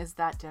scene is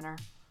that dinner.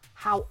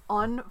 How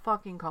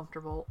unfucking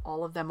comfortable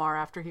all of them are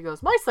after he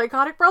goes, my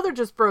psychotic brother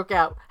just broke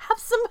out. Have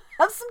some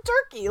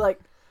turkey. Like,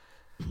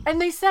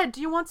 and they said,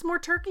 do you want some more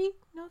turkey?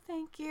 No,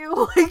 thank you.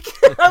 Like,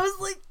 I was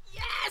like,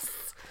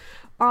 yes.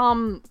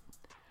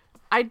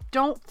 I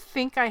don't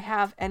think I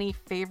have any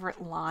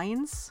favorite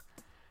lines.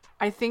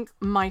 I think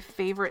my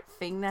favorite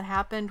thing that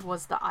happened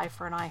was the eye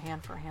for an eye,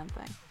 hand for a hand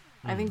thing.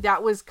 I think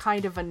that was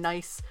kind of a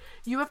nice.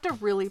 You have to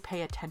really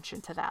pay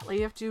attention to that. Like,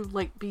 you have to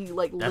be That's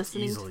listening. That's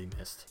easily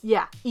missed.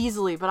 Yeah,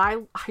 easily. But I,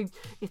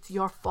 it's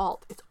your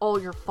fault. It's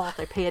all your fault.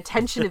 I pay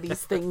attention to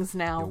these things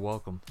now. You're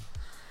welcome.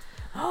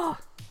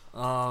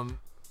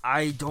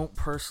 I don't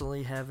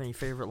personally have any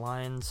favorite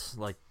lines.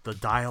 Like, the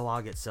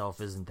dialogue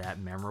itself isn't that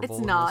memorable.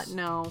 It's not.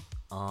 No.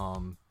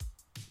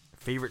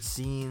 Favorite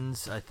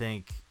scenes. I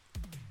think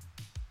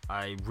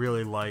I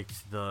really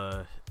liked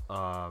the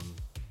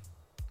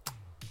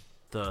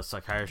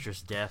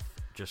psychiatrist's death,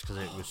 just because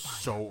it was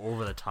so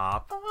over the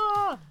top.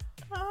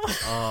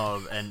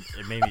 And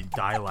it made me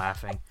die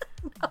laughing.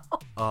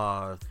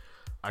 No.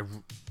 I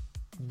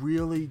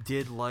really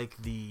did like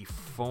the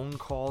phone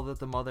call that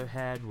the mother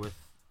had with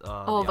the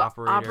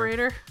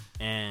operator.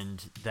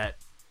 And that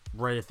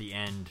right at the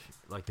end,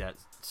 like that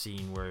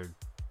scene where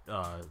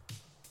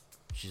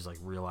she's like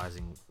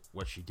realizing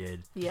what she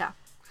did. Yeah.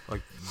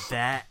 Like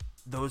that,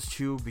 those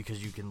two,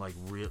 because you can like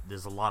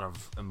there's a lot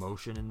of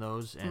emotion in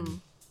those,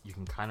 and you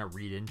can kind of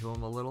read into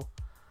them a little.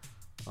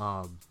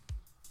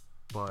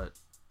 But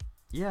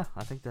yeah,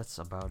 I think that's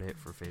about it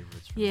for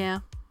favorites. For yeah.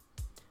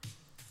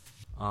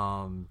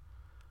 Me.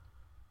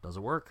 Does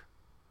it work?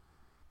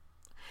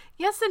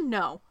 Yes and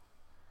no.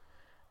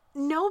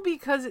 No,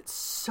 because it's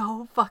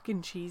so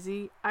fucking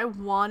cheesy.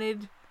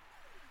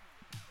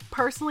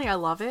 Personally, I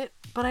love it,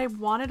 but I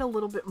wanted a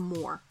little bit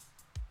more.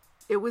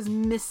 It was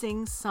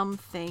missing some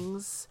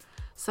things,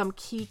 some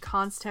key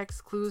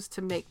context clues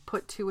to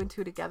put two and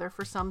two together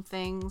for some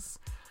things.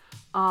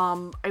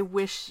 I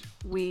wish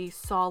we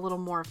saw a little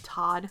more of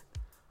Todd.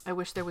 I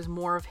wish there was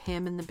more of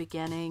him in the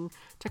beginning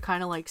to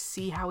kind of like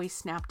see how he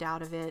snapped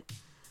out of it.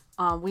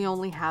 We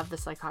only have the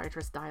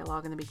psychiatrist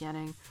dialogue in the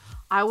beginning.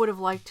 I would have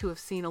liked to have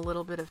seen a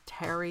little bit of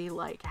Terry,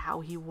 like how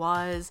he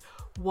was.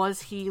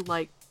 Was he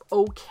like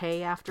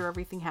okay after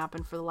everything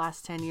happened for the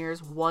last 10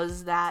 years?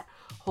 Was that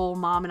whole your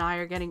mom and I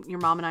are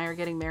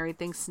getting married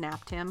thing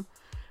snapped him?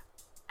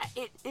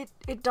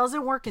 It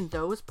doesn't work in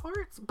those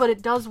parts, but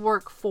it does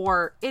work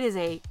for, it is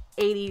a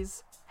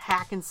 80s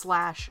hack and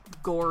slash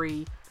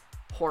gory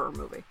horror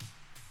movie.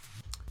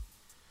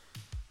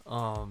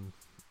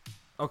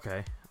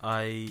 Okay.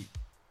 I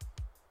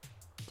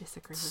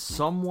disagree with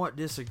somewhat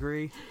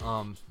disagree.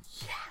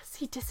 Yes,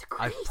 he disagrees.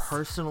 I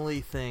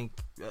personally think,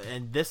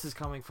 and this is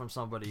coming from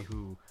somebody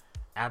who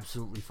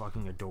absolutely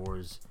fucking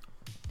adores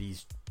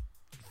these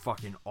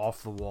fucking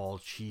off the wall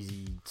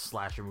cheesy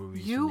slasher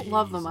movies. You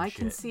love them. I shit.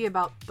 can see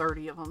about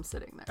 30 of them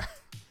sitting there.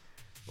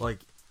 Like,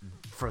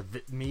 for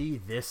me,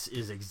 this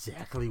is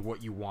exactly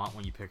what you want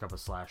when you pick up a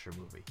slasher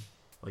movie.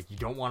 Like, you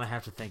don't want to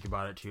have to think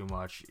about it too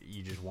much.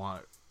 You just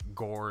want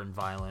gore and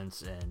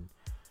violence and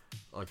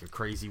like a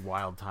crazy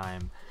wild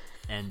time.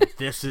 And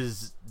this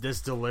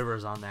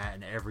delivers on that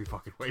in every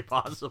fucking way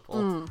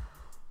possible.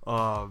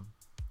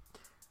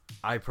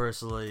 I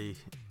personally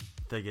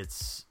think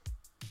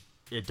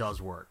it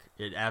does work.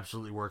 It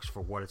absolutely works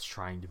for what it's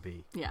trying to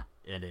be. Yeah.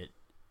 And it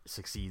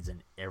succeeds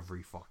in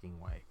every fucking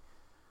way.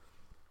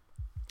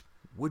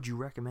 Would you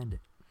recommend it?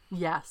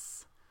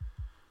 Yes.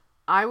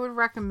 I would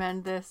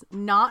recommend this,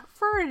 not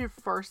for a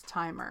first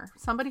timer.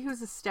 Somebody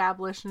who's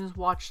established and has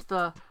watched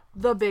the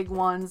big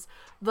ones,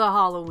 the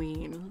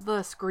Halloween,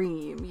 the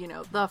Scream,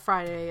 the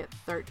Friday at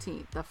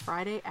 13th. The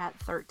Friday at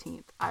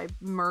 13th. I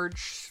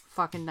merged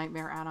fucking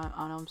Nightmare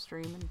on Elm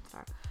Street and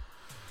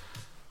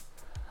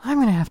I'm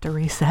gonna have to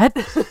reset.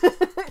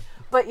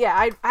 But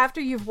yeah, after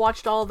you've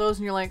watched all of those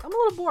and you're like, I'm a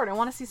little bored, I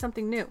want to see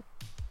something new.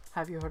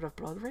 Have you heard of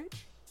Blood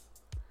Rage?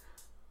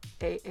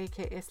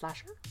 AKA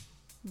slasher?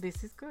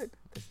 This is good.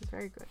 This is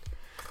very good.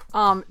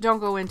 Don't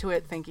go into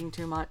it thinking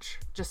too much.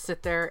 Just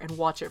sit there and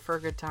watch it for a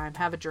good time.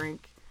 Have a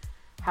drink,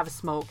 have a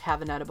smoke,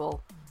 have an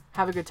edible,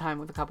 have a good time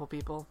with a couple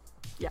people.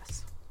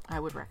 Yes, I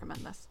would recommend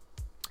this.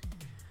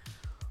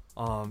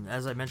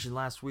 As I mentioned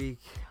last week,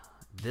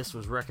 this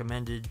was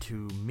recommended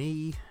to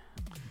me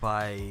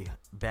by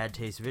Bad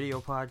Taste Video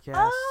Podcast.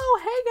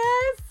 Oh,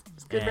 hey guys!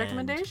 It's a good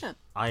recommendation.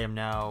 I am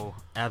now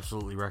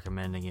absolutely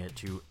recommending it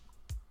to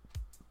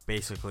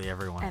basically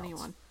anyone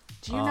else.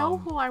 Do you know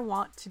who I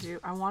want to do?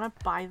 I want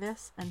to buy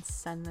this and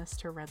send this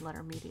to Red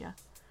Letter Media.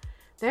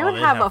 They would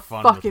have a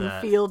fucking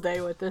field day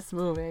with this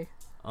movie.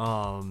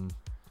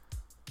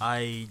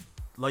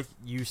 Like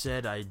you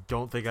said, I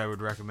don't think I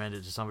would recommend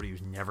it to somebody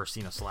who's never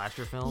seen a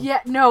slasher film.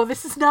 Yeah, no,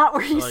 this is not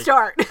where you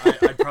start.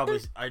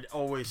 I'd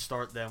always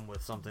start them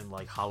with something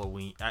like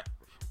Halloween,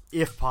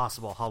 if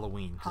possible,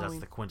 Halloween, because that's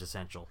the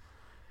quintessential.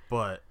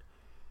 But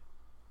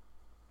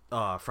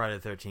Friday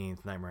the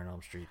 13th, Nightmare on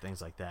Elm Street,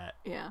 things like that.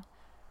 Yeah.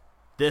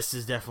 This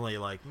is definitely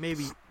like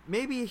maybe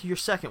your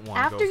second one.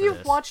 After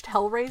you've watched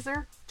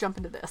Hellraiser, jump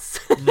into this.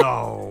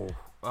 No.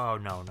 Oh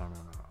no.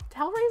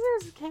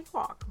 Hellraiser is a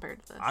cakewalk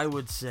compared to this. I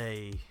would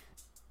say,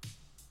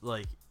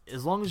 like,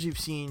 as long as you've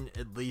seen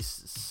at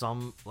least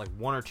some, like,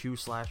 one or two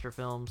slasher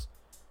films,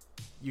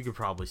 you could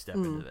probably step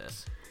into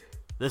this.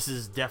 This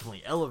is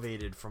definitely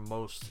elevated from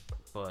most,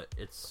 but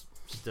it's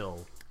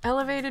still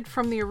elevated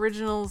from the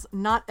originals,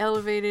 not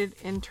elevated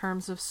in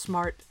terms of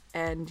smart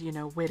and,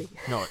 witty.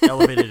 No,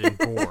 elevated in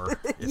gore,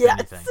 if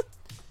anything.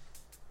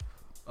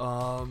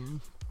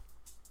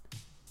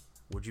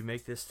 Would you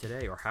make this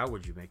today, or how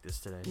would you make this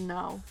today?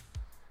 No.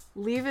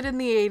 Leave it in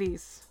the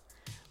 80s.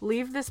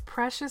 Leave this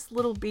precious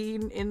little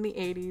bean in the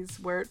 80s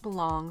where it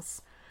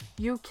belongs.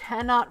 You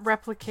cannot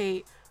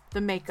replicate the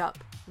makeup,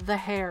 the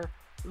hair,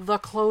 the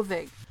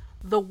clothing,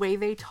 the way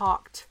they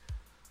talked.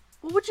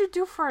 What would you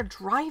do for a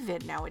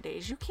drive-in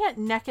nowadays? You can't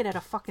neck it at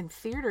a fucking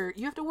theater.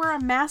 You have to wear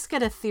a mask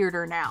at a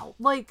theater now.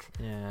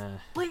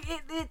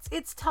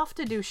 It's tough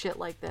to do shit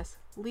like this.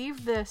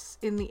 Leave this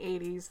in the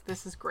 80s.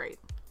 This is great.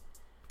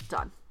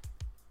 Done.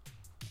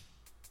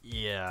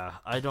 Yeah,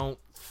 I don't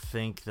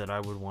think that I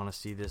would want to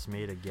see this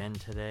made again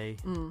today.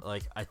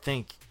 Like, I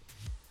think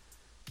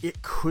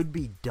it could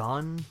be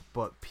done,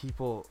 but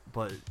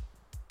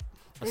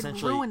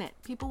essentially, they'd ruin it.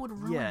 People would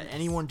ruin it. Yeah,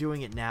 anyone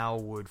doing it now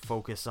would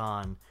focus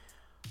on,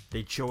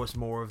 they'd show us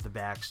more of the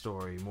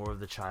backstory, more of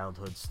the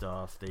childhood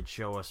stuff. They'd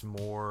show us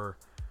more.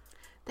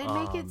 They'd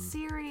make it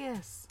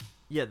serious.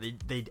 Yeah,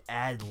 they'd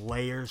add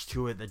layers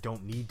to it that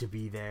don't need to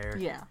be there.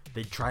 Yeah.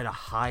 They'd try to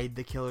hide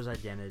the killer's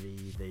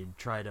identity. They'd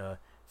try to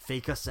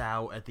fake us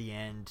out at the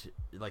end.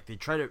 Like, they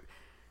try to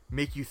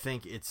make you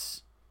think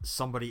it's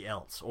somebody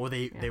else, or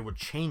they would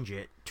change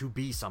it to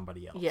be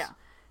somebody else. Yeah.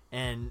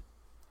 And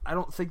I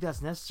don't think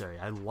that's necessary.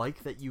 I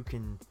like that you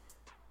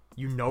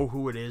know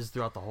who it is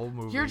throughout the whole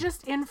movie. You're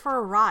just in for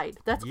a ride.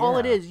 That's all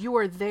it is. You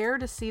are there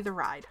to see the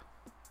ride.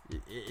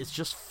 It's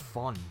just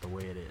fun the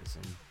way it is,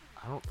 and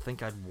I don't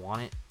think I'd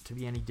want it to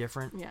be any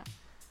different. Yeah.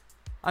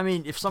 I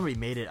mean, if somebody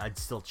made it, I'd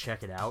still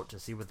check it out to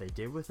see what they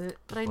did with it.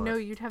 But I know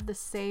you'd have the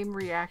same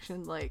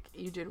reaction like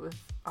you did with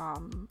what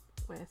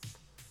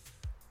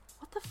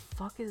the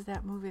fuck is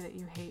that movie that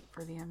you hate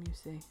for the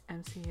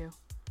MCU?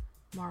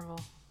 Marvel.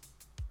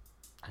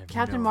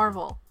 Captain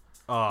Marvel.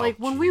 Oh, like,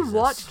 when we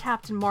watched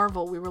Captain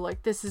Marvel, we were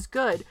like, this is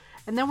good.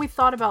 And then we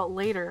thought about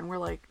later, and we're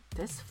like,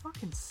 this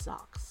fucking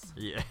sucks.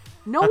 Yeah.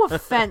 No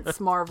offense,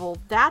 Marvel.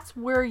 That's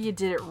where you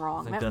did it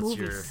wrong. That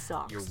movie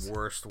sucks. Your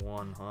worst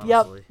one, honestly.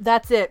 Yep,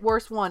 that's it.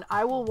 Worst one.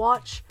 I will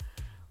watch...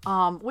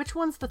 which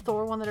one's the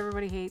Thor one that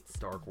everybody hates?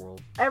 Dark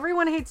World.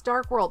 Everyone hates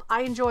Dark World.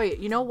 I enjoy it.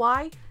 You know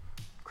why?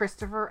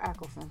 Christopher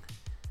Eccleston.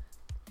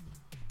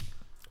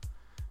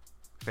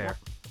 Fair. Yep,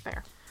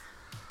 fair.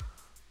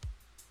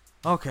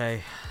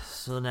 Okay,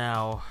 so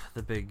now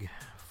the big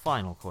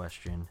final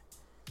question.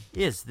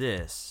 Is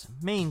this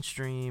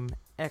mainstream,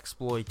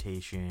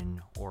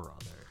 exploitation, or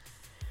other?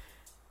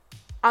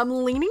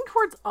 I'm leaning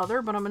towards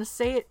other, but I'm going to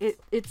say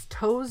its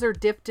toes are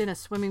dipped in a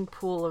swimming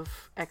pool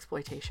of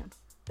exploitation.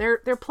 They're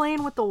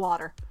playing with the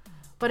water,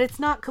 but it's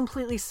not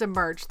completely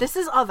submerged. This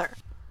is other,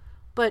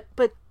 but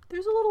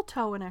there's a little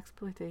toe in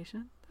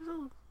exploitation.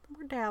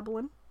 We're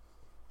dabbling.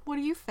 What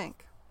do you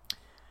think?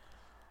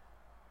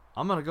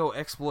 I'm going to go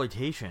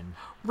exploitation.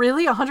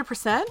 Really?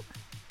 100%?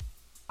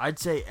 I'd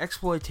say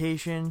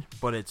exploitation,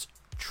 but it's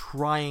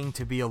trying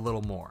to be a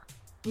little more.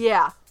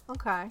 Yeah.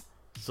 Okay.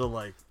 So,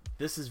 like,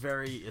 this is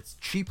it's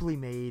cheaply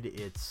made.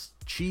 It's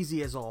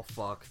cheesy as all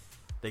fuck.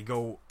 They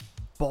go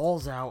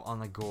balls out on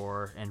the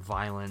gore and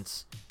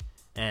violence,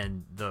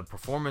 and the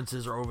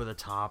performances are over the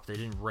top. They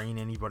didn't rein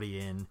anybody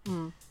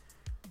in.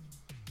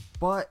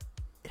 But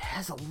it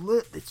has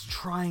it's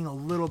trying a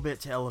little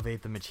bit to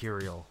elevate the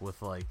material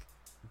with, like,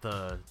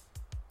 the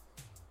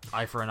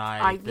eye for an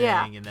eye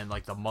thing, and then,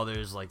 like, the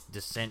mother's, like,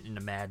 descent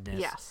into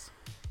madness. Yes.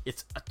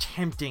 It's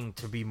attempting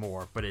to be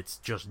more, but it's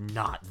just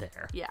not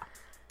there. Yeah.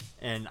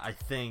 And I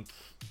think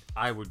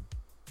I would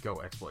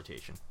go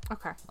exploitation.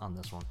 Okay. On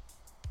this one.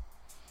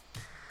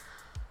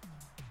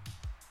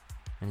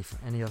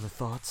 Any other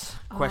thoughts?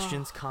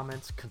 Questions,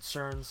 comments,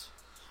 concerns?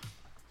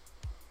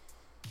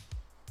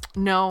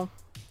 No.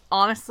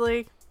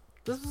 Honestly,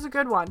 this was a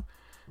good one.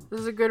 This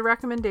is a good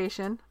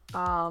recommendation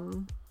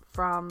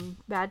from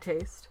Bad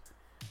Taste.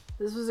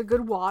 This was a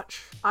good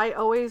watch. I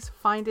always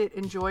find it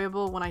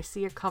enjoyable when I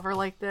see a cover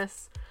like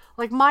this.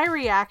 Like, my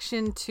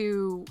reaction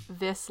to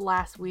this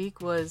last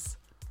week was,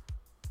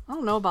 I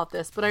don't know about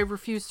this, but I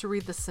refused to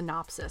read the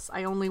synopsis.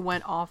 I only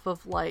went off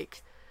of,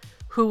 like,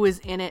 who was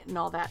in it and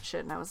all that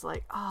shit. And I was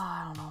like,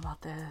 I don't know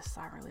about this.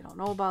 I really don't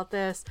know about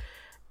this.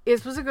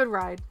 It was a good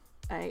ride.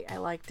 I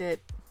liked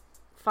it.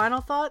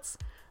 final thoughts.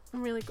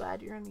 I'm really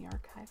glad you're in the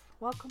archive.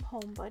 Welcome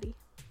home, buddy.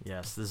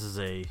 Yes, this is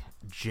a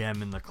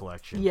gem in the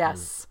collection.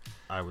 Yes.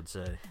 I would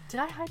say. Did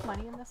I hide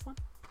money in this one?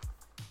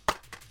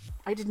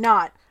 I did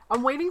not.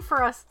 I'm waiting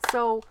for us.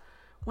 So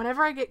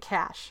whenever I get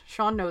cash,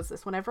 Sean knows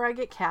this. Whenever I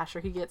get cash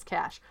or he gets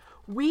cash,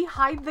 we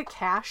hide the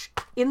cash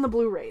in the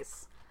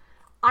Blu-rays.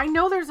 I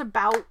know there's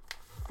about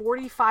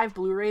 45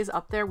 Blu-rays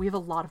up there. We have a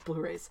lot of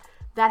Blu-rays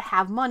that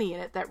have money in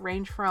it that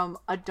range from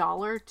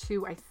 $1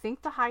 to, I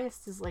think the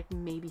highest is like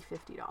maybe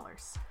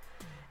 $50.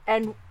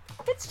 And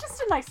it's just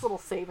a nice little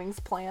savings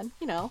plan,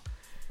 you know.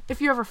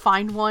 If you ever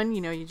find one, you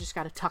know, you just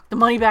got to tuck the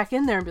money back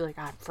in there and be like,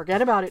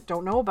 forget about it,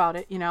 don't know about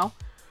it, you know.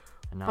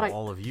 And now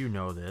all of you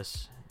know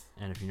this,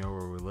 and if you know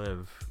where we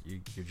live,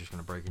 you're just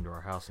going to break into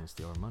our house and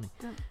steal our money.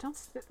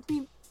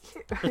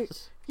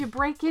 You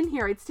break in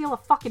here, I'd steal a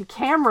fucking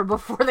camera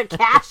before the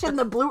cash and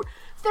the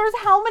There's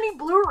how many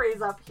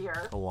Blu-rays up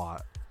here? A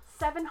lot.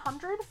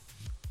 700?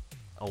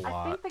 A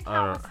lot. I think the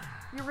count was,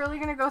 you're really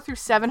going to go through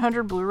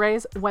 700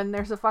 Blu-rays when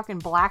there's a fucking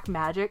Black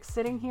Magic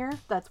sitting here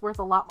that's worth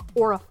a lot,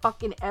 or a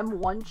fucking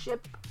M1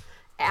 chip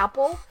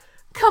Apple?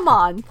 Come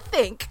on,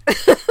 think.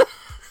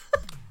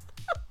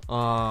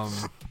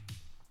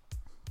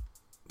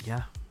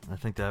 Yeah, I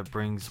think that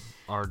brings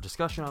our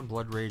discussion on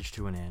Blood Rage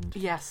to an end.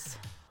 Yes.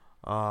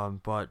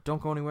 But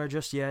don't go anywhere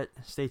just yet.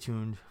 Stay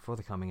tuned for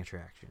the coming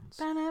attractions.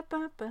 I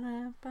don't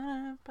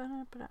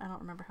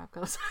remember how it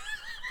goes.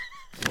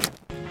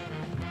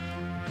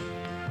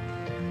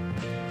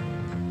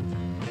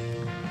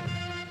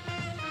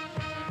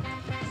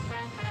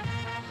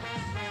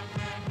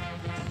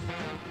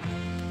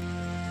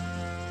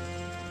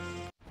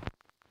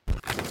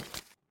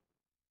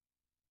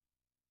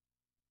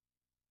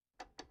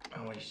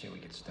 What do you say we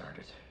get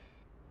started?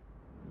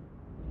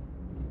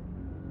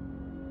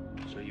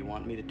 So you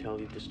want me to tell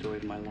you the story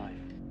of my life?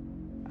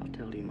 I'll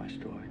tell you my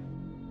story.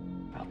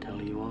 I'll tell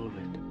you all of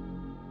it.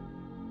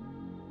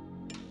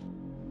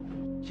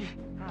 Gee,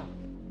 how?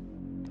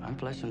 I'm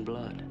flesh and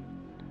blood,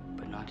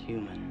 but not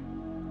human.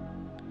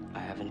 I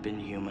haven't been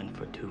human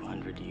for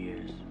 200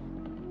 years.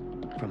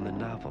 From the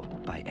novel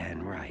by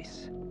Anne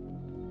Rice.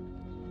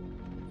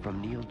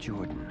 From Neil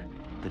Jordan,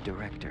 the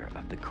director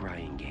of The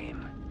Crying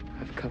Game.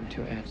 I've come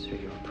to answer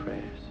your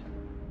prayers.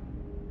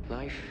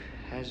 Life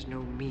has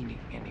no meaning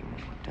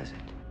anymore, does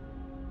it?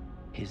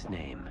 His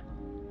name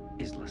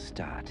is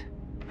Lestat.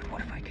 But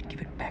what if I could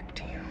give it back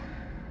to you?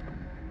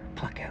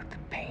 Pluck out the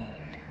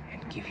pain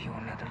and give you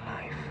another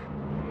life.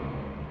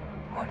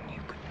 One you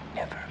could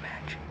never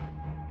imagine.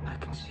 I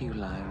can see you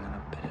lying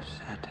on a bed of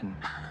satin.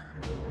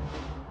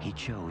 He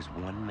chose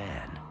one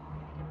man.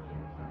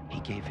 He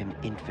gave him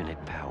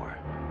infinite power.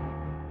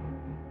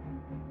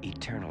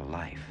 Eternal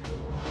life.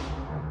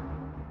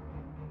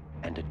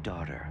 And a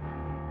daughter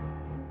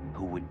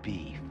who would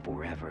be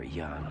forever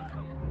young.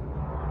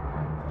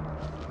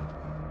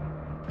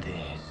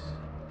 This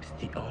is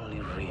the only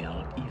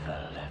real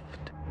evil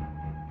left.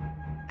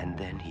 And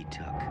then he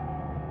took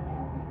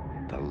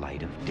the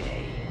light of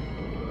day.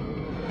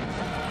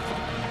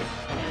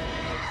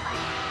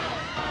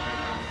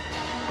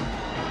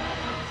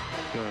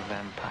 You're a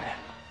vampire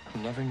who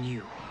never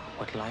knew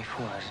what life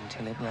was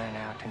until it ran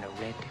out in a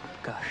red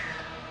gush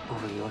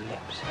over your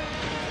lips.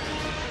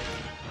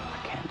 I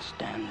can't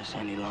stand this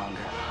any longer.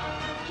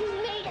 You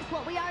made us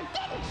what we are,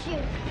 didn't you?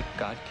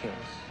 God kills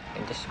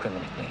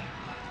indiscriminately,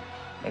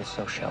 and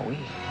so shall we.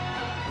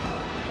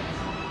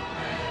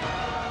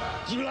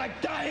 You like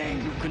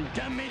dying? You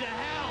condemn me to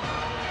hell!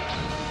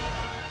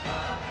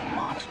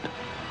 Monster.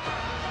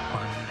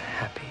 One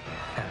happy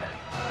family.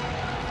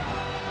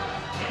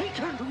 Take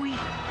her, Louis!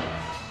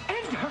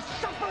 End her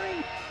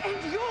suffering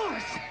and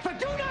yours! For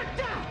do not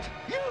doubt,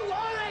 you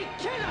are a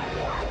killer!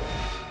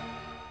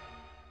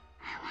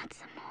 I want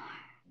some more.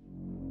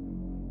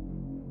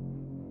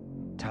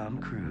 Tom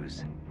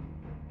Cruise,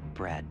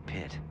 Brad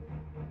Pitt,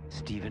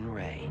 Stephen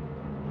Ray,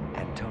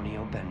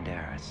 Antonio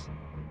Banderas,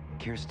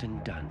 Kirsten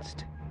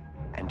Dunst,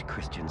 and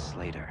Christian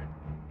Slater.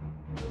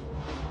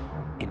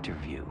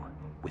 Interview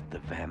with the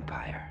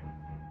Vampire.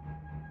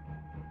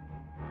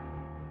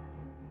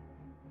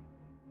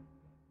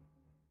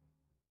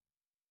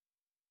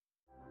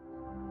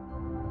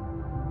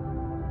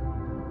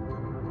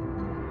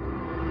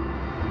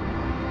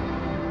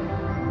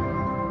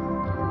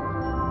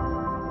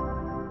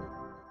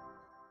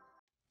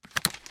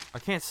 I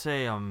can't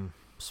say I'm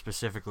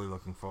specifically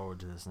looking forward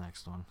to this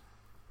next one.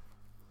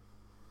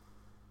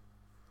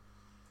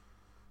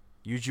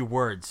 Use your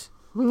words.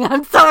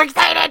 I'm so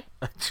excited!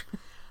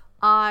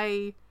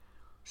 I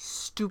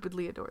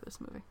stupidly adore this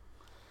movie.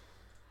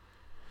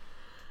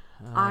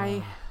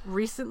 I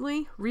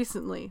recently,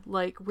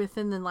 like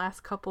within the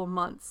last couple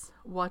months,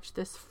 watched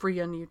this free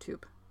on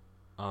YouTube.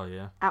 Oh,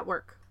 yeah? At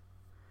work.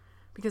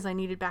 Because I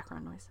needed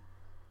background noise.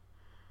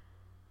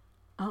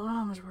 I don't know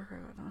how much work I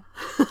got done.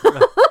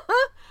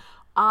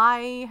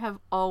 I have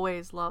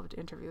always loved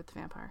Interview with the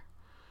Vampire.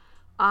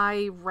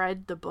 I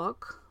read the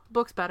book.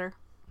 Book's better.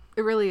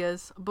 It really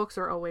is. Books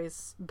are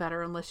always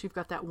better unless you've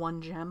got that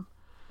one gem.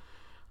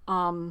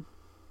 I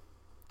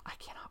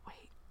cannot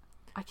wait.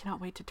 I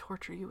cannot wait to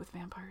torture you with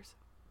vampires.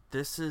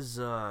 This is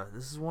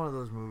one of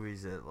those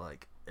movies that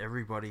like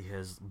everybody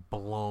has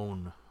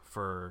blown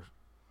for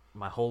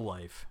my whole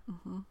life,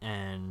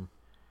 and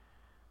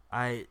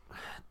I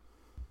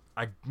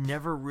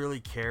never really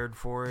cared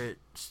for it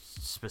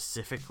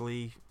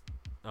specifically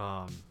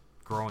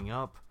growing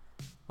up.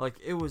 Like,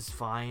 it was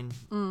fine.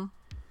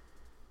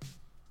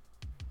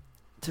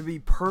 To be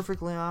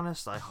perfectly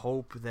honest, I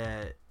hope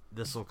that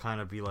this will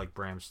kind of be like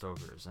Bram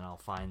Stoker's, and I'll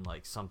find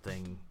like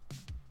something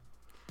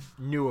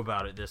new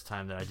about it this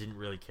time that I didn't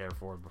really care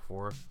for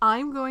before.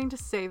 I'm going to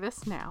say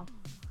this now.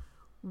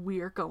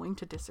 We're going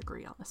to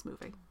disagree on this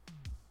movie.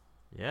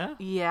 Yeah?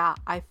 Yeah,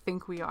 I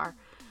think we are.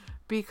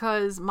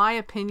 Because my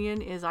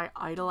opinion is I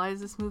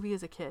idolized this movie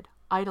as a kid.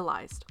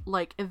 Idolized.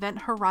 Like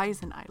Event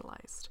Horizon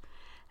idolized.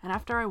 And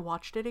after I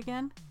watched it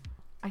again,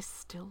 I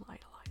still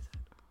idolize it.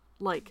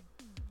 Like,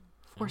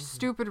 for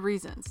stupid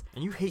reasons.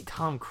 And you hate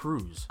Tom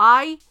Cruise.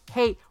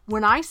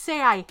 When I say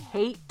I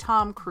hate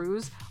Tom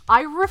Cruise,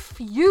 I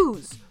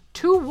refuse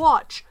to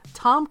watch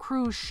Tom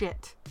Cruise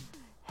shit.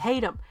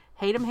 Hate him.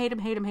 Hate him, hate him,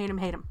 hate him, hate him,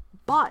 hate him.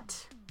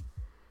 But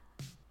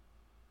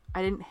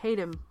I didn't hate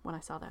him when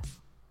I saw this.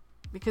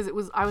 Because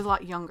I was a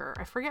lot younger.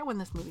 I forget when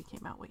this movie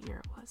came out, what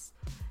year it was.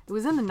 It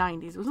was in the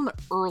 90s. It was in the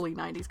early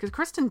 90s. Because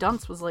Kristen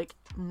Dunst was like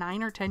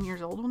 9 or 10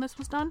 years old when this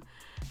was done.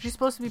 She's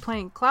supposed to be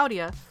playing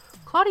Claudia.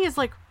 Claudia's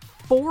like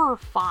 4 or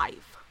 5.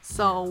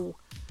 So,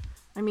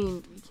 I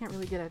mean, you can't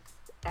really get an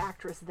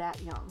actress that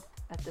young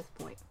at this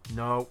point.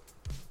 No.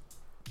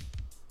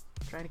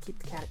 Trying to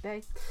keep the cat at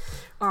bay.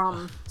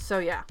 So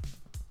yeah.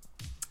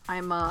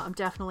 I'm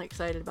definitely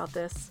excited about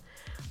this.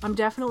 I'm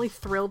definitely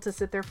thrilled to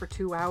sit there for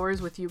 2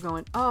 hours with you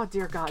going, oh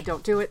dear God,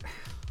 don't do it.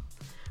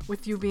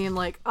 With you being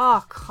like,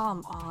 oh,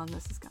 come on,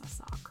 this is gonna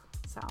suck.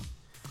 So,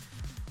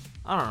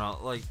 I don't know,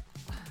 like,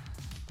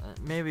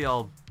 maybe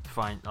I'll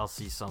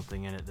see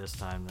something in it this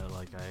time that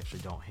like I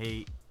actually don't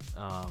hate.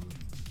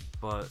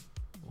 But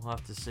we'll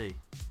have to see.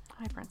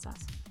 Hi,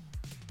 princess.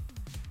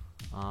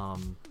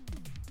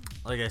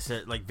 Like I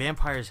said, like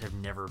vampires have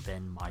never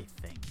been my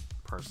thing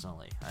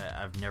personally.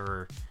 I've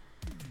never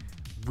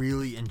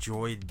really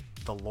enjoyed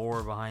the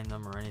lore behind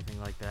them or anything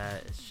like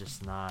that. It's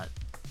just not.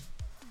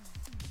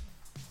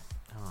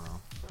 I don't know.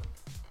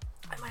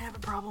 I might have a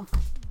problem.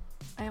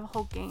 I have a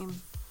whole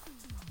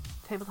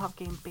tabletop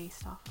game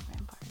based off of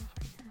vampires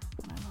right here,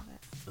 and I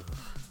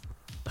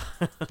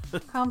love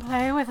it. Come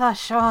play with us,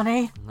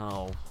 Shawnee.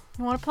 No.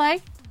 You want to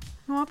play?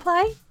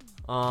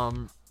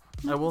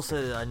 I will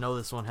say that I know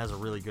this one has a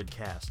really good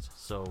cast,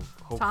 so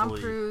hopefully. Tom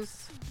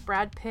Cruise,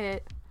 Brad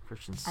Pitt,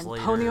 Christian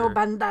Slater, Antonio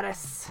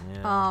Banderas,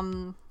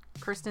 yeah.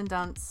 Kristen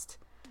Dunst.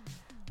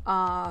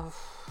 I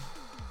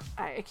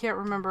can't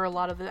remember a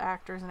lot of the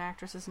actors and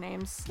actresses'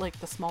 names, like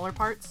the smaller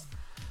parts,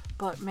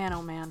 but man,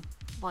 oh man,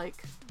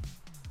 like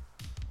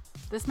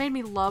this made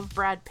me love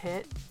Brad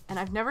Pitt, and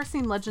I've never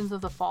seen Legends of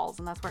the Falls,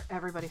 and that's where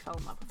everybody fell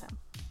in love with him.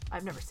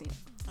 I've never seen it,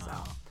 so.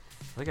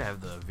 I think I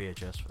have the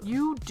VHS for that.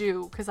 You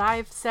do, because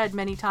I've said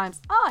many times,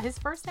 his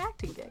first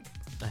acting gig.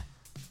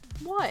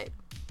 What?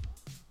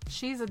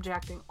 She's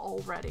objecting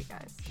already,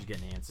 guys. She's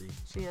getting antsy.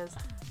 She is.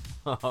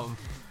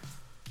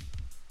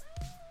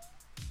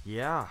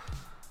 Yeah.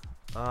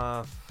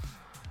 I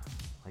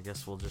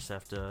guess we'll just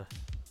have to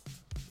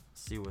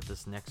see what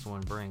this next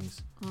one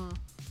brings.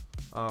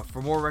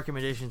 For more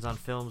recommendations on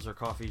films or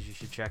coffees you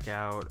should check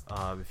out,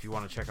 if you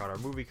want to check out our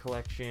movie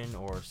collection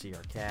or see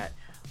our cat,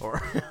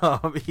 or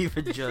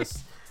even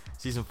just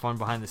see some fun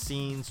behind the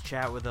scenes,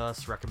 chat with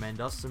us,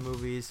 recommend us some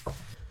movies,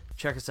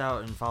 check us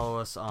out and follow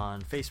us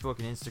on Facebook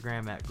and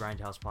Instagram at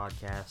Grindhouse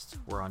Podcast.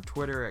 We're on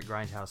Twitter at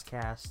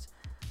GrindhouseCast.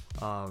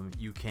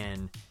 You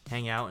can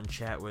hang out and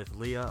chat with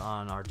Leah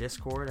on our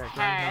Discord at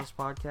Grindhouse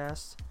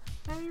Podcast.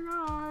 Hey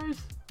guys!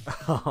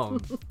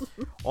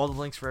 All the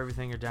links for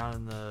everything are down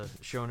in the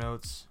show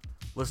notes.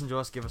 Listen to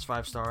us, give us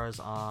 5 stars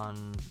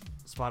on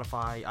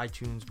Spotify,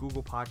 iTunes,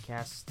 Google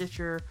Podcasts,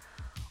 Stitcher.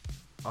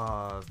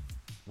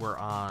 We're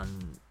on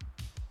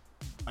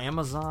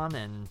Amazon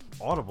and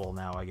Audible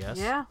now, I guess.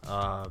 Yeah.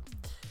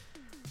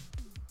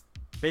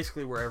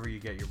 Basically wherever you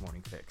get your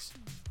morning fix.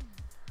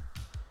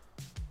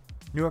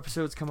 New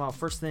episodes come out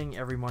first thing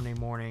every Monday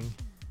morning.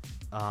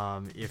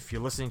 If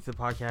you're listening to the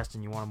podcast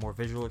and you want a more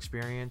visual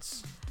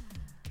experience,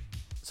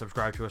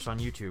 subscribe to us on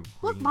YouTube.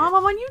 Look, Mom,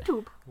 I'm on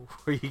YouTube.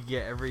 Where you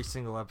get every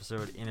single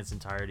episode in its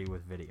entirety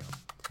with video.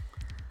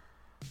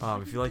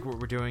 If you like what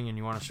we're doing and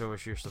you want to show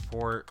us your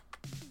support,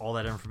 all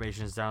that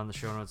information is down in the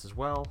show notes as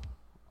well.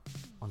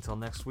 Until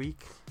next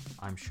week,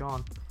 I'm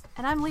Sean.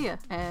 And I'm Leah,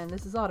 and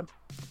this is Autumn.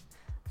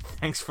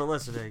 Thanks for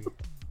listening,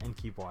 and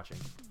keep watching.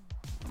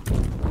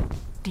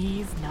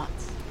 These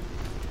nuts.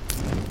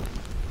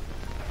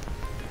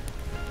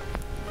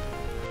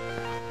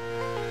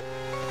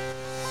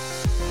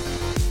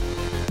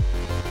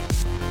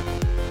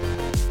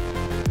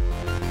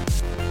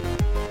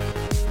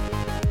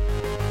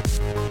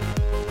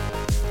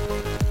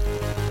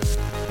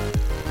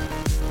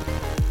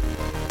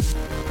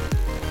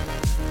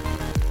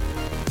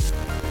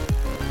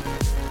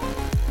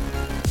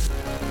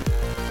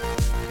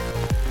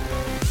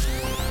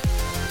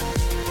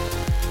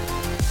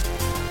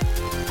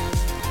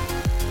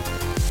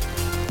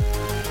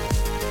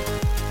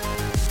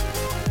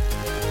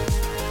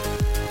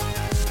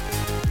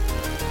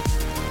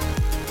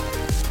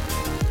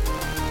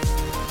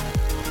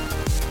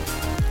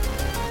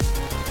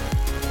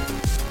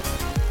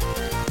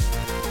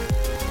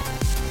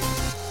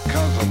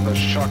 the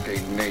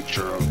shocking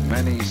nature of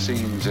many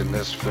scenes in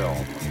this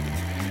film,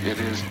 it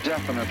is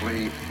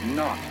definitely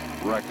not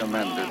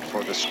recommended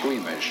for the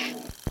squeamish.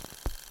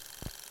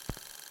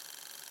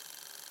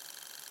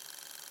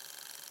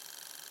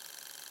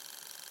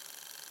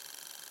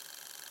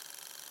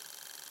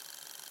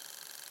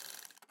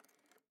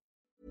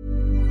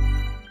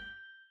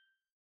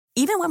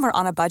 Even when we're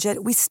on a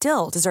budget, we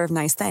still deserve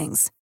nice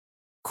things.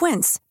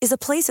 Quince is a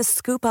place to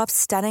scoop up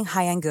stunning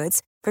high-end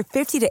goods for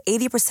 50 to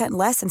 80%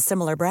 less than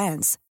similar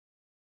brands.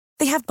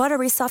 They have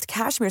buttery soft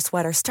cashmere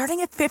sweaters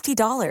starting at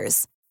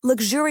 $50,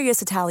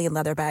 luxurious Italian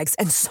leather bags,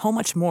 and so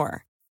much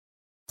more.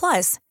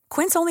 Plus,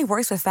 Quince only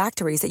works with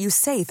factories that use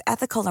safe,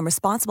 ethical, and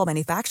responsible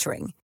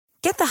manufacturing.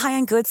 Get the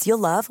high-end goods you'll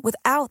love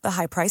without the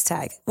high price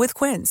tag with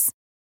Quince.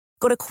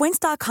 Go to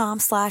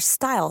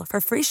quince.com/style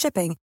for free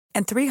shipping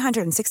and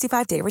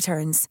 365-day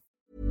returns.